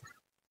reasons.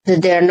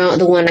 that they are not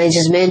the one I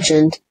just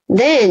mentioned,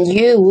 then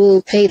you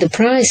will pay the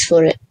price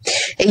for it.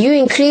 And you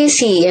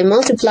increase ye and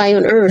multiply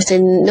on earth.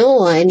 And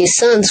Noah and his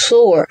sons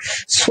swore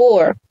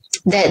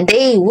that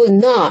they would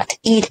not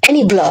eat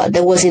any blood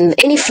that was in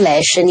any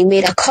flesh, and he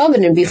made a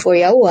covenant before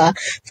Yahweh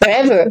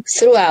forever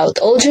throughout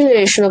all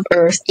generation of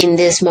earth in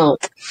this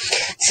month.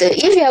 So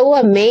if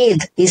Yahweh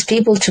made his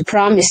people to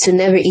promise to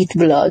never eat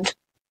blood,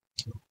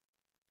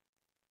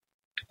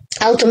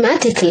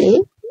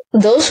 automatically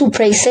those who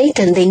praise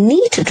Satan, they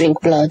need to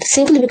drink blood,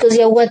 simply because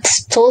Yahweh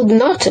told them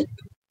not to.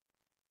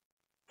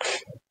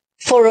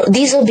 For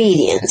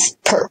disobedience,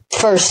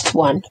 first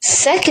one.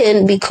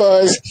 Second,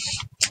 because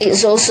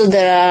it's also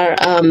there are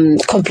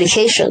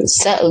complications.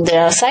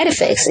 There are side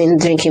effects in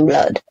drinking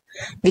blood,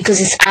 because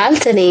it's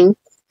altering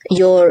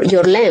your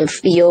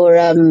length, your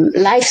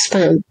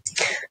lifespan.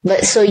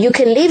 But so you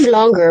can live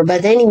longer,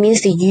 but then it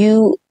means that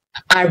you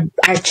are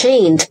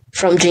chained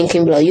from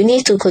drinking blood. You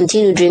need to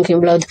continue drinking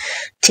blood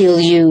till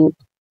you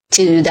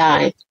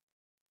die.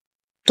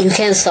 You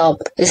can't stop.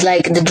 It's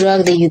like the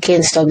drug that you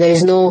can't stop. There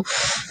is no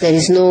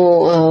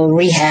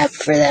rehab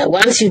for that.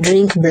 Once you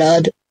drink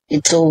blood,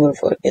 it's over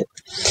for you.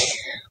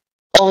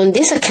 On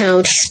this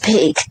account he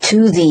spake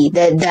to thee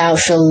that thou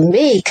shalt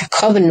make a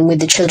covenant with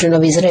the children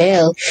of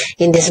Israel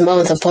in this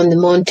month upon the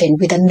mountain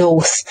with an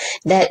oath,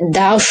 that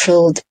thou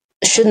shalt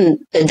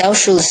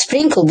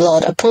sprinkle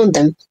blood upon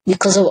them,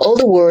 because of all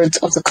the words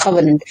of the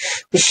covenant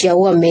which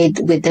Yahweh made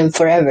with them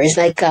forever. It's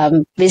like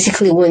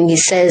basically when he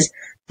says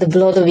the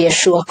blood of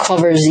Yeshua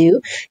covers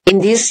you. In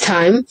this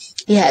time,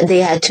 they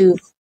had to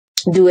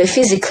do it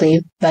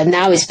physically, but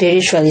now it's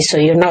spiritually, so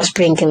you're not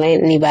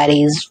sprinkling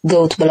anybody's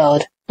goat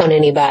blood on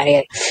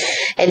anybody.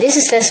 And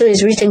this testimony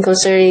is written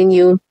concerning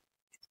you,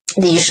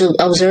 that you should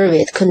observe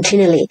it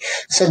continually,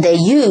 so that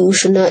you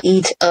should not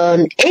eat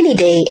on any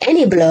day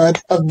any blood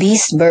of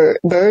beasts,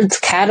 birds,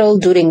 cattle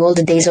during all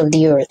the days of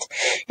the earth.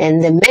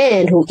 And the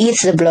man who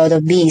eats the blood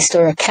of beast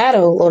or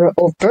cattle or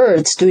of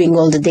birds during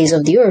all the days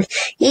of the earth,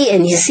 he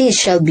and his seed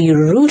shall be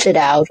rooted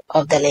out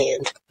of the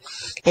land.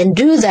 And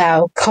do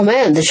thou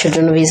command the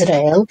children of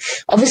Israel.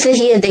 Obviously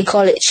here they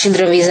call it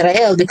children of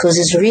Israel because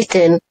it's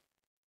written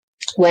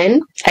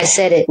when I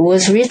said it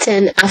was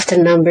written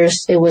after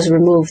Numbers. It was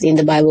removed in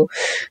the Bible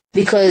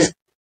because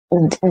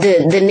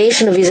the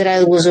nation of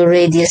Israel was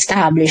already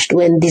established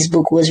when this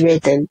book was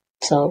written.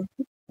 So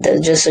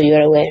just so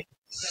you're aware.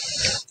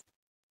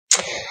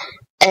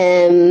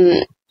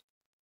 And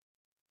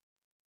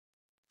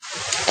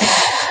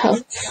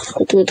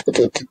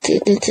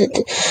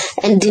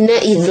did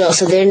not eat blood.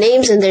 So their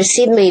names and their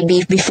seed may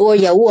be before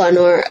Yahuwah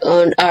or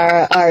on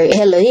our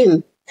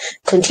Elohim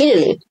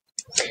continually.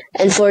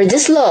 And for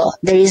this law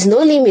there is no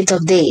limit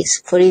of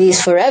days, for it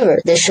is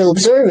forever. They shall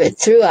observe it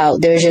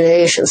throughout their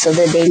generations, so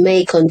that they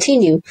may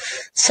continue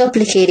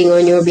supplicating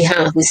on your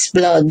behalf with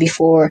blood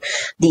before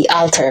the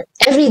altar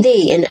every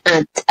day, and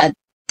at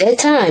that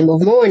time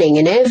of morning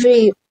and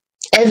every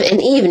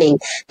evening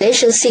they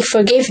shall seek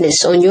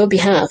forgiveness on your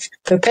behalf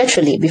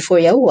perpetually before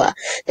Yahuwah,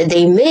 that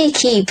they may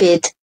keep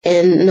it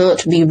and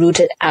not be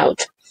rooted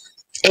out.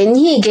 And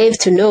he gave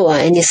to Noah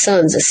and his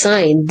sons a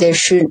sign: there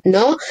should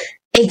not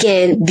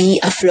again be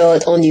a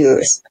flood on the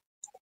earth.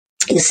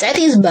 He set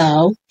his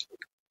bow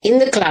in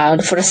the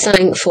cloud for a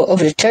sign of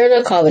the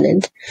eternal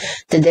covenant,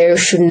 that there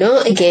should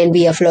not again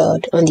be a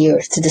flood on the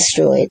earth to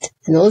destroy it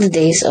in all the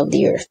days of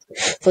the earth.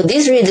 For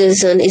this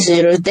reason is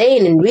it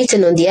ordained and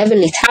written on the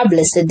heavenly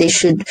tablets that they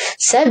should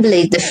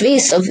celebrate the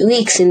feast of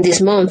weeks in this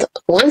month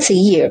once a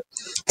year,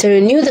 to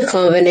renew the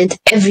covenant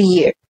every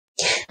year.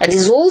 And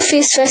this whole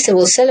feast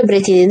festival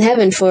celebrated in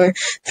heaven from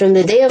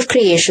the day of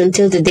creation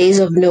till the days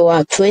of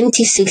Noah,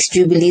 26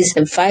 jubilees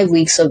and 5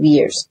 weeks of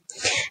years.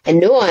 And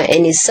Noah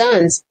and his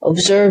sons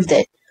observed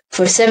it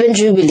for 7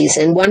 jubilees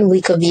and 1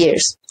 week of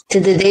years,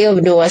 till the day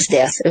of Noah's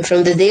death. And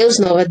from the day of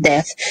Noah's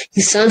death,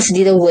 his sons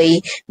did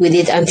away with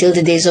it until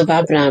the days of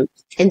Abraham.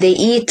 And they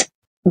eat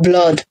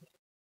blood.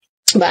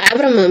 But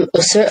Abraham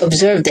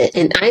observed it,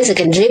 and Isaac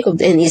and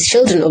Jacob and his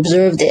children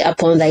observed it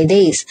upon thy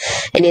days.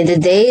 And in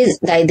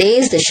thy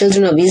days, the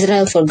children of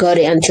Israel forgot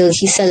it until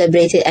he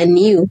celebrated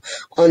anew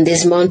on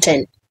this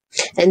mountain.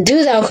 And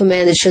do thou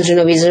command the children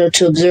of Israel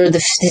to observe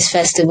this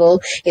festival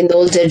in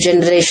all their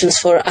generations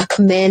for a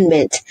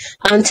commandment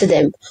unto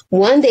them.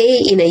 1 day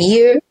in a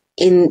year,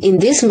 in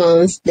this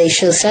month, they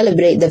shall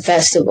celebrate the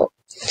festival.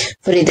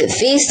 For in the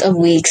feast of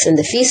weeks and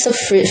the feast of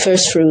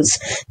first fruits,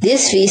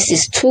 this feast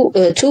is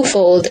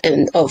twofold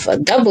and of a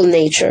double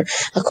nature,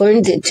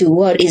 according to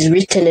what is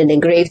written and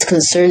engraved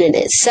concerning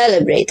it.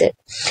 Celebrate it.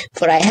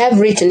 For I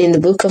have written in the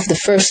book of the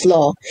first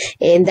law,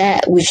 and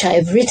that which I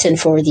have written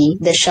for thee,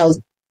 that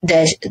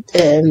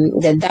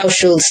thou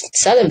shouldst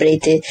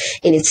celebrate it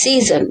in its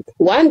season,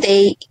 1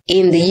 day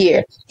in the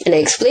year. And I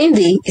explain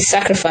thee its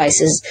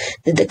sacrifices,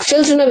 that the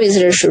children of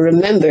Israel should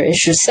remember and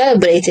should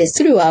celebrate it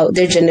throughout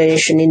their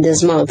generation in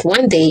this month,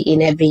 1 day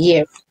in every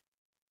year.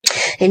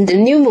 In the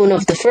new moon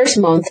of the first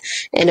month,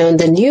 and on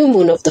the new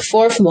moon of the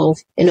fourth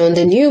month, and on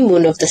the new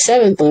moon of the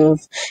seventh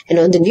month, and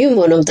on the new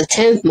moon of the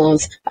 10th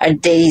month are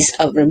days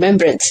of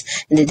remembrance,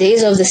 and the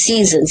days of the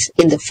seasons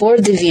in the 4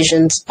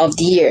 divisions of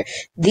the year.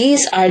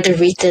 These are the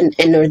written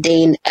and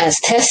ordained as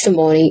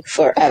testimony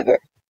forever.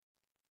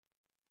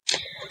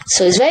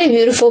 So it's very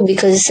beautiful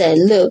because it said,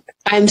 look,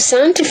 I'm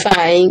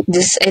sanctifying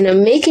this and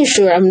I'm making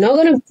sure I'm not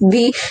going to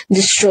be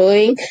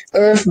destroying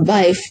earth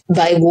by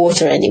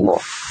water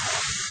anymore.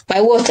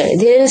 By water. It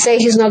didn't say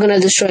he's not going to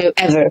destroy it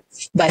ever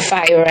by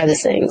fire or other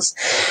things.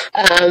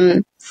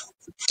 And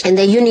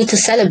then you need to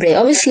celebrate.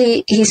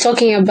 Obviously, he's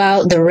talking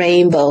about the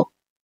rainbow.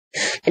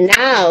 And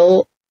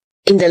now,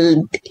 in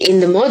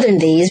the modern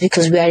days,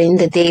 because we are in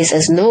the days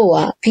as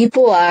Noah,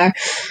 people are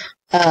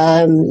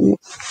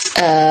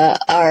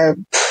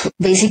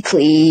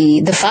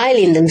basically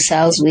defiling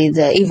themselves with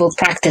evil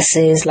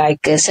practices like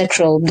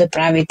sexual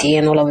depravity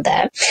and all of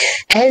that.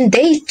 And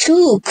they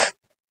took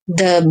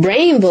the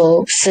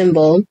rainbow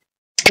symbol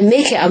and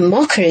make it a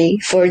mockery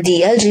for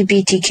the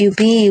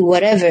LGBTQP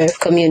whatever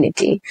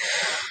community.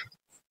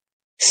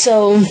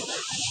 So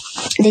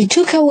they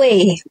took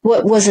away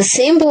what was a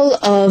symbol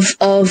of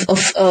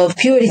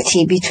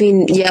purity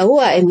between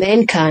Yahuwah and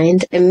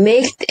mankind and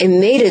made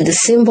it the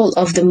symbol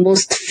of the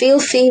most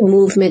filthy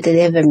movement they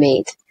ever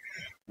made.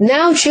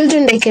 Now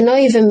children, they cannot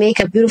even make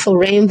a beautiful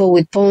rainbow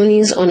with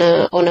ponies on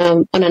a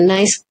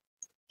nice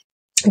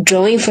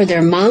drawing for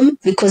their mom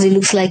because it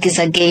looks like it's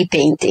a gay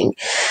painting.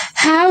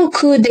 How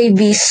could they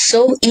be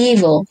so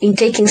evil in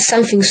taking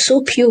something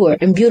so pure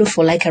and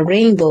beautiful like a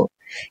rainbow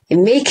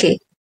and make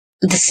it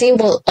the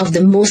symbol of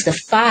the most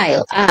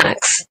defiled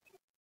acts,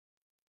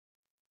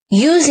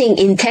 using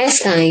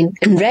intestine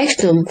and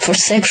rectum for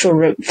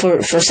sexual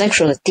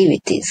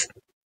activities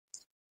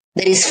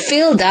that is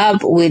filled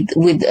up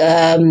with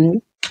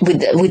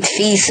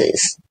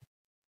feces,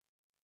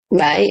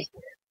 right?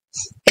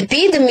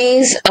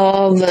 Epidemics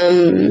of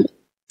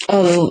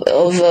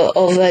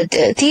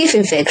teeth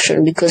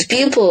infection because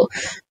people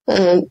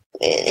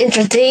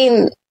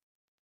entertain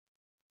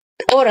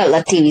oral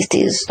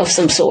activities of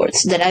some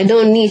sorts that I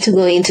don't need to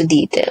go into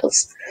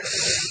details.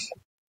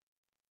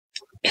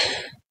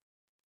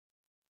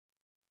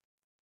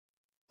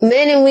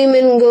 Men and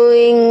women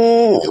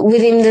going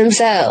within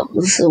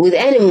themselves, with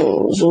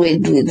animals,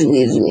 with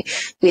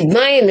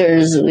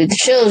minors, with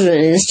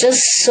children. It's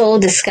just so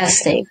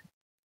disgusting.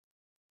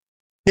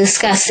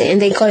 Disgusting.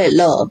 And they call it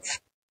love.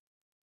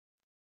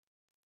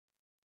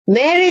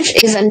 Marriage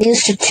is an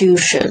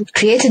institution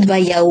created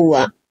by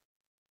Yahuwah.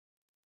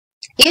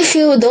 If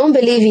you don't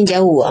believe in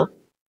Yahuwah,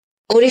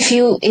 or if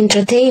you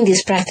entertain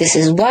these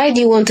practices, why do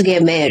you want to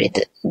get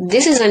married?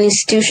 This is an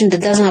institution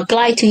that doesn't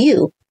apply to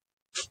you.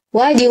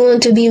 Why do you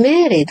want to be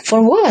married?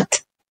 For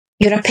what?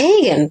 You're a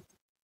pagan.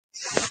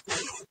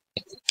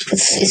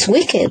 It's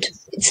wicked.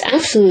 It's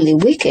absolutely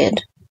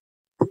wicked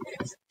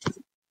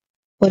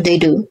what they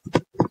do.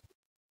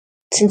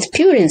 It's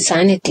pure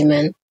insanity,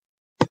 man.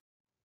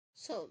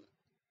 So,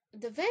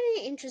 the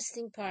very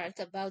interesting part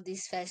about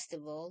this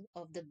festival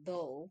of the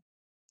bow,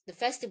 the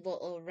festival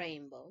of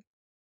rainbow,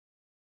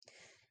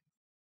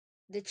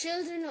 the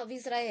children of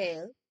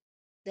Israel,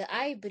 the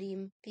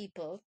Ibrim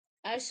people,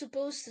 are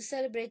supposed to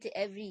celebrate it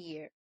every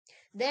year.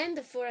 Then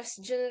the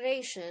first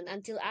generation,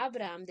 until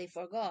Abraham, they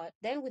forgot.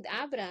 Then with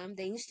Abraham,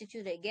 they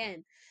instituted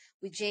again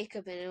with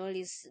Jacob and all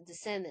his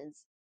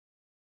descendants.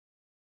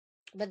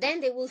 But then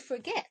they will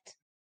forget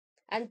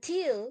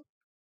until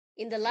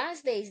in the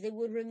last days they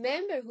will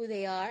remember who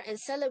they are and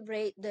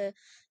celebrate the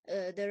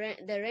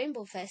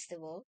Rainbow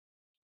Festival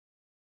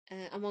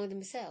among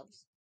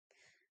themselves.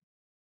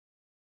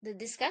 The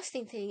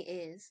disgusting thing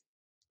is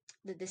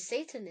that the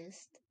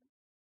Satanists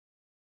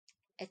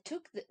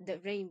took the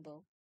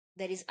rainbow,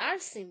 that is our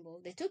symbol,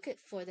 they took it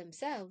for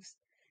themselves.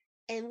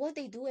 And what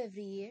they do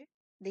every year,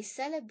 they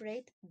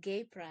celebrate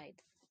gay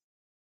pride.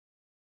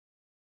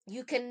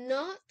 You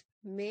cannot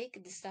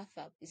make this stuff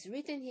up. It's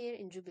written here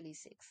in Jubilee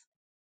 6.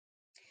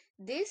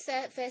 This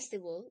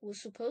festival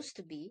was supposed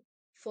to be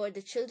for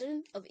the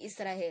children of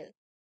Israel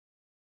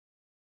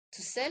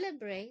to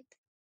celebrate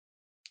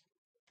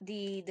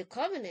the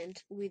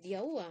covenant with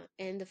Yahuwah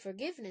and the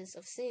forgiveness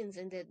of sins,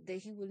 and that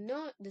he will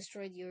not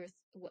destroy the earth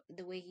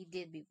the way he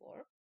did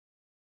before.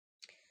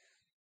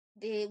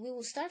 We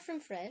will start from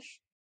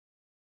fresh.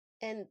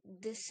 And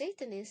the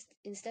Satanists,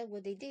 instead,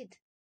 what they did,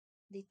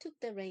 they took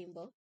the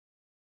rainbow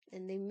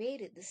and they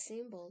made it the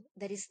symbol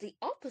that is the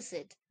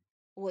opposite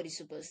of what it's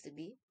supposed to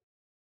be.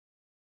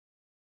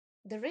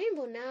 The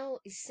rainbow now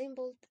is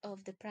symbol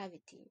of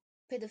depravity,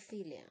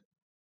 pedophilia,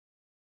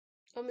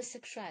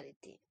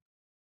 homosexuality,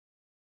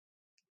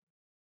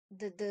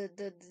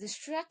 the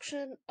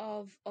destruction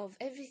of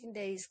everything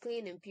that is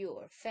clean and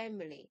pure,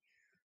 family,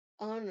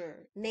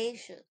 honor,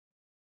 nation.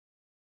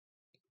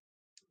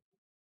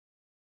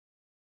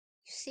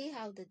 You see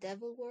how the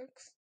devil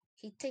works?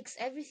 He takes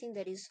everything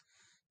that is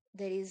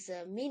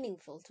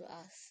meaningful to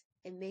us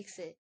and makes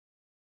it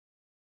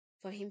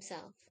for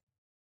himself.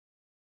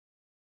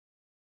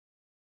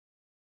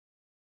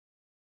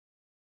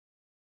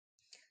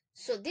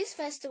 So this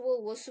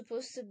festival was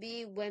supposed to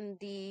be when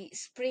the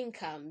spring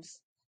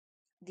comes,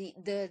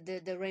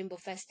 the rainbow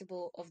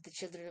festival of the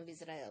children of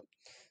Israel.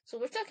 So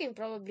we're talking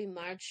probably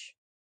March,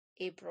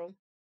 April.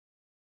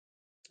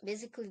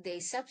 Basically, they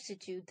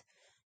substitute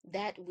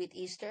that with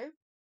Easter,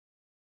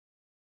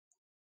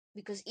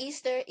 because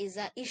Easter is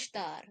a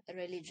Ishtar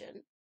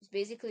religion. It's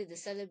basically the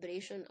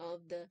celebration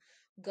of the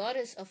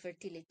goddess of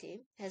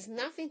fertility. Has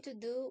nothing to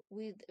do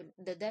with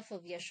the death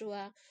of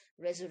Yeshua,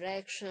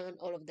 resurrection,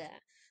 all of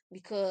that.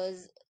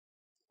 Because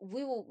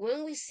we will,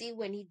 when we see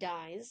when he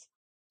dies,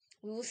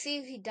 we will see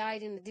if he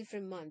died in a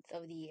different month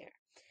of the year.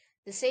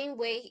 The same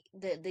way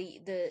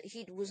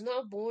he was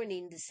not born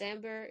in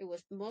December, it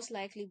was most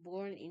likely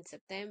born in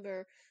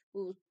September.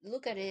 We'll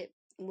look at it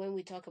when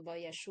we talk about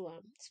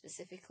Yeshua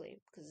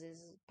specifically, because this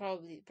is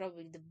probably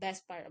the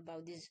best part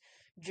about this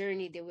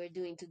journey that we're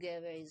doing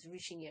together is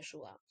reaching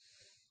Yeshua.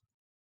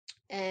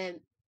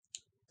 And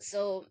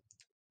so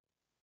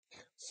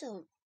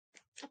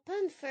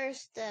upon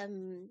first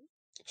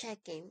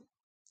checking,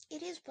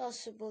 it is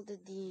possible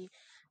that the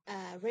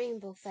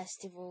Rainbow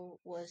Festival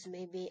was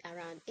maybe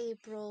around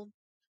April,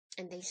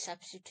 and they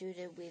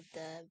substituted with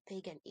the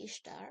pagan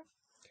Ishtar.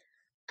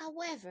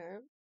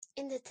 However,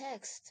 in the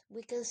text,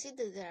 we can see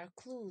that there are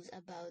clues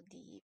about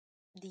the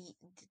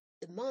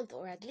month,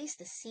 or at least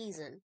the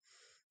season.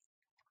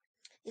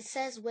 It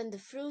says when the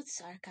fruits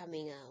are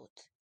coming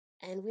out,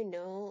 and we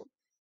know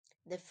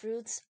the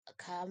fruits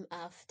come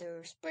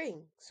after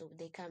spring, so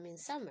they come in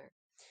summer,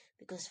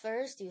 because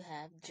first you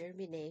have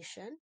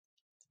germination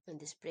in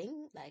the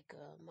spring, like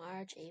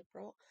March,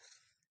 April,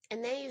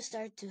 and then you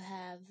start to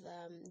have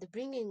the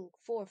bringing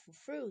forth of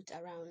fruit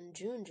around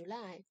June,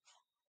 July.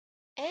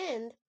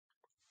 And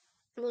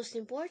most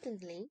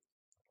importantly,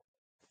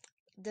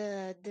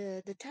 the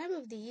time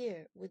of the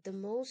year with the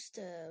most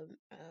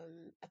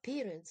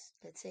appearance,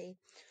 let's say,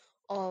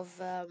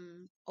 of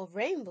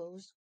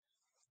rainbows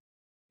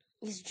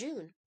is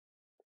June,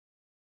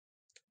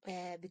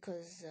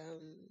 because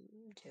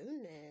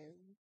June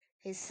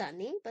is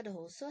sunny, but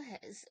also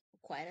has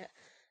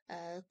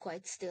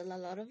quite still a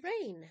lot of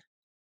rain.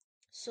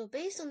 So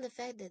based on the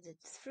fact that the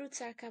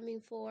fruits are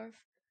coming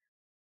forth,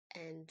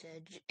 and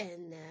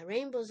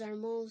rainbows are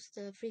most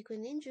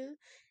frequent in June,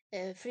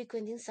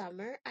 frequent in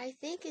summer, I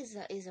think is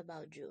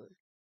about June,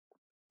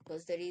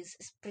 because there is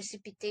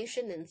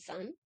precipitation and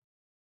sun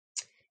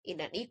in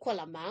an equal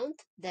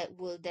amount that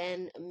will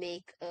then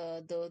make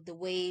the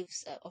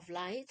waves of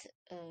light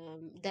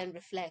then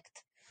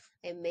reflect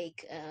and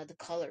make the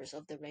colors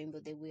of the rainbow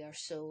that we are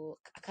so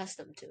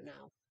accustomed to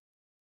now.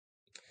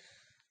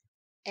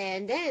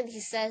 And then he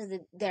says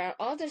that there are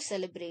other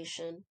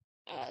celebration,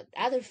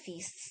 other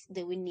feasts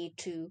that we need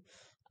to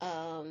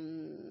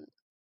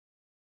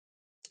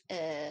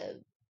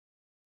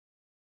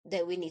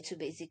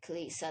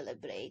basically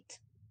celebrate.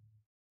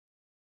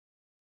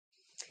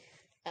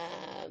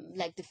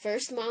 Like the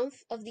first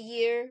month of the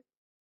year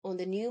on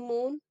the new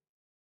moon,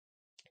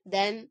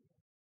 then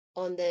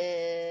on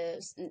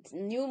the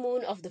new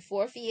moon of the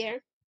fourth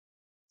year,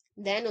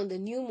 then on the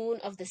new moon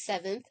of the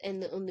seventh,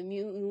 and on the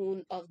new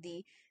moon of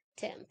the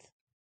 10th.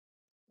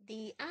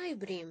 The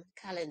Ibrim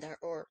calendar,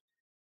 or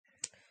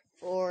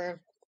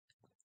for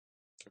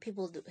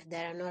people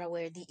that are not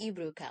aware, the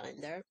Hebrew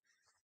calendar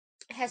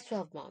has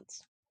 12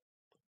 months,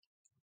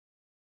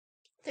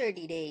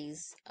 30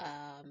 days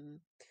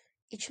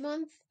each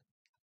month,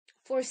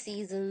 4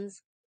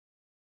 seasons,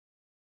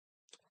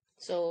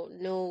 so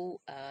no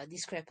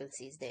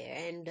discrepancies there.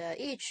 And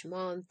each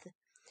month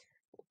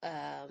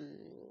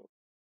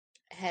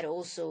had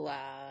also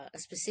a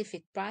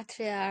specific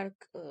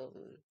patriarch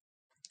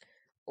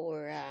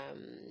or a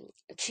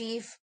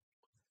chief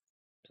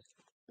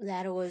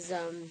that was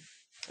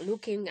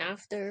looking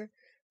after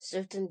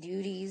certain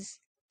duties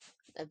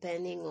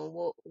depending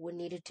on what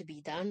needed to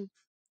be done,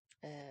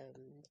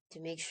 to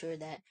make sure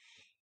that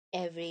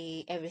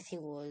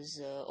everything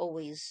was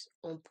always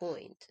on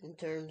point in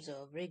terms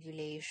of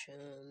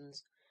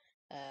regulations,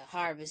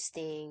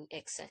 harvesting,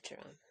 etc.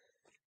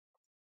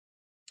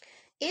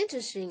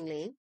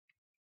 Interestingly,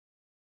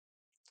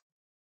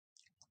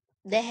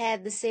 they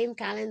had the same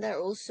calendar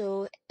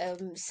also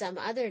some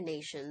other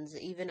nations,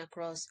 even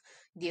across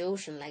the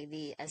ocean, like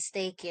the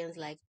Aztecians,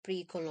 like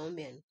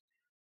pre-Columbian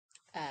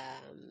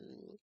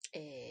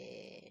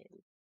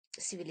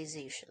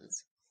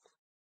civilizations.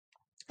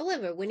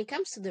 However, when it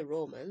comes to the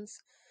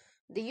Romans,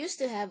 they used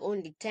to have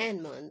only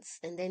 10 months,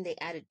 and then they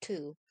added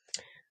 2.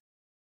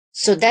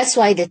 So that's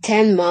why the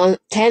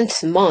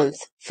 10th month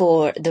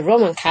for the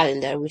Roman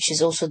calendar, which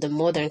is also the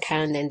modern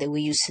calendar that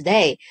we use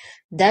today,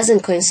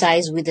 doesn't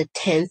coincide with the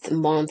 10th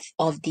month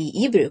of the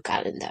Hebrew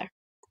calendar.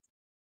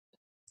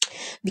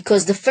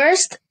 Because the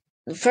first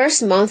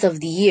month of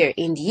the year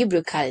in the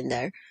Hebrew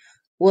calendar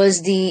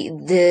was the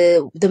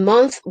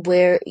month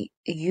where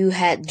you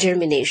had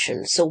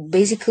germination. So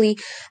basically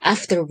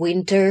after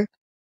winter,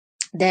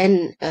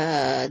 then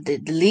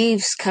the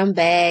leaves come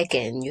back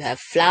and you have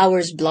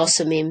flowers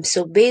blossoming.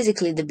 So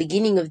basically the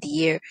beginning of the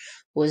year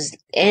was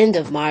end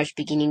of March,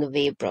 beginning of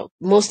April,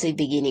 mostly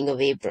beginning of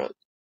April.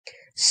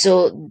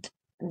 So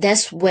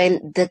that's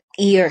when the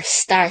year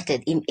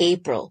started in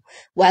April.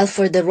 While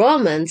for the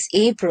Romans,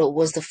 April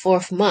was the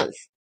fourth month,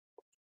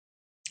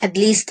 at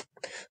least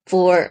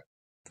for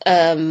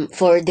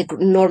the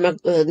normal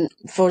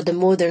for the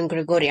modern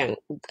Gregorian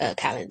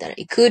calendar.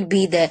 It could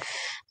be that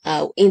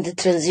in the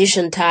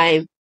transition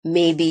time,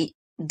 maybe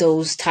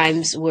those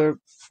times were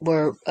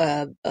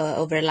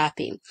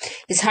overlapping.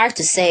 It's hard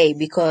to say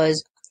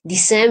because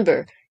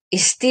December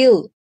is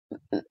still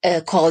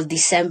called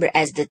December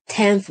as the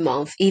 10th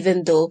month,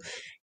 even though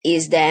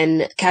is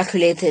then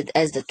calculated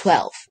as the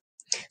 12th.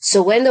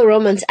 So when the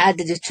Romans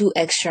added the 2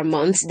 extra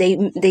months,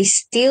 they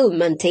still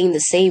maintained the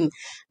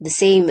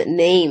same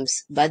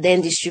names, but then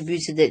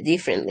distributed it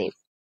differently.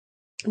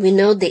 We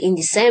know that in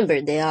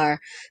December there are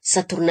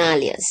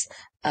Saturnalias,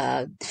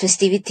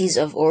 festivities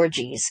of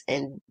orgies,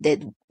 and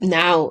that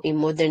now in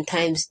modern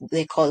times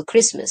they call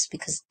Christmas,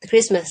 because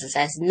Christmas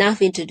has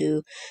nothing to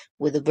do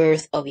with the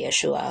birth of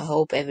Yeshua. I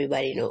hope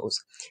everybody knows.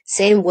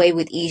 Same way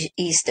with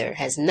Easter,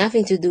 has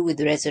nothing to do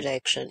with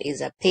resurrection.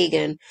 It's a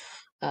pagan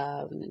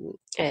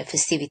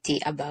festivity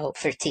about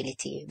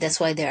fertility. That's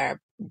why there are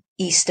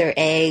Easter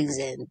eggs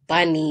and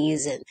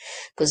bunnies, and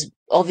because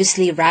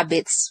obviously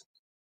rabbits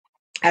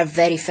are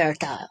very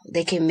fertile.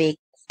 They can make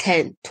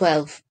 10,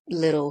 12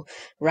 little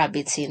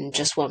rabbits in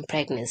just one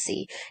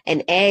pregnancy.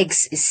 And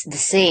eggs is the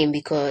same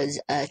because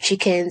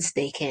chickens,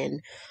 they can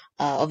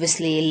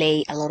obviously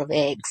lay a lot of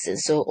eggs. And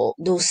so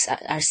those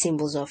are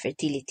symbols of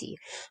fertility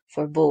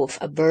for both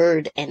a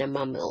bird and a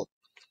mammal.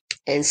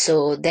 And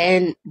so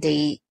then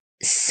they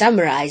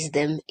summarize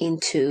them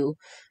into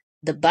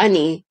the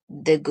bunny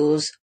that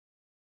goes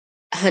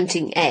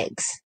hunting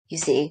eggs, you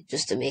see,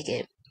 just to make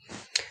it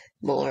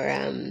more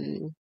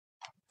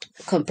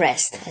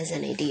compressed as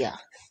an idea.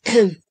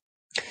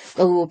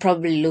 But we will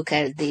probably look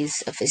at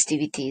these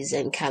festivities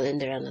and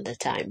calendar another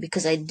time,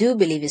 because I do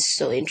believe it's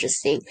so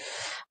interesting,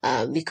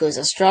 because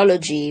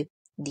astrology,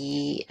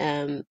 the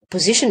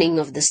positioning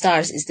of the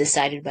stars is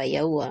decided by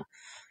Yahuwah.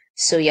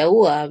 So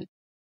Yahuwah,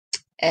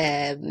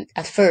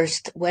 at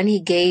first, when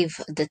he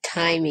gave the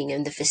timing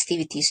and the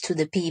festivities to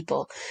the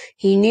people,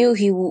 he knew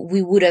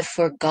we would have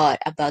forgot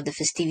about the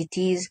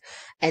festivities,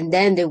 and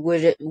then there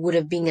would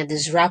have been a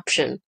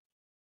disruption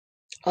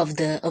of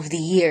the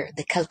year,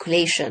 the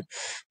calculation.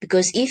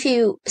 Because if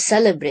you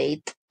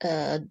celebrate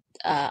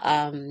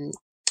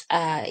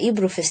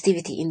Hebrew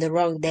festivity in the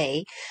wrong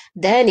day,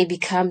 then it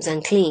becomes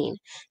unclean.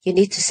 You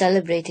need to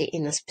celebrate it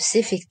in a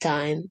specific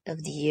time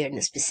of the year, in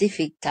a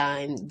specific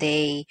time,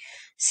 day,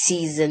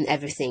 season,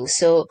 everything.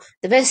 So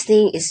the best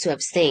thing is to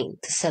abstain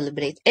to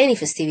celebrate any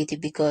festivity,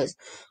 because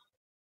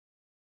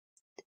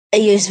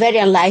it's very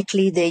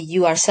unlikely that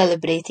you are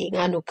celebrating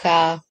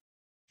Hanukkah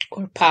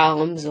or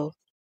Palms or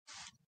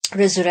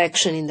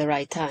resurrection in the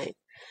right time.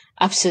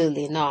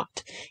 Absolutely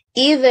not.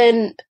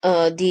 Even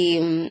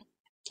the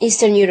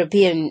Eastern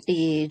European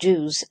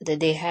Jews, that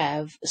they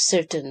have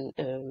certain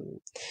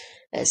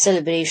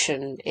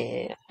celebration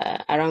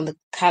around the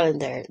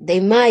calendar, they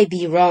might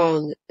be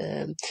wrong,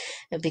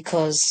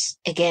 because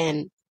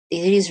again,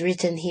 it is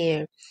written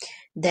here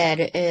that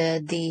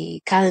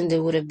the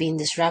calendar would have been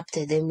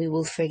disrupted and we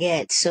will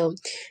forget. So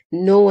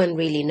no one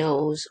really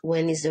knows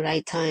when is the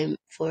right time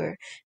for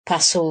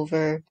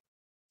Passover,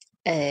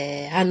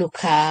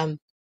 Hanukkah,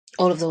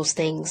 all of those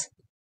things.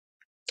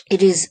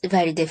 It is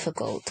very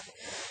difficult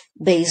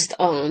based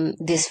on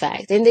this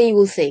fact. And then you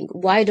will think,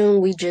 why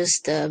don't we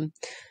just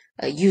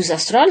use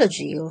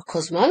astrology or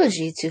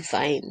cosmology to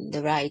find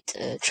the right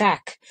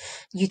track?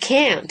 You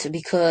can't,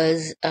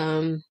 because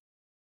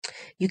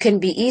you can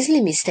be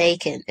easily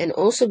mistaken, and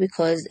also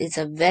because it's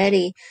a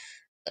very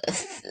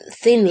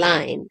thin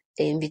line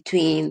in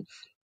between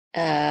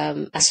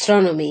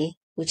astronomy,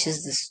 which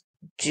is this,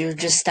 you're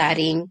just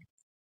studying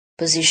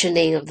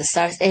positioning of the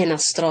stars, and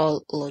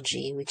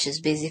astrology, which is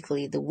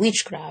basically the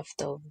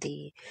witchcraft of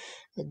the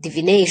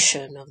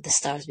divination of the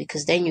stars,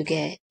 because then you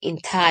get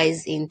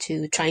enticed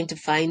into trying to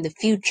find the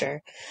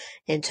future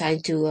and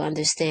trying to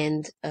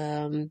understand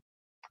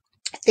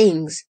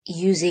things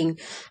using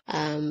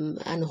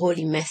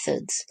unholy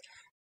methods.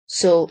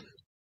 So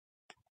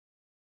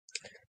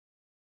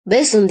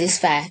based on this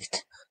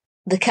fact,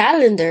 the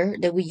calendar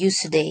that we use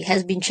today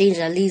has been changed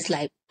at least,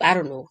 like, I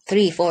don't know,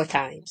 3-4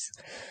 times.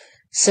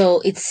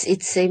 So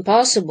it's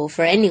impossible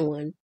for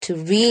anyone to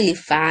really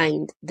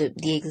find the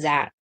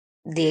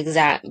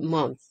exact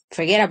month.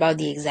 Forget about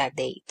the exact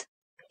date.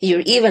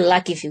 You're even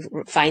lucky if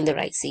you find the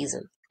right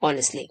season,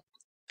 honestly.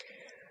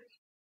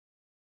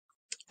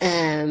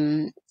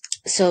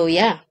 So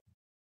yeah,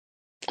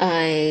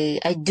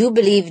 I do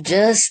believe,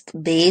 just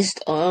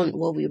based on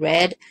what we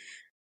read,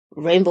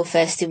 Rainbow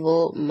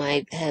Festival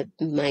might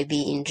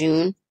be in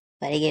June,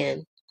 but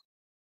again,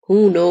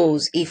 who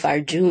knows if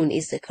our June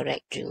is the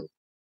correct June?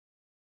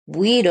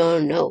 We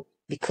don't know,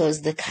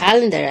 because the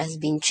calendar has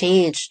been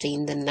changed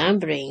in the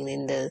numbering,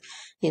 in the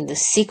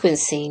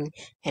sequencing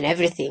and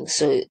everything.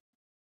 So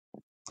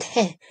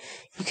you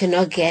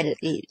cannot get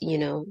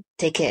it,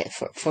 take it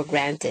for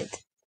granted.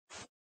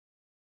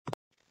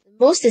 The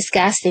most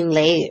disgusting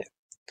layer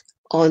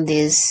on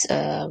this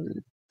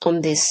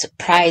on this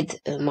Pride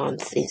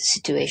Month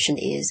situation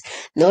is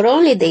not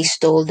only they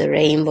stole the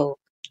rainbow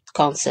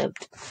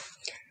concept,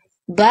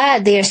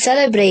 but they are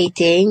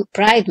celebrating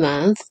Pride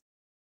Month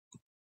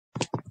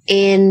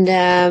in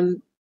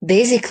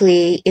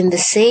basically in the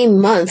same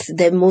month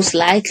that most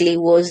likely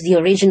was the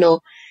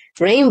original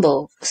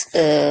rainbow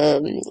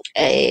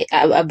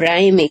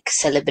Abrahamic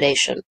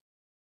celebration,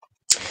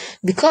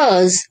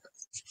 because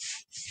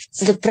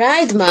the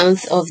Pride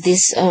Month of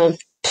this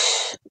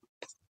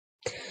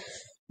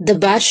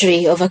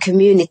debauchery of a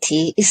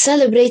community is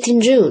celebrated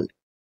in June,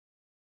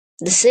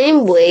 the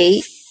same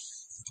way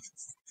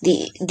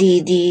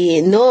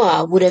the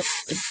Noah would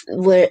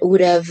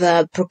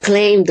have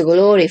proclaimed the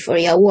glory for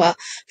Yahweh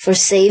for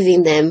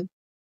saving them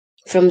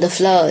from the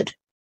flood,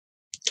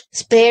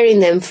 sparing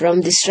them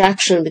from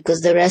destruction because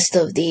the rest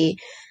of the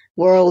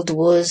world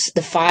was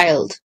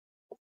defiled.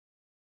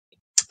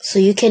 So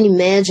you can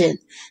imagine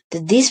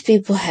that these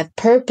people have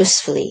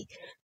purposefully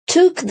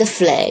took the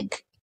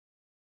flag,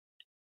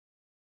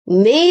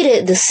 made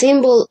it the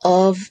symbol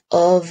of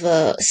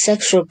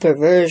sexual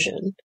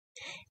perversion,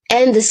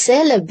 and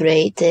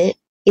celebrate it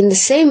in the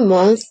same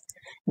month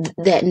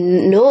that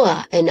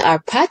Noah and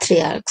our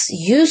patriarchs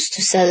used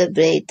to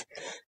celebrate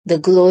the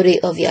glory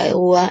of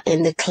Yahweh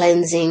and the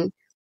cleansing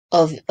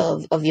of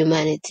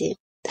humanity.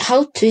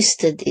 How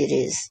twisted it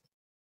is.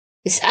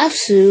 It's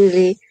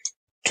absolutely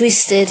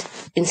twisted,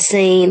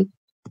 insane,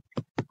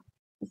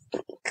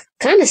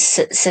 kind of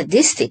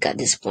sadistic at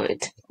this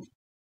point.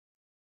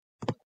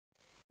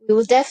 We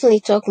will definitely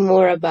talk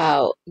more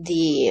about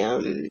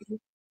the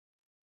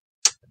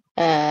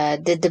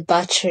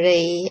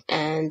debauchery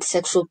and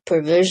sexual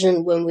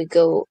perversion when we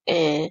go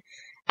and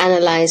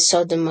analyze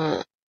Sodom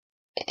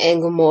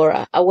and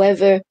Gomorrah.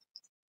 However,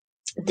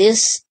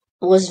 this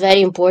was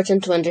very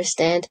important to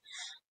understand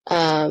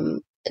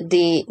why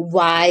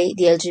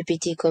the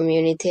LGBT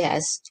community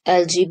has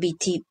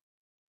LGBTQP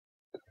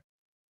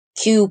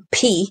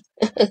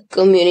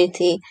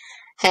community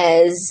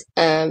has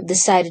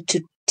decided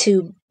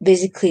to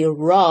basically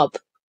rob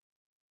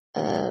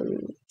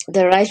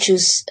the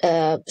righteous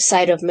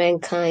side of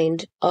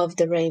mankind of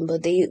the rainbow.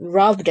 They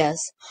robbed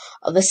us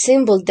of a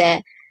symbol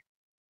that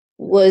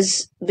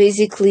was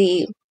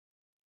basically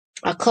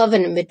a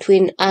covenant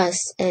between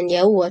us and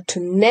Yahweh to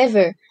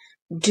never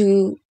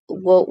do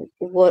what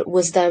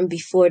was done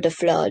before the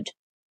flood,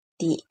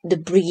 the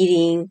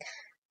breeding,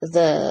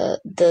 the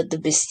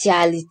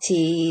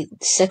bestiality,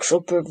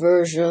 sexual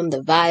perversion,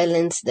 the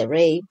violence, the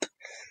rape.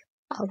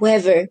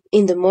 However,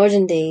 in the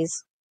modern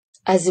days,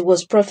 as it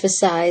was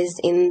prophesied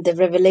in the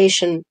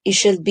Revelation, it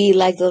shall be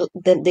like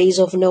the days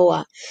of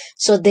Noah.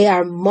 So they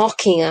are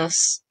mocking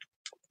us,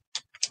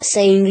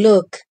 saying,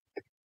 look,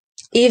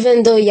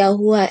 even though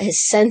Yahuwah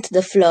has sent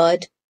the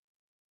flood,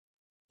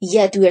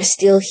 yet we're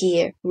still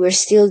here. We're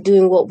still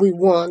doing what we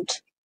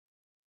want.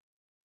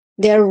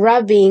 They're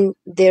rubbing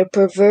their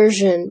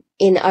perversion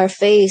in our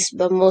face,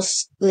 but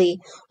mostly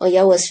on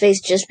Yahweh's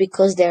face, just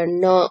because they're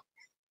not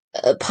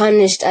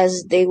punished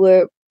as they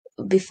were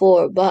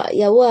before. But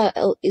Yahweh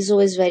is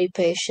always very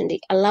patient.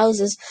 He allows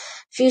us a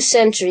few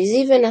centuries,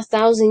 even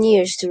 1,000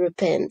 years to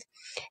repent.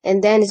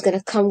 And then he's going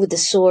to come with the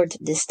sword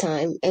this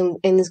time, and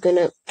he's going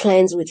to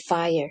cleanse with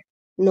fire.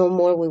 No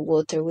more with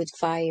water, with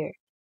fire.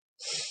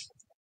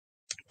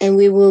 And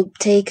we will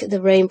take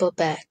the rainbow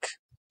back,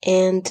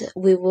 and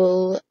we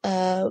will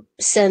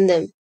send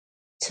them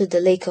to the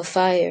lake of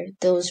fire,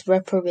 those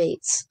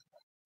reprobates.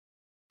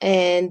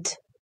 And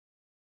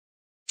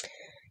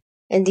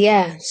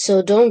yeah,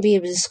 so don't be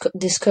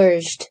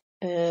discouraged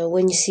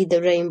when you see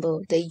the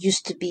rainbow. They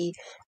used to be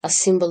a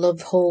symbol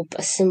of hope,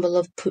 a symbol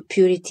of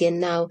purity,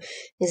 and now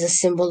is a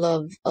symbol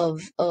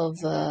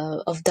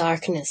of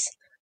darkness.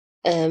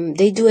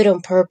 They do it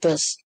on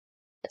purpose,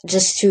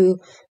 just to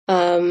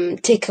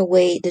take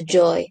away the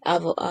joy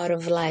out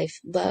of life,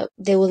 but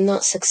they will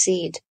not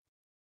succeed.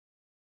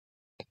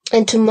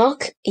 And to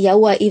mock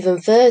Yahweh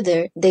even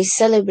further, they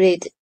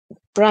celebrate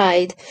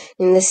Pride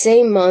in the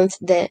same month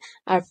that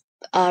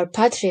our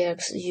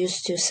patriarchs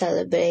used to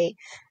celebrate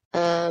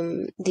the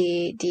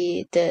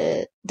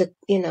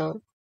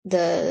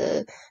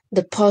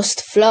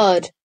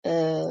post-flood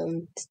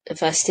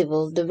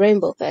festival, the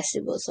Rainbow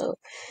Festival. So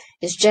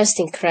it's just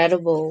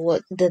incredible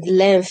what the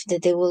length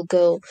that they will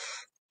go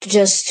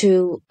just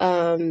to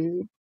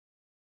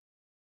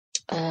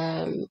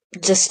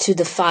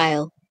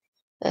defile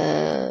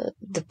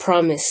the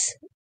promise,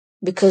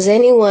 because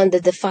anyone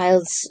that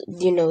defiles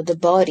the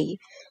body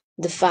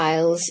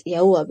defiles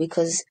Yahweh,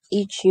 because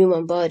each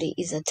human body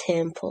is a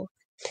temple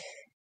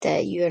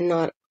that you're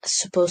not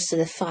supposed to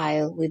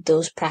defile with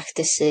those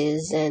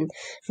practices and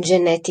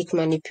genetic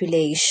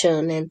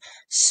manipulation and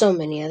so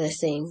many other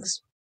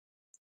things.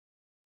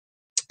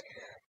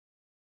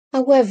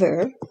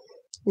 However,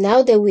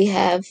 now that we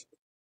have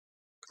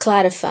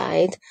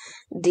clarified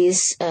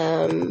this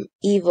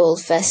evil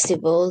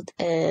festival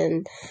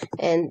and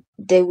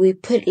that we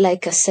put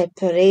like a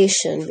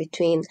separation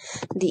between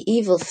the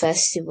evil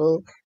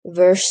festival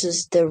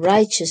versus the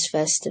righteous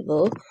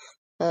festival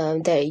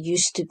that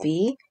used to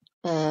be,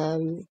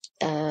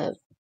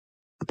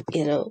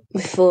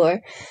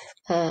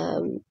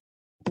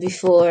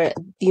 before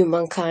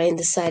humankind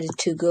decided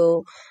to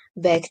go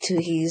back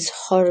to his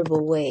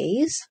horrible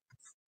ways.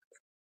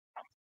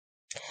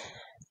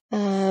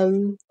 I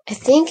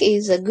think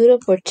it's a good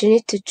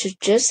opportunity to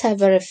just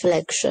have a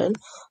reflection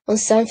on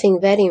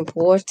something very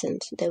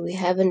important that we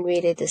haven't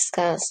really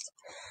discussed.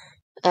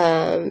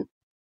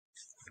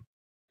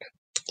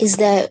 Is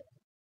that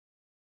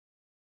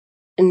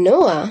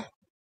Noah,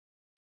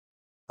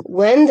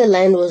 when the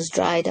land was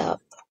dried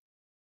up,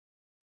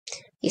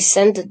 he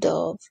sent the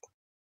dove,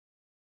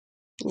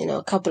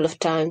 a couple of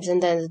times,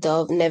 and then the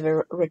dove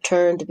never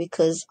returned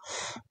because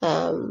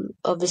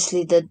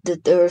obviously the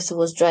earth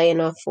was dry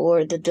enough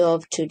for the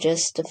dove to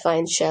just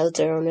find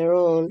shelter on her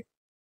own.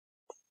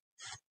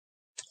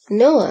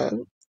 Noah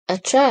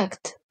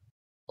attracted,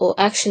 or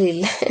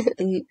actually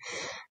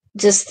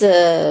just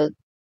not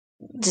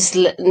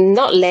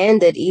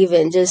landed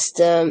even, just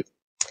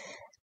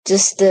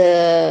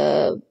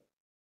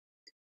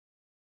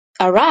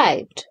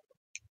arrived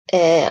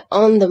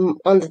on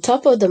the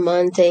top of the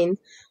mountain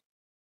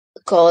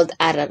called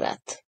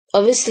Ararat.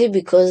 Obviously,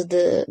 because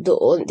the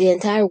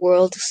entire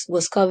world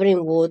was covered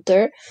in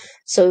water,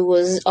 so it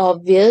was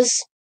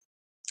obvious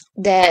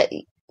that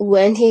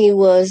when he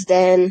was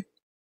then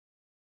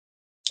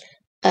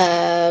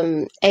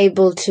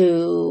able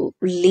to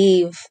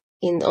live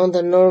on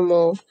the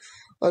normal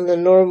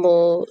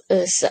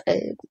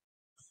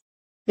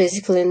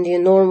basically in the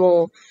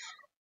normal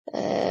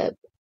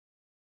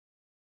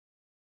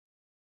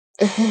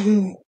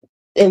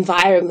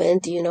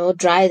environment,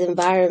 dried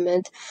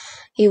environment,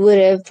 he would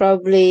have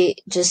probably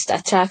just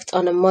attacked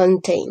on a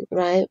mountain,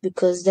 right?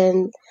 Because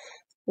then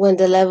when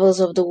the levels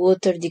of the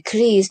water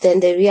decreased, then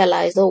they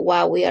realized, oh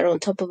wow, we are on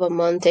top of a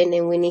mountain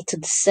and we need to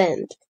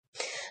descend.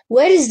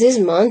 Where is this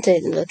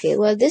mountain located?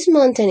 Well, this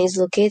mountain is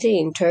located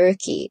in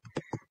Turkey.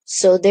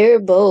 So their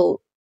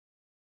boat,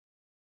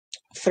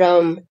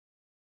 from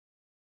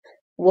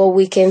what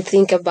we can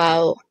think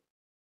about,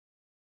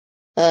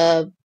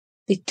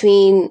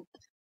 between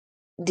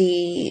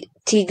the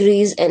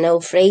Tigris and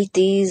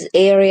Euphrates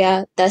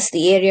area, that's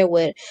the area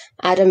where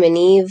Adam and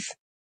Eve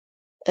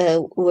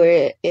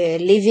were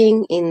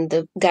living in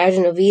the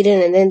Garden of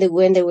Eden, and then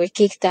when they were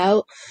kicked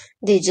out,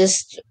 they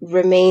just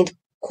remained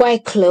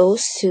quite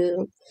close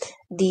to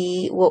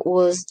what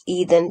was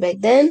Eden back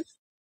then,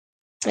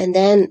 and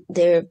then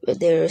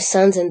their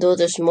sons and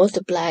daughters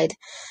multiplied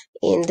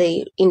in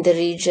the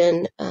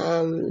region,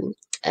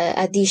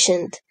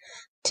 addition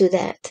to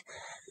that.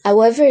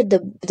 However,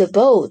 the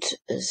boat,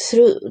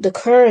 through the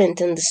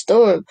current and the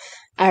storm,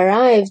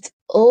 arrived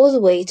all the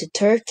way to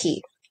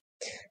Turkey.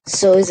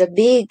 So it's a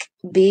big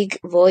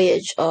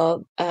voyage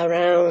of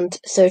around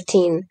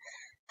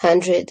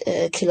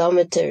 1,300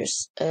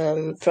 kilometers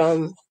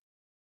from.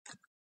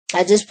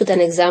 I just put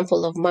an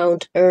example of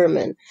Mount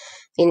Hermon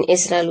in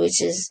Israel,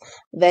 which is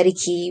very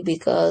key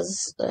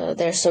because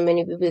there are so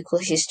many biblical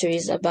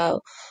histories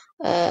about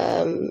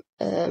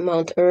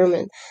Mount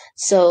Hermon.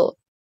 So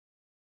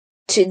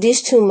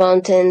these two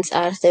mountains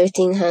are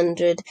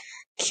 1,300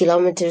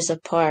 kilometers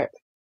apart.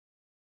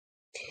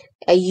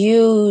 A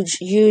huge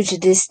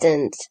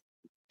distance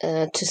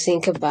to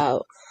think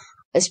about,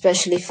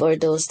 especially for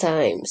those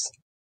times.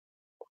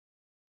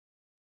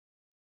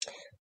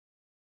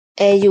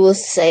 And you will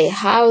say,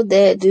 how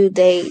do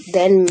they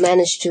then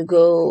manage to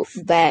go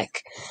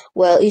back?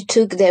 Well, it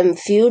took them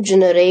few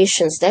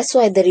generations. That's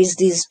why there is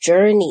this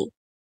journey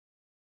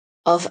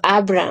of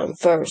Abraham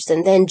first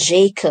and then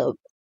Jacob.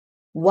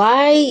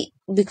 Why?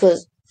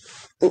 Because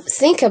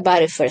think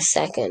about it for a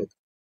second.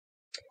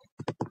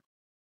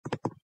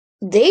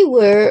 They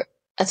were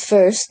at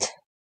first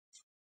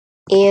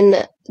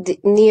near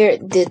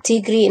the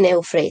Tigris and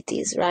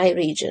Euphrates, right,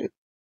 region.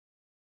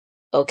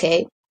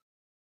 Okay.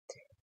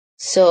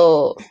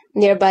 So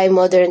nearby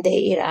modern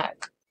day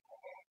Iraq.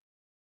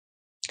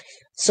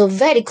 So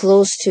very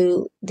close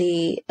to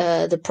the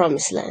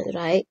promised land,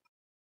 right?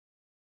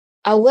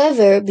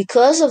 However,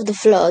 because of the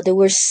flood, they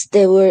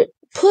were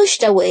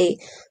pushed away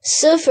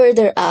so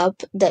further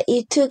up that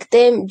it took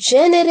them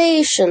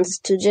generations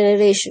to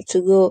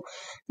go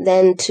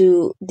then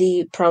to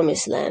the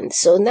promised land.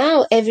 So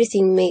now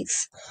everything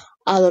makes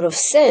a lot of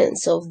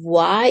sense of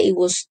why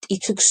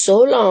it took so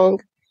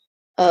long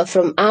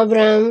from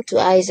Abraham to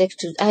Isaac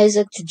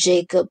to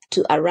Jacob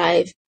to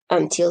arrive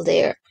until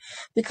there,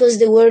 because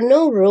there were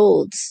no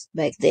roads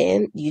back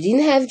then. You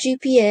didn't have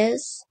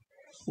GPS.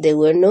 There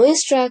were no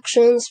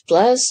instructions.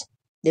 Plus,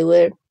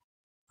 they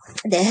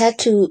had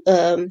to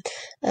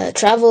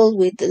travel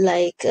with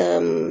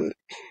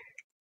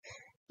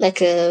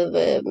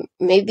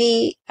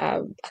maybe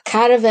a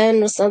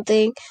caravan or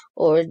something,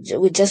 or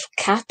with just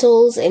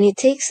cattle, and it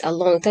takes a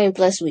long time.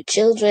 Plus, with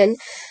children.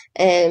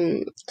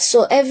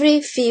 So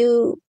every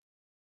few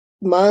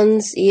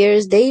months,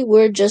 years, they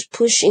were just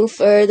pushing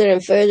further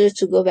and further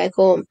to go back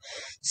home.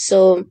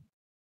 So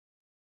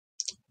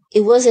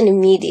it wasn't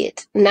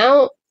immediate.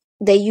 Now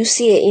that you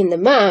see it in the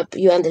map,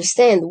 you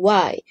understand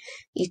why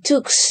it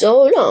took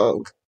so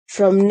long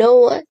from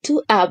Noah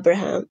to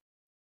Abraham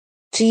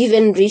to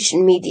even reach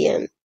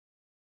Midian.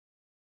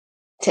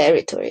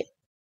 territory.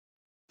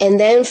 And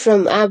then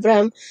from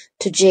Abraham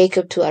to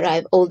Jacob to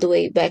arrive all the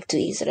way back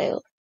to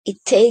Israel. It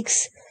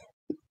takes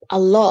a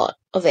lot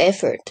of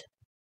effort.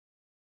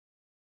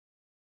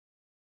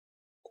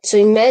 So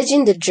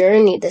imagine the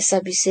journey that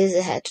Sabi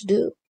Sese had to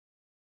do.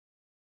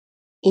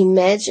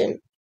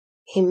 Imagine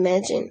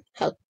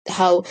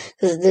how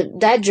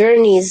that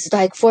journey is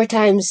like 4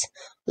 times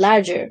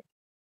larger,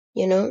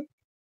 you know?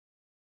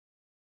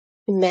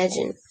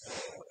 Imagine.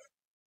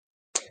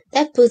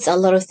 That puts a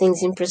lot of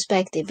things in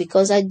perspective,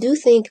 because I do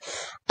think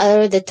a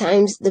lot of the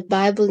times the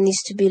Bible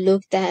needs to be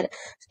looked at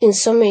in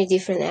so many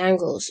different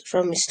angles,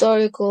 from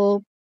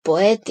historical,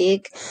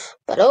 poetic,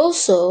 but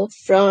also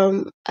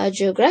from a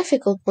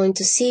geographical point,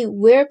 to see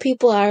where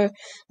people are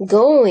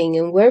going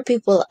and where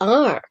people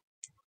are.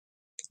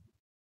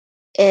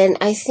 And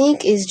I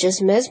think it's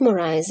just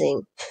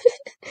mesmerizing.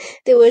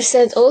 They were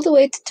sent all the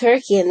way to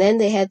Turkey, and then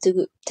they had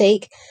to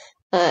take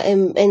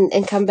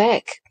and come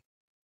back.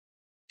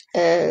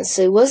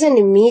 So it wasn't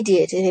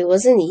immediate, and it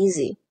wasn't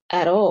easy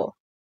at all.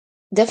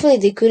 Definitely,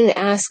 they couldn't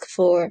ask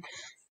for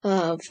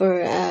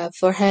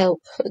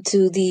help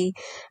to the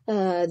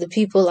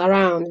people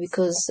around,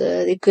 because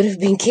they could have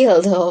been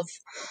killed off.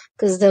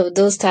 Because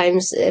those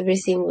times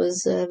everything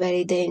was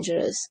very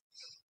dangerous.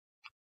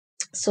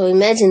 So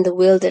imagine the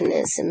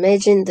wilderness,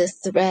 imagine the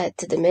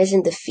threat,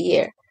 imagine the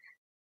fear.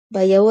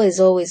 But Yahweh is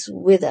always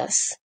with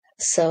us.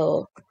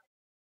 So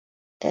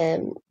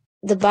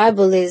the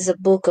Bible is a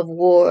book of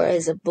war,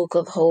 is a book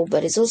of hope,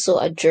 but it's also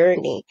a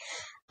journey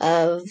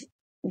of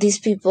these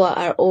people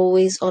are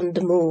always on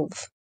the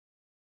move.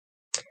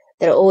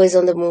 They're always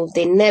on the move.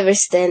 They never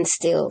stand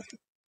still.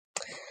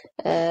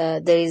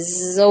 There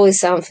is always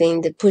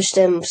something that pushes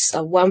them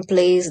one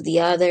place, the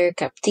other,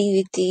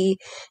 captivity,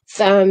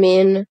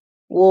 famine,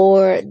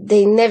 war.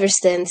 They never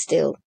stand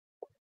still.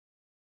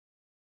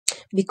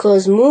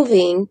 Because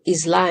moving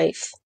is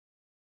life.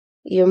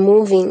 You're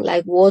moving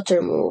like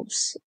water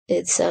moves.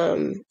 It's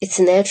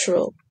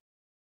natural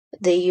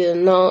that you're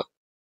not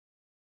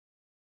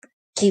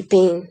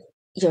keeping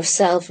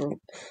yourself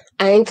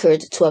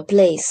anchored to a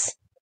place.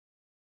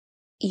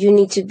 You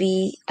need to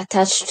be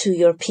attached to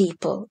your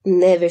people,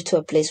 never to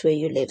a place where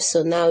you live.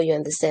 So now you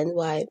understand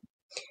why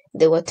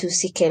the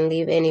Watusi can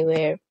live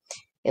anywhere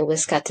and we're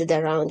scattered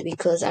around,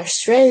 because our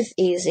strength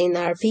is in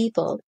our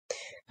people.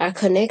 Our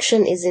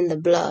connection is in the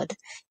blood.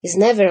 It's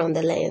never on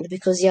the land,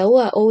 because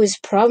Yahweh always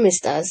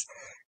promised us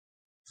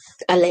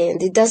a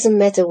land. It doesn't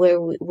matter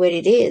where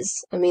it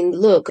is. I mean,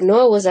 look,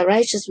 Noah was a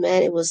righteous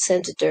man. He was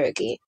sent to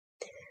Turkey.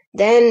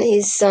 Then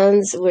his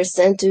sons were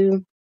sent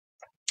to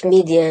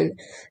Midian.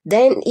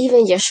 Then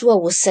even Yeshua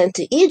was sent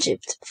to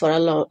Egypt for a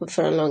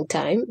long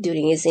time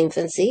during his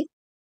infancy.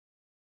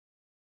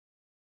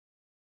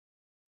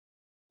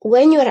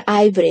 When you're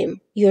Ibrim,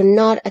 you're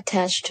not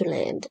attached to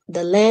land.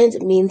 The land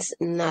means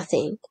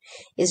nothing.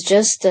 It's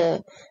just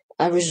a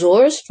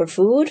resource for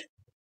food,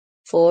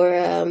 for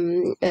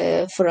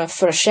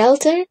a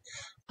shelter.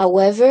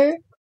 However,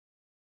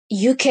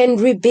 you can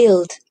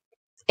rebuild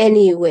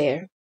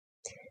anywhere.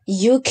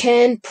 You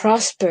can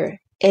prosper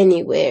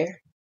anywhere.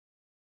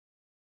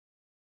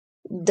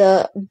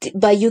 But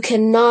you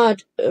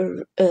cannot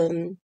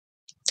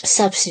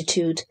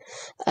substitute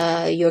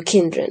your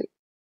kindred.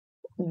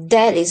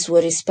 That is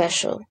what is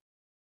special.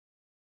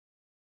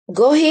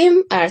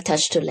 Gohim are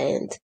attached to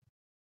land.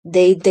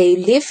 They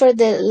live for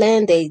the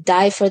land. They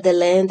die for the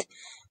land.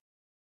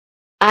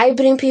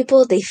 Ibrim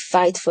people, they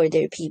fight for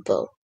their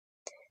people.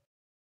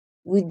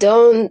 We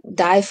don't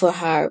die for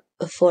our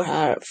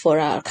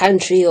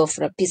country or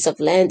for a piece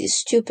of land. It's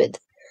stupid.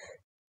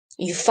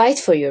 You fight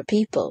for your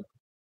people.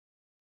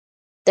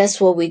 That's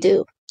what we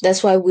do.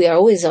 That's why we are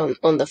always on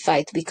the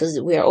fight, because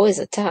we are always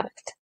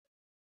attacked.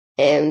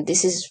 And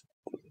this is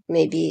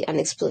maybe an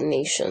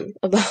explanation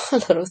about a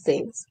lot of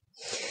things.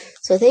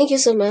 So thank you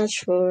so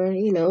much for,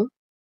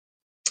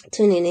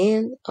 tuning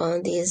in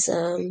on this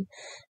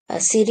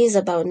series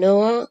about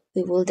Noah.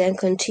 We will then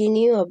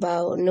continue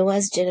about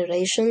Noah's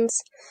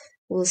generations.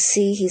 We'll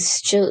see his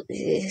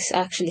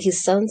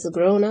sons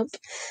grown up.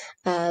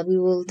 We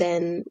will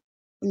then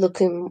look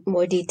in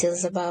more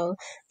details about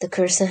the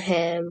curse of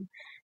Ham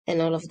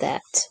and all of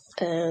that.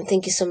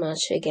 Thank you so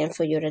much again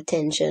for your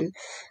attention.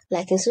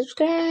 Like and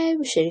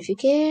subscribe, share if you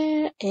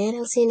care, and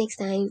I'll see you next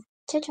time.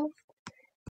 Ciao, ciao.